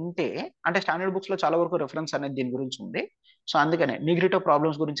ప్రిపేర్డ్ గా ఉంటే, అంటే స్టాండర్డ్ బుక్స్ లో చాలా వరకు రెఫరెన్స్ అనేది దీని గురించి ఉంది. సో అందుకనే నీగ్రిటో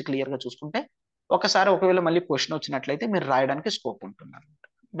ప్రాబ్లమ్స్ గురించి క్లియర్ గా చూసుకుంటే ఒకవేళ మళ్ళీ క్వశ్చన్ వచ్చినట్లయితే మీరు రాయడానికి స్కోప్ ఉంటుంది అనమాట.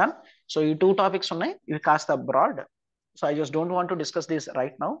 డన్. సో ఈ 2 టాపిక్స్ ఉన్నాయి, ఇవి కాస్త broad. So I just don't want to discuss this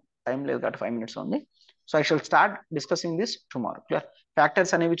right now, time లేదు కాబట్టి 5 minutes ఉంది. So I shall start discussing this tomorrow. Clear?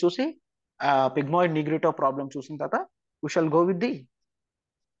 Factors అనేవి చూసి పిగ్మాయిడ్ నీగ్రిటో ప్రాబ్లం చూసిన తర్వాత we shall go with the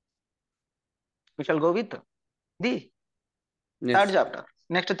third chapter.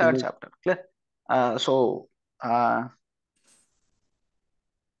 Next third chapter. Clear? So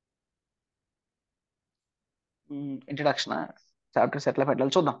introduction chapters ఎట్లా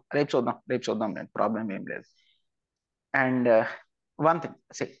పెట్టాలి చూద్దాం, రేపు చూద్దాం. నేను ప్రాబ్లం ఏం లేదు. And one thing,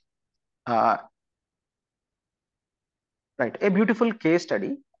 say right, a beautiful case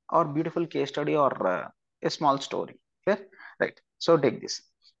study or a small story. Clear? Right. So take this.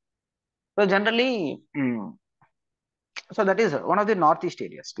 So generally, so that is one of the northeast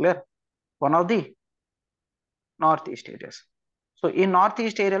areas. Clear? One of the northeast areas. So in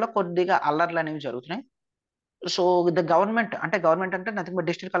northeast area లో కొద్దిగా అల్లర్లు అనేవి జరుగుతున్నాయి. So the government అంటే nothing but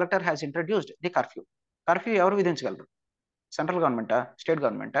district collector has introduced the curfew. Curfew ఎవరు విధించగలరు? Central గవర్నమెంటా, state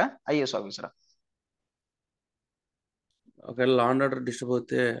గవర్నమెంటా, IAS ఆఫీసరా? ఒకవేళ లా అండ్ ఆర్డర్ డిస్టర్బ్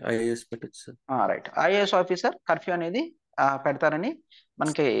అవుతే ఐఏఎస్ పెట్టచ్చు. రైట్. ఐఏఎస్ ఆఫీసర్ కర్ఫ్యూ అనేది పెడతారని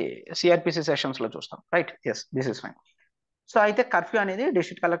మనకి సిఆర్పిసి సెషన్స్ లో చూస్తాం. Right. Yes, this is fine. So అయితే కర్ఫ్యూ అనేది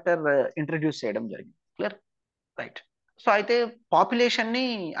డిస్ట్రిక్ట్ కలెక్టర్ ఇంట్రడ్యూస్ చేయడం జరిగింది. క్లియర్? రైట్. సో అయితే పాపులేషన్ ని,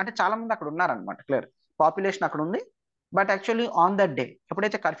 అంటే చాలా మంది అక్కడ ఉన్నారనమాట. క్లియర్? పాపులేషన్ అక్కడ ఉంది, but actually on that day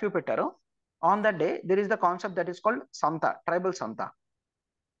ఎప్పుడైతే కర్ఫ్యూ పెట్టారో, on that day there is the concept that is called Samata, tribal Samata.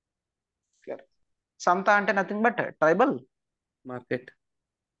 Clear? సంతా అంటే nothing but tribal market,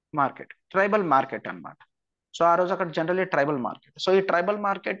 tribal market అన్నమాట. సో ఆ రోజు అక్కడ జనరల్లీ ట్రైబల్ మార్కెట్. సో ఈ tribal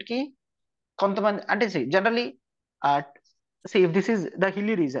market కి కొంతమంది, అంటే generally if this is the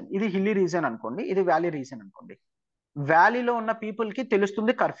hilly reason, ఇది హిల్లీ రీజన్ అనుకోండి, ఇది వ్యాలీ రీజన్ అనుకోండి. వ్యాలీలో ఉన్న పీపుల్ కి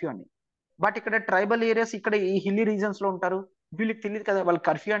తెలుస్తుంది కర్ఫ్యూ అని, బట్ ఇక్కడ ట్రైబల్ ఏరియాస్, ఇక్కడ ఈ హిల్లీ రీజన్స్ లో ఉంటారు, వీళ్ళకి తెలియదు కదా, వాళ్ళకి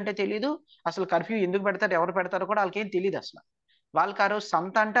కర్ఫ్యూ అంటే తెలియదు, అసలు కర్ఫ్యూ ఎందుకు పెడతారు, ఎవరు పెడతారో కూడా వాళ్ళకి ఏం తెలియదు అసలు. వాళ్ళకి ఆ రోజు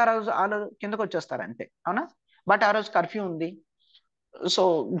సంత అంటే ఆ రోజు వాళ్ళు కిందకు వచ్చేస్తారు అంతే, అవునా. బట్ ఆ రోజు కర్ఫ్యూ ఉంది. సో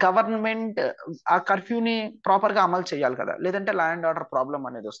గవర్నమెంట్ ఆ కర్ఫ్యూని ప్రాపర్ గా అమలు చేయాలి కదా, లేదంటే లా అండ్ ఆర్డర్ ప్రాబ్లం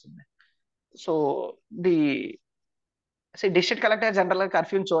అనేది వస్తుంది. So the district collector general గా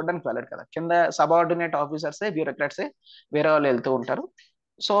కర్ఫ్యూని చూడడానికి వెళ్ళారు కదా, కింద సబార్డినేట్ ఆఫీసర్సే బ్యూరోక్రాట్సే వేరే వాళ్ళు వెళ్తూ ఉంటారు.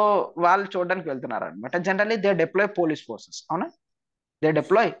 సో వాళ్ళు చూడడానికి వెళ్తున్నారు అనమాట. Generally they deploy police forces, అవునా, దే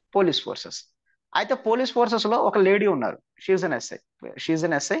డిప్లాయ్ పోలీస్ ఫోర్సెస్. అయితే పోలీస్ ఫోర్సెస్ లో ఒక లేడీ ఉన్నారు, షీఈ్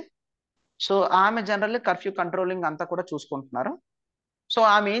ఎన్ ఎస్ఐ. సో ఆమె జనరల్లీ కర్ఫ్యూ కంట్రోలింగ్ అంతా కూడా చూసుకుంటున్నారు. సో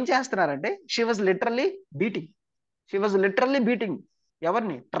ఆమె ఏం చేస్తున్నారంటే షీ వాజ్ లిటరల్లీ బీటింగ్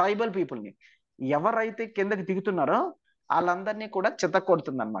ఎవరిని, ట్రైబల్ పీపుల్ని. ఎవరైతే కిందకి దిగుతున్నారో వాళ్ళందరినీ కూడా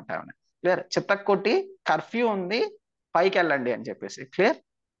చితక్కొడుతుంది అనమాట ఆమె. క్లియర్, చితక్కొట్టి కర్ఫ్యూ ఉంది పైకి వెళ్ళండి అని చెప్పేసి. Clear,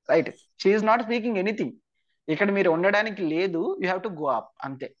 right. She's not speaking anything, ఇక్కడ మీరు ఉండడానికి లేదు, you have to go up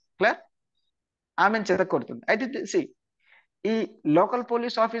అంతే. క్లియర్, ఆమెను చితక్కొడుతుంది. అయితే ఈ లోకల్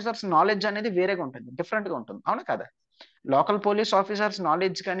పోలీస్ ఆఫీసర్స్ నాలెడ్జ్ అనేది వేరేగా ఉంటుంది, డిఫరెంట్ గా ఉంటుంది, అవునా కదా. లోకల్ పోలీస్ ఆఫీసర్స్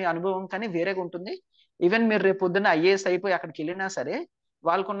నాలెడ్జ్ కానీ అనుభవం కానీ వేరేగా ఉంటుంది. ఈవెన్ మీరు రేపు పొద్దున్న ఐఏఎస్ అయిపోయి అక్కడికి వెళ్ళినా సరే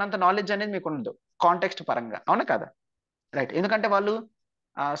వాళ్ళకు ఉన్నంత నాలెడ్జ్ అనేది మీకు ఉండదు కాంటెక్స్ట్ పరంగా, అవునా కదా. రైట్, ఎందుకంటే వాళ్ళు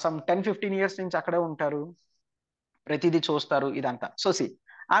సమ్ 10-15 years నుంచి అక్కడే ఉంటారు, ప్రతిదీ చూస్తారు ఇదంతా. సో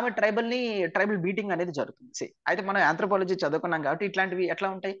ఆమె ట్రైబల్ బీటింగ్ అనేది జరుగుతుంది. అయితే మనం ఆంథ్రోపాలజీ చదువుకున్నాం కాబట్టి ఇట్లాంటివి ఎట్లా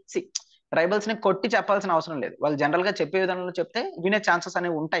ఉంటాయి. ట్రైబల్స్ ని కొట్టి చెప్పాల్సిన అవసరం లేదు, వాళ్ళు జనరల్ గా చెప్పే విధానంలో చెప్తే వినే ఛాన్సెస్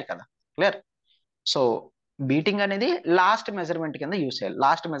అనేవి ఉంటాయి కదా. క్లియర్. సో బీటింగ్ అనేది లాస్ట్ మెజర్మెంట్ కింద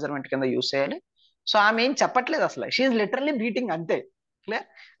యూస్ చేయాలి. సో ఆమె ఏం చెప్పట్లేదు అసలు, షీఈ్ లిటరల్లీ బీటింగ్ అంతే. Clear,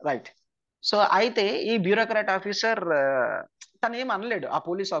 right. సో అయితే ఈ బ్యూరోక్రాట్ ఆఫీసర్ తను ఏం అనలేడు ఆ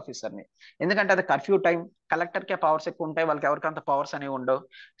పోలీస్ ఆఫీసర్ ని, ఎందుకంటే అది కర్ఫ్యూ టైం, కలెక్టర్ కే పవర్స్ ఎక్కువ ఉంటాయి, వాళ్ళకి ఎవరికి అంత పవర్స్ అనేవి ఉండవు.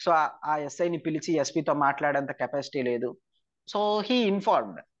 సో ఆ ఎస్ఐని పిలిచి ఎస్పీతో మాట్లాడేంత కెపాసిటీ లేదు. సో హీ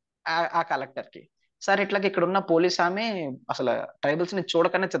ఇన్ఫార్మ్డ్ ఆ కలెక్టర్ కి, సార్ ఇట్లాగ ఇక్కడ ఉన్న పోలీస్ ఆమె అసలు ట్రైబల్స్ ని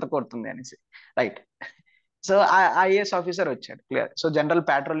చూడకనే చితకొడుతుంది అనేసి. రైట్. సో ఐఏఎస్ ఆఫీసర్ వచ్చాడు. క్లియర్. సో జనరల్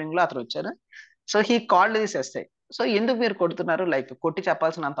పాట్రోలింగ్ లో అతను వచ్చారు. So he called this SI. So ఎందుకు మీరు కొడుతున్నారు, లైక్ కొట్టి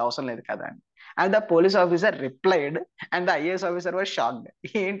చెప్పాల్సిన అంత అవసరం లేదు కదా అని. And the police officer replied and the IAS officer was shocked.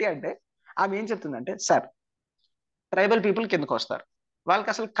 ఏంటి అంటే ఆమె ఏం చెప్తుందంటే, సార్ ట్రైబల్ పీపుల్ కిందకు వస్తారు,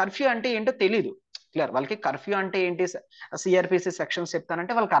 వాళ్ళకి అసలు కర్ఫ్యూ అంటే ఏంటో తెలీదు. క్లియర్, వాళ్ళకి కర్ఫ్యూ అంటే ఏంటి, సిఆర్పిసి సెక్షన్స్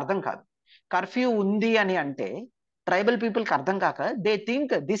చెప్తానంటే వాళ్ళకి అర్థం కాదు. కర్ఫ్యూ ఉంది అని అంటే ట్రైబల్ పీపుల్ కి అర్థం కాక they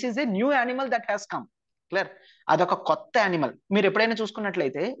think this is a new animal that has come. Clear, అదొక కొత్త యానిమల్. మీరు ఎప్పుడైనా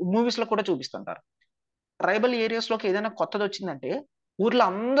చూసుకున్నట్లయితే మూవీస్ లో కూడా చూపిస్తుంటారు, ట్రైబల్ ఏరియాస్ లోకి ఏదైనా కొత్తది వచ్చిందంటే ఊర్లో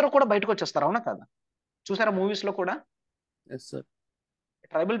అందరూ కూడా బయటకు వచ్చేస్తారు, అవునా కదా. చూసారా మూవీస్ లో కూడా ఎస్ సార్.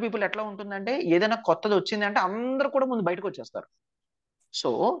 ట్రైబల్ పీపుల్ ఎట్లా ఉంటుందంటే ఏదైనా కొత్తది వచ్చింది అంటే అందరూ కూడా ముందు బయటకు వచ్చేస్తారు. సో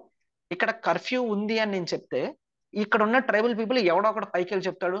ఇక్కడ కర్ఫ్యూ ఉంది అని నేను చెప్తే ఇక్కడ ఉన్న ట్రైబల్ పీపుల్ ఎవడో ఒకటి పైకి వెళ్ళి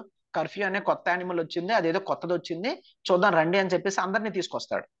చెప్తాడు, కర్ఫ్యూ అనే కొత్త యానిమల్ వచ్చింది, అదేదో కొత్తది వచ్చింది, చూద్దాం రండి అని చెప్పేసి అందరినీ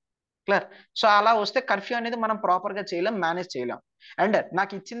తీసుకొస్తాడు. క్లియర్. సో అలా వస్తే కర్ఫ్యూ అనేది మనం ప్రాపర్ గా చేయలేం, మేనేజ్ చేయలేం. అండ్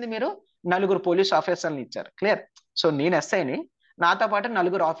నాకు ఇచ్చింది మీరు 4 పోలీస్ ఆఫీసర్ని ఇచ్చారు. క్లియర్. సో నేను ఎస్ఐని, నాతో పాటు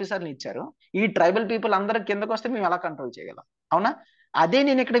 4 ఆఫీసర్ని ఇచ్చారు. ఈ ట్రైబల్ పీపుల్ అందరూ కిందకు వస్తే మేము ఎలా కంట్రోల్ చేయగలం, అవునా. అదే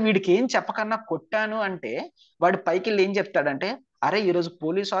నేను ఇక్కడ వీడికి ఏం చెప్పకన్నా కొట్టాను అంటే వాడు పైకి వెళ్ళి ఏం చెప్తాడంటే, అరే ఈరోజు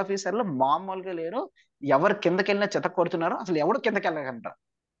పోలీస్ ఆఫీసర్లు మామూలుగా లేరు, ఎవరు కిందకి వెళ్ళినా చెత్త కొడుతున్నారు, అసలు ఎవడు కిందకి వెళ్ళకంట.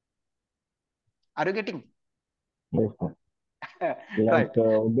 Are you getting Yes, sir. Right.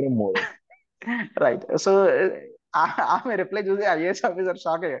 Like Grim movie. Right. So ఆమె రిప్లై చూసి ఐఏఎస్ ఆఫీసర్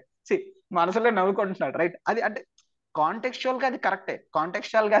షాక్ అయ్యాడు. మనసులో నవ్వుకుంటున్నాడు. రైట్. అది అంటే కాంటెక్చువల్ గా అది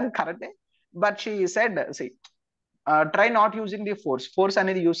కరెక్టే. But she said try not using the force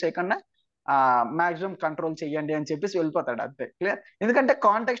అనేది యూజ్ చేయకుండా మాక్సిమం కంట్రోల్ చెయ్యండి అని చెప్పేసి వెళ్ళిపోతాడు అంతే. క్లియర్. ఎందుకంటే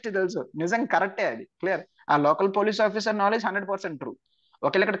కాంటెక్స్ట్ తెలుసు, నిజం కరెక్టే అది. క్లియర్. ఆ local police officer knowledge 100% true.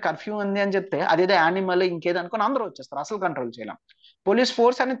 ఒకవేళ ఇక్కడ కర్ఫ్యూ ఉంది అని చెప్తే అదేదో యానిమల్ ఇంకేదో అనుకుని అందరూ వచ్చేస్తారు, అసలు కంట్రోల్ చేయలేం. పోలీస్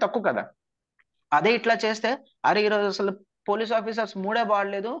ఫోర్స్ అనేది తక్కువ కదా. అదే ఇట్లా చేస్తే అరే ఈరోజు అసలు పోలీస్ ఆఫీసర్స్ మూడే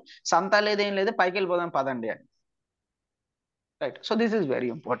బాడలేదు, సంతా లేదు, ఏం లేదు, పైకి వెళ్ళిపోదాం పదండి అని. Right. So this is very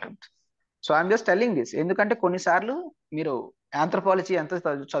important. So I'm just telling this, ఎందుకంటే కొన్నిసార్లు మీరు ఆంథ్రోపాలజీ ఎంత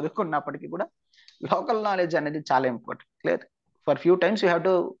చదువుకున్నప్పటికీ కూడా లోకల్ నాలెడ్జ్ అనేది చాలా important. Clear. For few times you have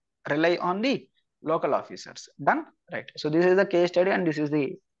to rely on the local officers. Done. Right. So this is the case study and this is the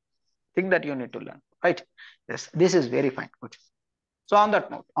thing that you need to learn. Right. Yes, this is very fine. Good. So on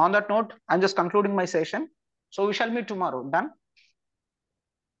that note, I'm just concluding my session. So we shall meet tomorrow. Done?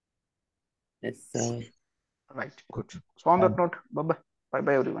 Yes, sir. Right. Good. So on that note, bye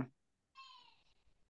bye everyone.